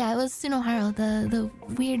 Yeah, it was Tsunohiro, the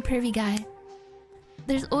weird pervy guy.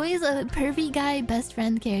 There's always a pervy guy best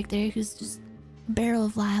friend character who's just a barrel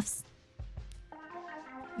of laughs.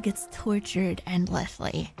 Gets tortured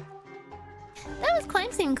endlessly. That was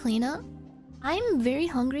crime scene cleanup. I'm very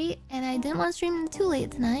hungry and I didn't want to stream too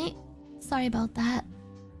late tonight. Sorry about that.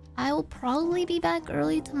 I will probably be back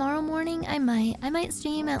early tomorrow morning. I might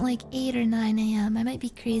stream at like 8 or 9 a.m. I might be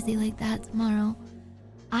crazy like that tomorrow.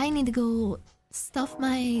 I need to go stuff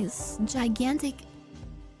my gigantic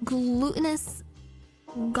glutinous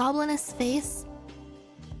goblinous face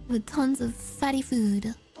with tons of fatty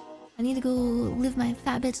food. I need to go live my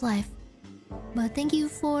fat bitch life. But thank you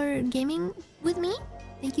for gaming with me.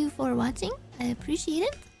 Thank you for watching. I appreciate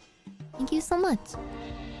it. Thank you so much.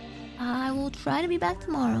 I will try to be back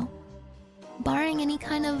tomorrow. Barring any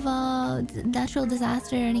kind of natural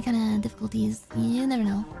disaster or any kind of difficulties. You never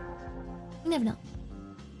know. You never know.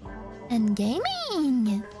 And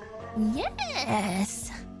gaming!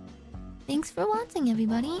 Yes! Thanks for watching,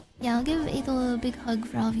 everybody. Yeah, I'll give Aethel a big hug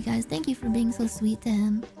for all of you guys. Thank you for being so sweet to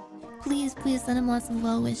him. Please send him lots of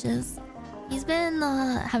well wishes. He's been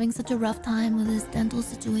having such a rough time with his dental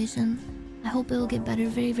situation. I hope it will get better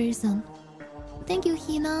very, very soon. Thank you,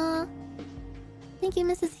 Hina. Thank you,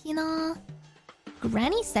 Mrs. Hina.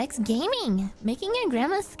 Granny sex gaming. Making your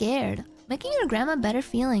grandma scared. Making your grandma better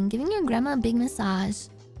feeling. Giving your grandma a big massage.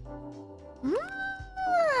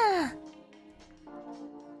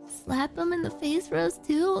 Slap him in the face, Rose,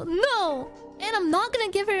 too? No! And I'm not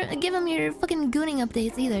gonna give him your fucking gooning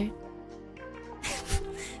updates either.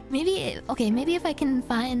 Maybe if I can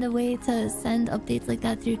find a way to send updates like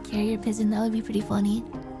that through carrier pigeon, that would be pretty funny.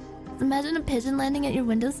 Imagine a pigeon landing at your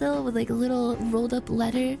windowsill with like a little rolled up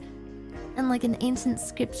letter and like an ancient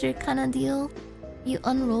scripture kind of deal. You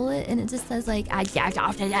unroll it and it just says like I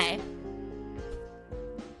gotta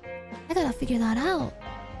figure that out.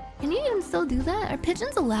 Can you even still do that? Are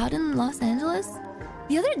pigeons allowed in Los Angeles?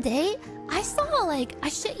 The other day, I saw like, I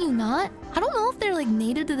shit you not, I don't know if they're like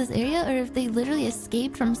native to this area or if they literally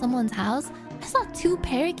escaped from someone's house. I saw 2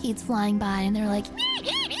 parakeets flying by and they're like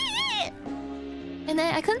and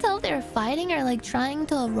I couldn't tell if they were fighting or like trying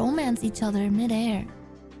to romance each other midair.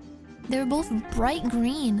 They were both bright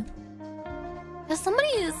green.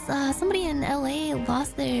 Somebody in LA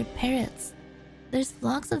lost their parrots. There's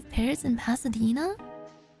flocks of parrots in Pasadena?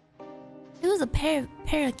 It was a pair of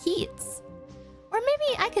parakeets. Or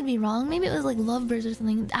maybe I could be wrong. Maybe it was like lovebirds or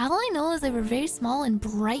something. All I know is they were very small and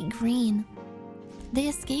bright green. They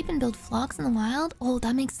escape and build flocks in the wild? Oh,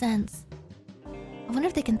 that makes sense. I wonder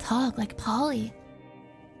if they can talk like Polly.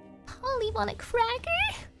 Polly want a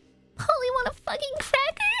cracker? Polly want a fucking cracker?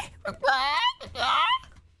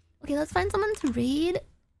 Okay, let's find someone to raid.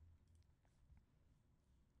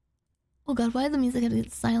 Oh god, why did the music have to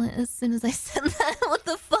get silent as soon as I said that? What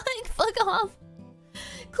the fuck? Fuck off.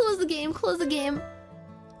 Close the game, close the game.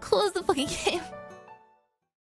 Close the fucking game.